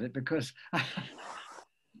worrying about it, because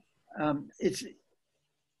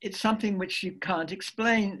it's something which you can't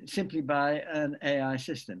explain simply by an AI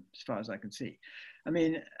system, as far as I can see. I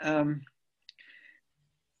mean,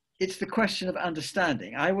 it's the question of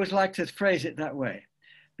understanding. I always like to phrase it that way,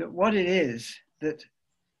 that what it is that,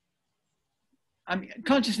 I mean,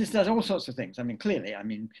 consciousness does all sorts of things. I mean, clearly, I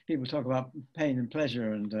mean, people talk about pain and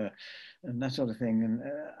pleasure and that sort of thing. And,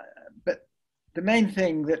 but the main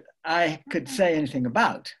thing that I could say anything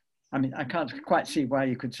about, I mean, I can't quite see why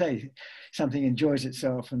you could say something enjoys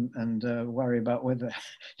itself and worry about whether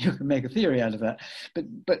you can make a theory out of that.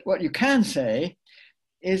 But what you can say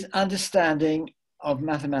is understanding of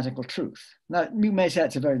mathematical truth. Now, you may say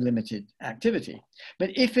it's a very limited activity,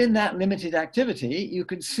 but if in that limited activity, you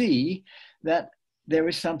could see that there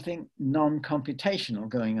is something non-computational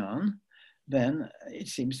going on, then it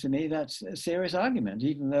seems to me that's a serious argument,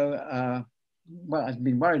 even though, well, I've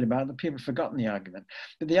been worried about that people have forgotten the argument,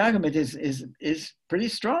 but the argument is pretty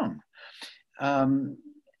strong,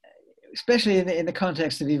 especially in the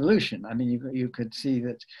context of evolution. I mean, you could see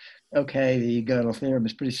that, okay, the Gödel theorem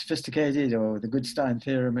is pretty sophisticated, or the Goodstein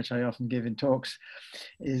theorem, which I often give in talks,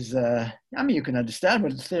 is, I mean, you can understand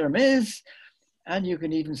what the theorem is, and you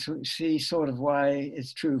can even see sort of why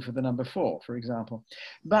it's true for the number 4, for example.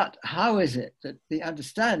 But how is it that the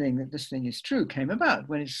understanding that this thing is true came about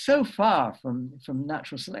when it's so far from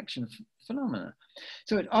natural selection phenomena?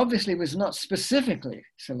 So it obviously was not specifically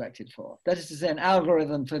selected for. That is to say, an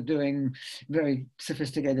algorithm for doing very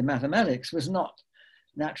sophisticated mathematics was not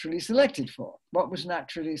naturally selected for. What was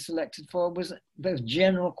naturally selected for was the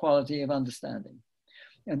general quality of understanding.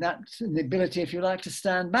 And that's the ability, if you like, to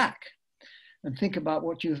stand back and think about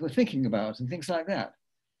what you were thinking about and things like that.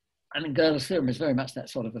 I mean, Gödel's theorem is very much that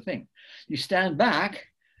sort of a thing. You stand back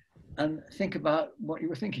and think about what you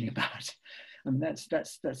were thinking about. And that's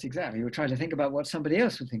exactly, you were trying to think about what somebody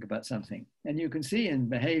else would think about something. And you can see in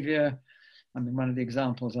behavior, I mean, one of the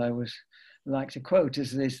examples I always like to quote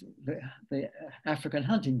is this, the African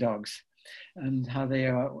hunting dogs, and how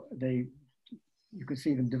you can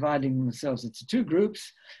see them dividing themselves into two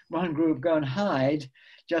groups. One group go and hide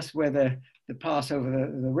just where the pass over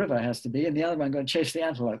the river has to be, and the other one go and chase the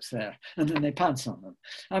antelopes there, and then they pounce on them.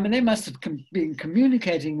 I mean, they must have been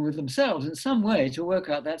communicating with themselves in some way to work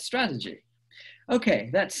out that strategy. Okay,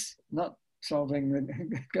 that's not solving the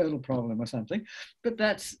Gödel problem or something, but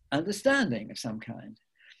that's understanding of some kind.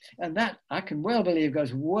 And that I can well believe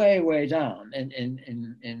goes way, way down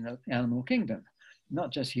in the animal kingdom,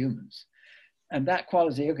 not just humans. And that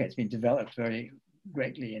quality, okay, it's been developed very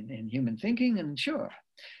greatly in human thinking, and sure,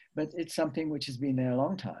 but it's something which has been there a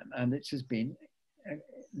long time, and it has been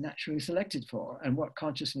naturally selected for. And what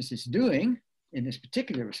consciousness is doing in this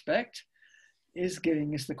particular respect is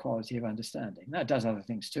giving us the quality of understanding. That does other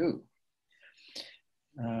things too.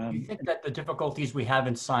 Do you think that the difficulties we have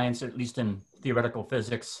in science, at least in theoretical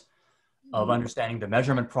physics, of understanding the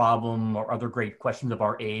measurement problem or other great questions of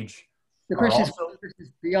our age, the question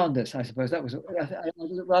is beyond this, I suppose. That was, I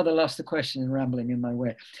rather lost the question in rambling in my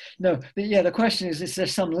way. No, the question is there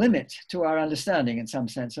some limit to our understanding in some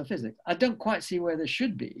sense of physics? I don't quite see where there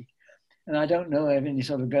should be. And I don't know of any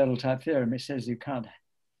sort of Gödel type theorem which says you can't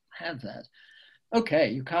have that. Okay,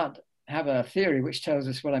 you can't have a theory which tells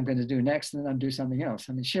us what I'm going to do next and then do something else.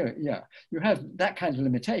 I mean, sure, yeah, you have that kind of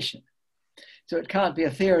limitation. So it can't be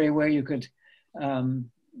a theory where you could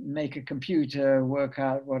make a computer work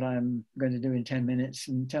out what I'm going to do in 10 minutes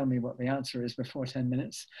and tell me what the answer is before 10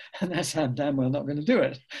 minutes. And that's how I'm damn well not going to do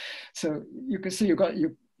it. So you can see you've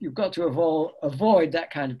got to avoid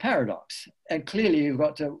that kind of paradox. And clearly you've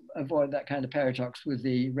got to avoid that kind of paradox with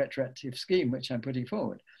the retroactive scheme, which I'm putting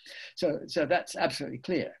forward. So that's absolutely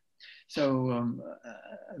clear. So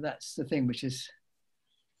that's the thing which is,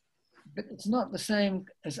 but it's not the same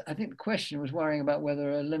as, I think the question was worrying about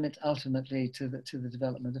whether a limit ultimately to the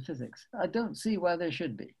development of physics. I don't see why there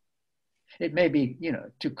should be. It may be, you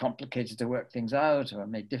know, too complicated to work things out, or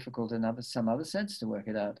made difficult in some other sense to work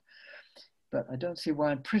it out. But I don't see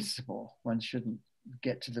why in principle one shouldn't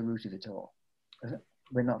get to the root of it all.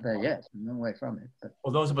 We're not there yet, no way from it. But.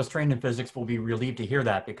 Well, those of us trained in physics will be relieved to hear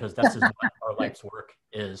that, because that's what our life's work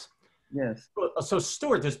is. Yes. So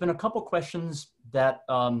Stuart, there's been a couple questions that,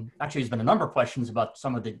 actually there's been a number of questions about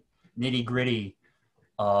some of the nitty gritty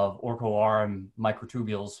of Orch-OR and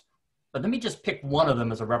microtubules, but let me just pick one of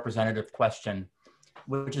them as a representative question,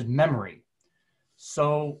 which is memory.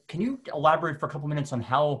 So can you elaborate for a couple minutes on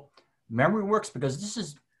how memory works? Because this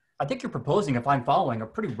is, I think you're proposing, if I'm following, a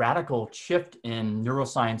pretty radical shift in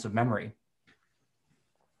neuroscience of memory.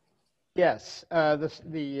 Yes,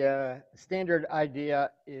 the standard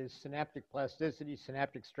idea is synaptic plasticity,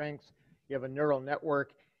 synaptic strengths. You have a neural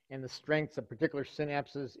network, and the strengths of particular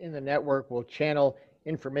synapses in the network will channel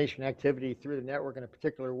information activity through the network in a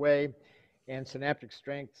particular way. And synaptic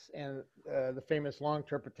strengths and the famous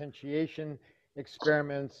long-term potentiation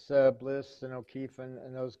experiments, Bliss and O'Keefe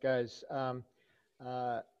and those guys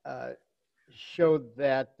showed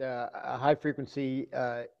that a high-frequency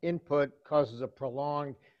input causes a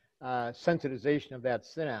prolonged sensitization of that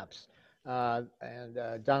synapse, and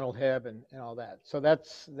Donald Hebb and all that. So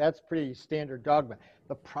that's pretty standard dogma.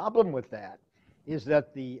 The problem with that is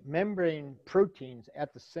that the membrane proteins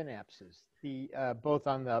at the synapses, both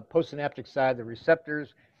on the postsynaptic side, the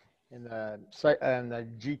receptors and the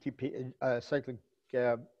GTP, cyclic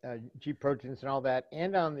G proteins and all that,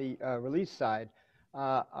 and on the release side,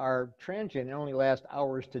 are transient and only last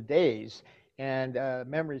hours to days. And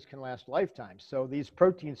memories can last lifetimes. So these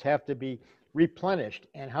proteins have to be replenished.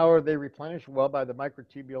 And how are they replenished? Well, by the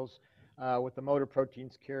microtubules with the motor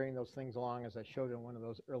proteins carrying those things along, as I showed in one of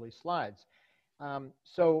those early slides. The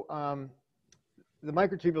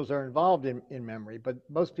microtubules are involved in memory, but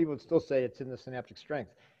most people would still say it's in the synaptic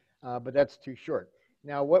strength, but that's too short.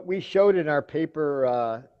 Now, what we showed in our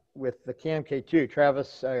paper with the CAMK2,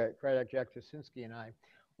 Travis Krydak, Jack Jasinski, and I,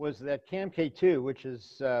 was that CAMK2, which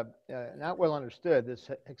is not well understood, this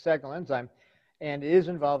hexagonal enzyme, and it is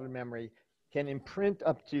involved in memory, can imprint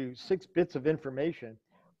up to 6 bits of information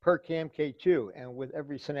per CAMK2. And with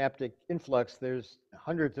every synaptic influx, there's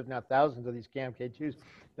hundreds, if not thousands, of these CAMK2s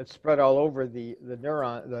that spread all over the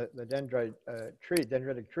neuron, the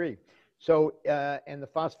dendritic tree. So, and the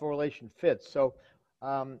phosphorylation fits. So,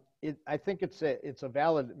 I think it's a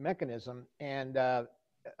valid mechanism, and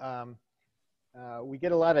we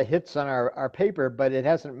get a lot of hits on our paper, but it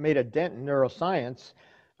hasn't made a dent in neuroscience.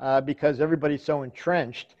 because everybody's so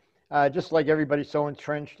entrenched, just like everybody's so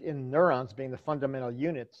entrenched in neurons being the fundamental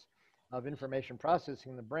units of information processing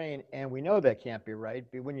in the brain, and we know that can't be right.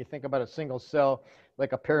 But when you think about a single cell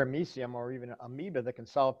like a paramecium or even an amoeba that can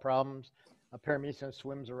solve problems, a paramecium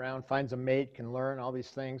swims around, finds a mate, can learn all these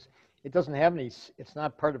things. It doesn't have any, it's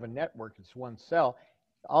not part of a network, it's one cell.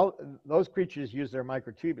 All those creatures use their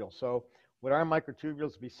microtubules. So would our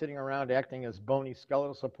microtubules be sitting around acting as bony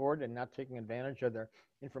skeletal support and not taking advantage of their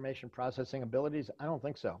information processing abilities? I don't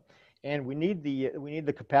think so. And we need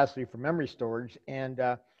the capacity for memory storage, and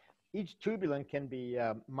each tubulin can be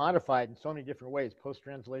modified in so many different ways: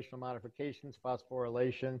 post-translational modifications,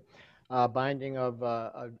 phosphorylation, binding of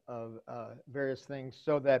various things,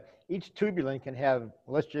 so that each tubulin can have,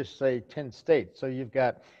 let's just say, 10 states. So you've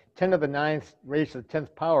got 10 to the 9th raised to the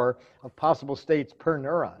 10th power of possible states per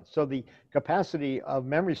neuron. So the capacity of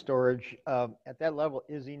memory storage at that level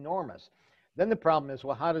is enormous. Then the problem is,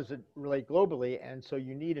 well, how does it relate globally? And so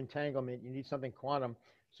you need entanglement, you need something quantum,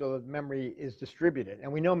 so that memory is distributed.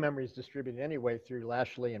 And we know memory is distributed anyway through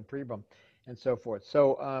Lashley and Pribram and so forth.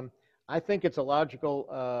 So I think it's a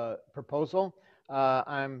logical proposal.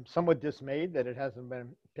 I'm somewhat dismayed that it hasn't been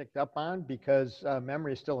picked up on, because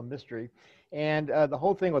memory is still a mystery. And the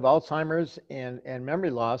whole thing with Alzheimer's and memory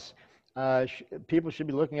loss, people should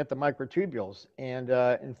be looking at the microtubules. And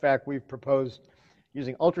in fact, we've proposed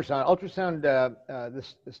using ultrasound.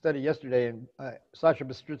 This study yesterday, and Sasha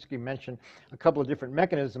Bystrzycki mentioned a couple of different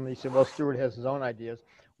mechanisms. He said, well, Stuart has his own ideas.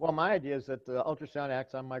 Well, my idea is that the ultrasound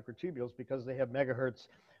acts on microtubules because they have megahertz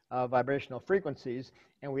vibrational frequencies,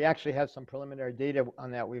 and we actually have some preliminary data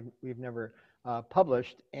on that we've never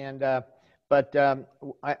published. And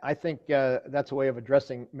I think that's a way of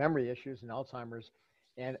addressing memory issues in Alzheimer's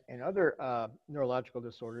and other neurological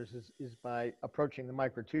disorders is by approaching the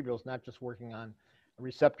microtubules, not just working on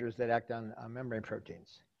receptors that act on membrane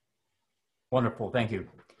proteins. Wonderful, thank you.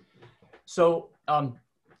 So,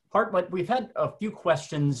 Harmut, we've had a few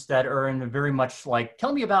questions that are in a very much like,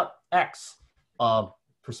 tell me about X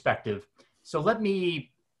perspective. So let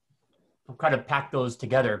me kind of pack those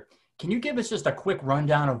together. Can you give us just a quick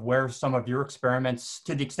rundown of where some of your experiments,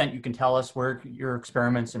 to the extent you can tell us where your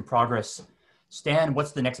experiments in progress stand?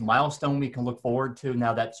 What's the next milestone we can look forward to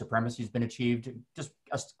now that supremacy has been achieved? Just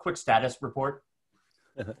a quick status report.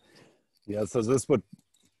 Yeah, so this would,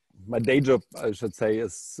 my day job, I should say,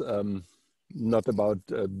 is not about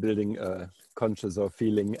building conscious or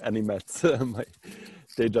feeling animats. My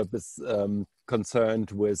day job is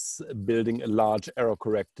concerned with building a large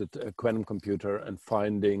error-corrected quantum computer and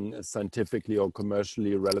finding scientifically or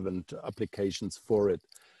commercially relevant applications for it.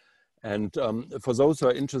 And for those who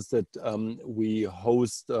are interested, we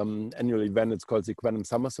host an annual event. It's called the Quantum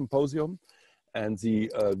Summer Symposium. And the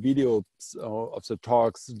videos of the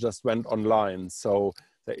talks just went online. So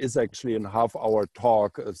there is actually a half-hour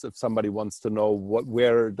talk if somebody wants to know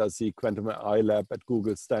where does the Quantum AI Lab at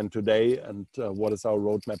Google stand today and what is our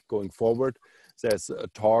roadmap going forward. There's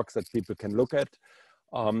talks that people can look at,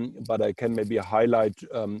 but I can maybe highlight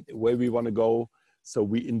where we want to go. So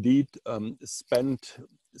we indeed spent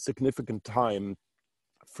significant time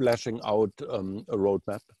fleshing out a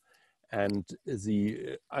roadmap. And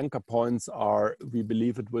the anchor points are, we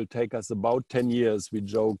believe it will take us about 10 years. We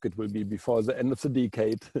joke it will be before the end of the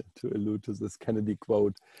decade, to allude to this Kennedy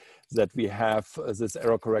quote, that we have this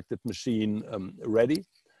error-corrected machine ready.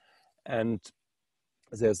 And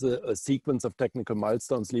there's a sequence of technical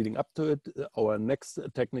milestones leading up to it. Our next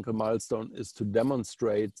technical milestone is to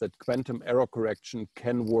demonstrate that quantum error correction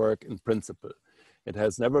can work in principle. It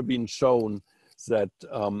has never been shown that,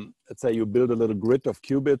 let's say you build a little grid of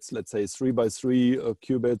qubits, let's say 3 by 3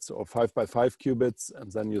 qubits or 5 by 5 qubits,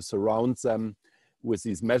 and then you surround them with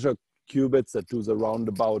these measure qubits that do the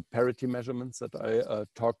roundabout parity measurements that I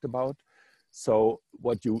talked about. So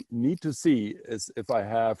what you need to see is if I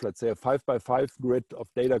have, let's say, a 5 by 5 grid of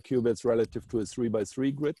data qubits relative to a 3 by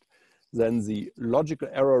 3 grid, then the logical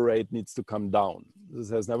error rate needs to come down. This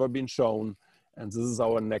has never been shown. And this is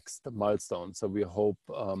our next milestone. So we hope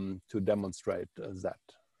to demonstrate that.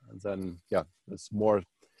 And then, yeah, there's more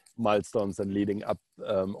milestones and leading up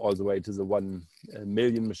all the way to the 1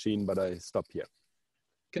 million machine, but I stop here.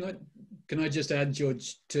 Can I just add,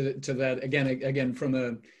 George, to that, again from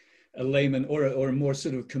a layman or a more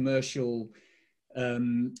sort of commercial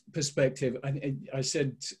perspective. I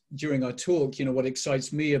said during our talk, you know, what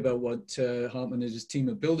excites me about what Hartman and his team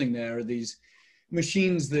are building there are these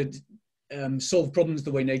machines that solve problems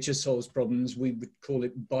the way nature solves problems. We would call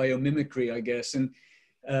it biomimicry, I guess. And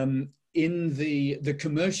in the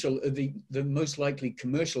commercial, the most likely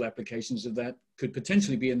commercial applications of that could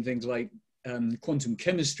potentially be in things like quantum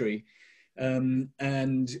chemistry.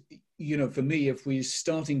 And, you know, for me, if we're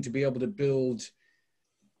starting to be able to build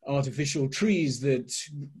artificial trees that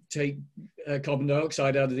take carbon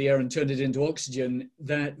dioxide out of the air and turn it into oxygen,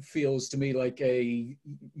 that feels to me like a,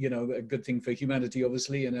 you know, a good thing for humanity,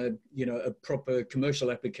 obviously, and a, you know, a proper commercial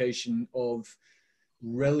application of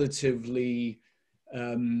relatively,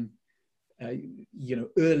 you know,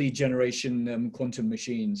 early generation quantum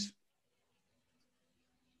machines.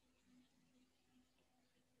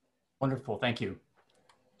 Wonderful, thank you.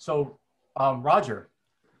 So, Roger,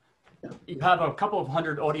 you have a couple of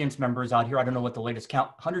hundred audience members out here. I don't know what the latest count,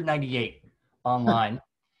 198 online.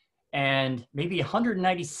 And maybe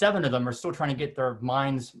 197 of them are still trying to get their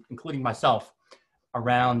minds, including myself,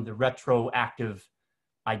 around the retroactive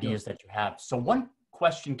ideas that you have. So one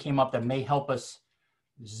question came up that may help us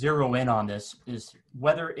zero in on this is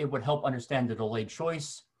whether it would help understand the delayed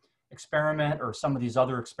choice experiment or some of these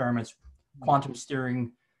other experiments, quantum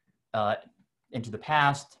steering into the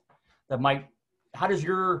past, that might, how does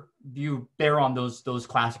your view bear on those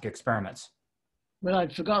classic experiments? Well,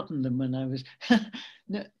 I'd forgotten them when I was,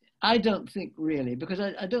 no, I don't think really, because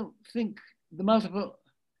I don't think the multiple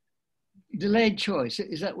delayed choice,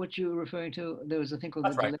 is that what you were referring to? There was a thing called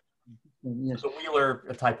That's the right. Yes. The Wheeler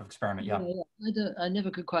type of experiment, yeah. I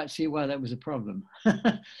never could quite see why that was a problem,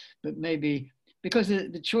 but maybe because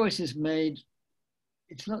the choice is made,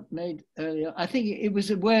 it's not made earlier. I think it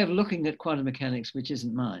was a way of looking at quantum mechanics, which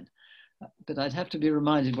isn't mine. But I'd have to be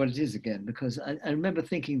reminded what it is again, because I remember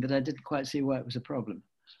thinking that I didn't quite see why it was a problem.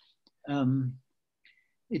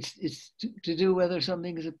 It's to do whether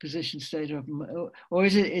something is a position state or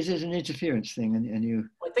is it an interference thing? And you.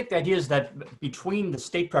 Well, I think the idea is that between the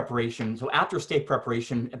state preparation, so after state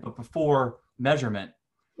preparation, but before measurement,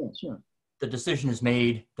 yeah, sure, the decision is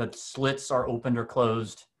made that slits are opened or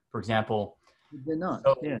closed, for example. They're not.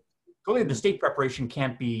 So yeah. clearly, the state preparation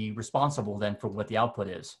can't be responsible then for what the output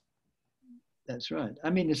is. That's right. I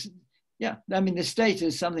mean, yeah. I mean, the state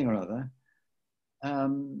is something or other,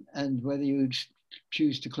 and whether you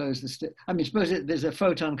choose to close the slit. I mean, suppose there's a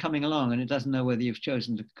photon coming along and it doesn't know whether you've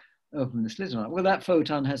chosen to open the slit or not. Well, that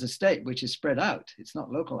photon has a state which is spread out. It's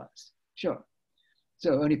not localized. Sure.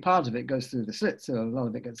 So only part of it goes through the slit, so a lot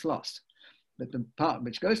of it gets lost. But the part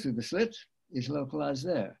which goes through the slit is localized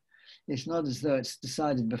there. It's not as though it's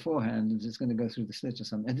decided beforehand that it's going to go through the slit or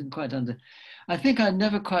something. I didn't quite I think I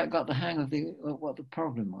never quite got the hang of what the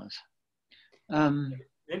problem was.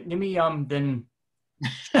 Let me then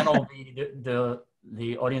channel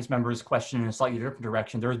the audience members' question in a slightly different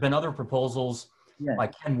direction. There's been other proposals by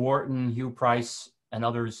Ken Wharton, Hugh Price, and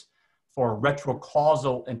others for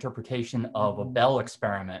retrocausal interpretation of a Bell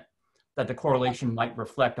experiment, that the correlation might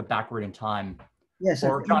reflect a backward in time. Yes.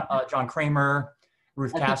 Or John Kramer,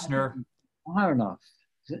 Ruth Kastner. Hameroff.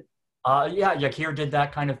 Yeah, Yakir did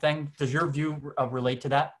that kind of thing. Does your view relate to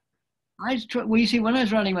that? Well, you see, when I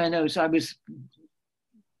was running my notes, I was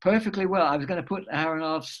perfectly well. I was going to put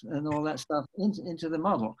Hameroff's and all that stuff into the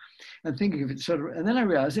model and thinking of it sort of, and then I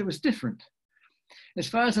realized it was different. As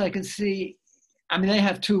far as I can see, I mean, they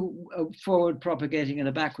have two forward propagating and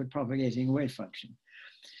a backward propagating wave function.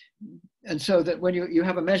 And so that when you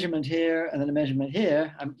have a measurement here and then a measurement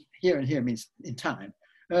here, here and here means in time,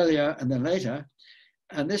 earlier and then later,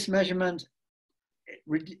 and this measurement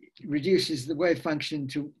reduces the wave function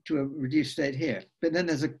to a reduced state here. But then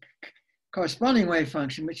there's a corresponding wave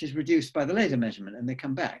function which is reduced by the later measurement, and they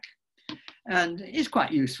come back. And it's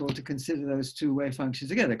quite useful to consider those two wave functions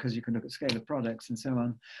together because you can look at scalar products and so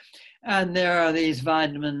on. And there are these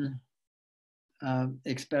Weidmann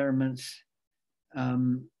experiments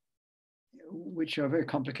which are very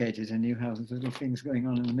complicated, and you have little things going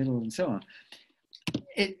on in the middle and so on.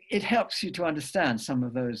 It helps you to understand some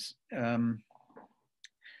of those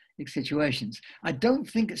situations. I don't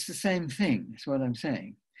think it's the same thing, is what I'm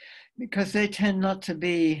saying, because they tend not to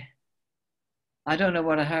be, I don't know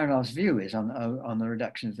what Hameroff's view is on the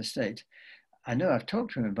reduction of the state. I know I've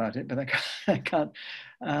talked to him about it, but I can't.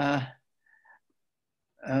 Lev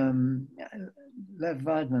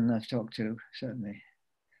Weidmann I've talked to, certainly,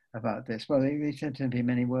 about this. Well, they tend to be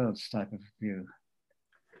many worlds type of view.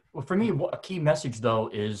 Well, for me, a key message, though,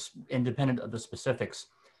 is independent of the specifics,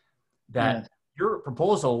 that your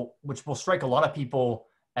proposal, which will strike a lot of people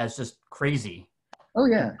as just crazy. Oh,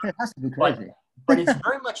 yeah, it has to be crazy. But it's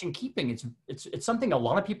very much in keeping. It's something a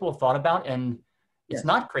lot of people have thought about, and it's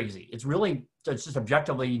not crazy. It's just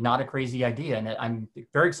objectively not a crazy idea, and I'm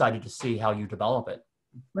very excited to see how you develop it.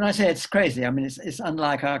 When I say it's crazy, I mean, it's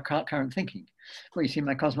unlike our current thinking. Well, you see,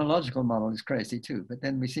 my cosmological model is crazy too, but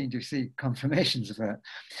then we seem to see confirmations of that.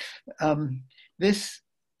 This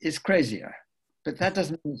is crazier, but that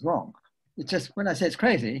doesn't mean it's wrong. It's just, when I say it's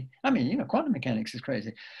crazy, I mean, you know, quantum mechanics is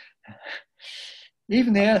crazy.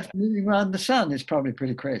 Even the Earth moving around the sun is probably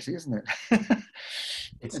pretty crazy, isn't it?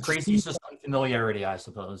 It's crazy, it's just unfamiliarity, I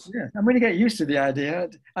suppose. Yeah, I'm going to get used to the idea.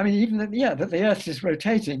 I mean, even that, yeah, that the Earth is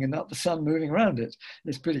rotating and not the sun moving around it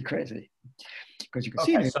is pretty crazy. Because you can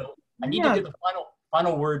see it. So I need to give the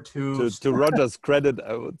final word to Roger's credit,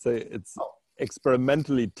 I would say it's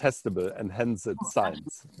experimentally testable, and hence it's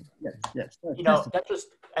science. Yes, yes. You know,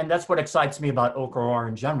 that's what excites me about Orch-OR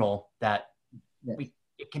in general, that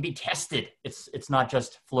it can be tested. It's not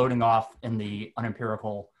just floating off in the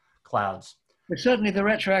unempirical clouds. But certainly the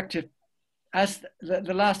retroactive, as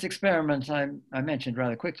the last experiment I mentioned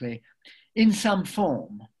rather quickly, in some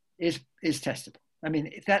form is testable. I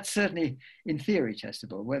mean, that's certainly in theory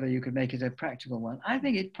testable. Whether you could make it a practical one, I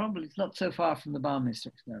think it probably is not so far from the Barminster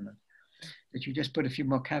experiment. That you just put a few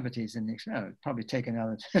more cavities in the experiment. It'd probably take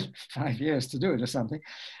another 5 years to do it or something.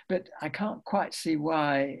 But I can't quite see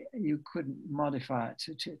why you couldn't modify it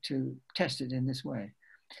to test it in this way.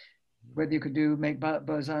 Whether you could make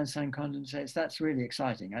Bose-Einstein condensates, that's really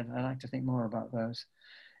exciting. I'd like to think more about those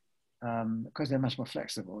because they're much more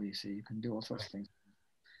flexible, you see. You can do all sorts of things.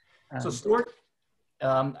 So Stuart,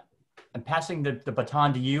 I'm passing the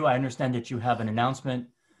baton to you. I understand that you have an announcement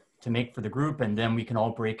to make for the group, and then we can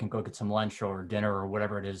all break and go get some lunch or dinner or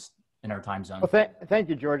whatever it is in our time zone. Well, thank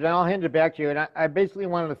you, George. And I'll hand it back to you. And I basically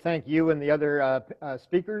wanted to thank you and the other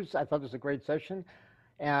speakers. I thought this was a great session.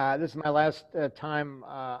 This is my last time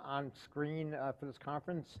on screen for this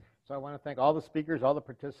conference. So I want to thank all the speakers, all the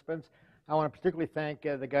participants. I want to particularly thank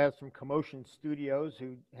the guys from Commotion Studios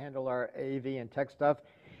who handle our AV and tech stuff.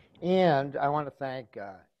 And I want to thank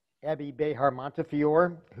Abby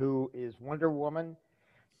Behar-Montefiore, who is Wonder Woman.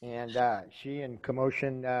 And she and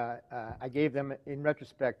Commotion, I gave them, in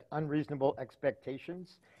retrospect, unreasonable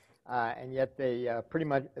expectations. And yet they pretty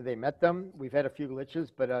much, they met them. We've had a few glitches,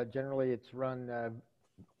 but generally it's run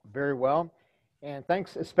very well. And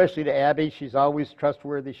thanks especially to Abby. She's always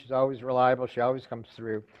trustworthy. She's always reliable. She always comes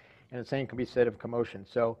through. And the same can be said of Commotion.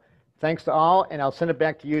 So thanks to all. And I'll send it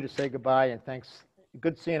back to you to say goodbye. And thanks.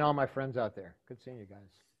 Good seeing all my friends out there. Good seeing you guys.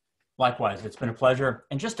 Likewise. It's been a pleasure.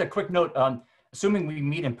 And just a quick note, assuming we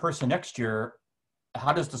meet in person next year,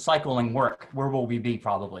 how does the cycling work? Where will we be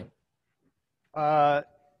probably?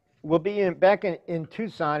 We'll be back in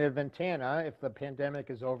Tucson at Ventana, if the pandemic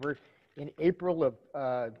is over, in April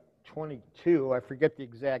of 22. I forget the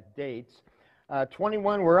exact dates.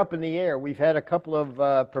 21, we're up in the air. We've had a couple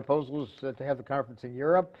of proposals to have the conference in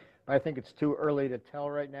Europe, but I think it's too early to tell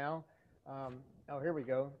right now. Oh, here we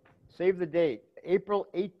go. Save the date. April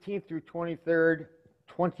 18th through 23rd,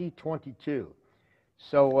 2022.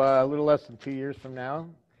 So a little less than 2 years from now.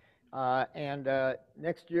 And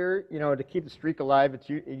next year, you know, to keep the streak alive, it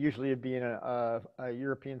usually would be in a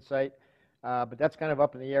European site, but that's kind of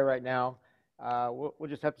up in the air right now. We'll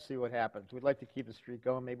just have to see what happens. We'd like to keep the streak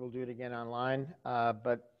going. Maybe we'll do it again online,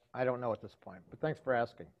 but I don't know at this point. But thanks for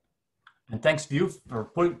asking. And thanks to you for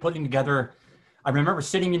putting together. I remember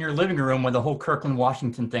sitting in your living room when the whole Kirkland,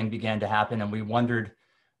 Washington thing began to happen, and we wondered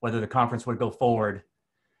whether the conference would go forward.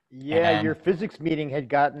 Yeah, and your physics meeting had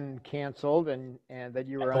gotten canceled, and that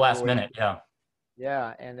you were at the last minute. Yeah.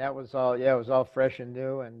 Yeah, and that was all. Yeah, it was all fresh and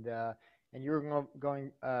new, and you were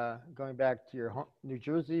going back to your home, New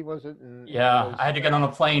Jersey, was it? And yeah, I had to get on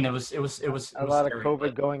a plane. It was a lot of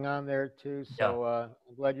COVID going on there too. So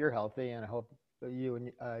I'm glad you're healthy, and I hope that you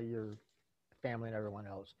and your family and everyone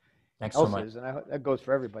else. Thanks so much. And I hope that goes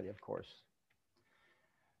for everybody, of course.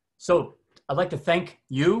 So I'd like to thank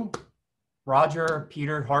you, Roger,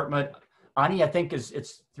 Peter, Harmut. Ani, I think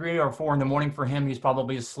it's 3 or 4 in the morning for him. He's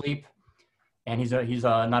probably asleep, and he's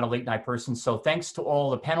not a late night person. So thanks to all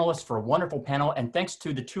the panelists for a wonderful panel, and thanks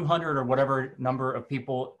to the 200 or whatever number of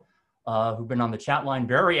people who've been on the chat line,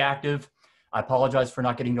 very active. I apologize for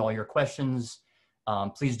not getting to all your questions.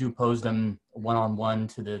 Please do pose them one-on-one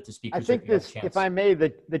to the speakers. I think this, if I may,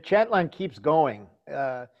 the chat line keeps going,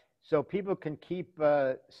 so people can keep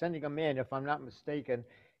sending them in, if I'm not mistaken.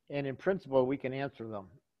 And in principle, we can answer them,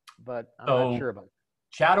 but I'm not sure about it.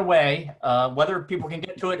 Chat away. Whether people can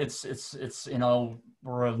get to it, it's you know,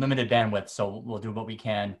 we're a limited bandwidth, so we'll do what we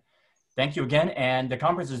can. Thank you again. And the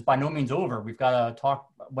conference is by no means over. We've got to talk.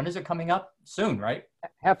 When is it coming up? Soon, right?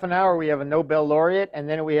 Half an hour. We have a Nobel laureate, and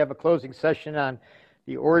then we have a closing session on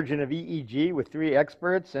the origin of EEG with 3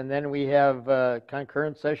 experts, and then we have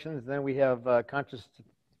concurrent sessions. Then we have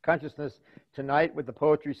consciousness tonight with the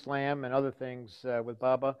poetry slam and other things with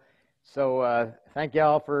Baba. So thank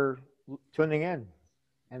y'all for tuning in.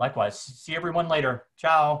 And likewise. See everyone later.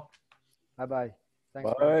 Ciao. Bye-bye.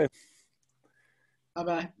 Thanks. Bye.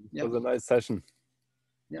 Bye-bye. It was a nice session.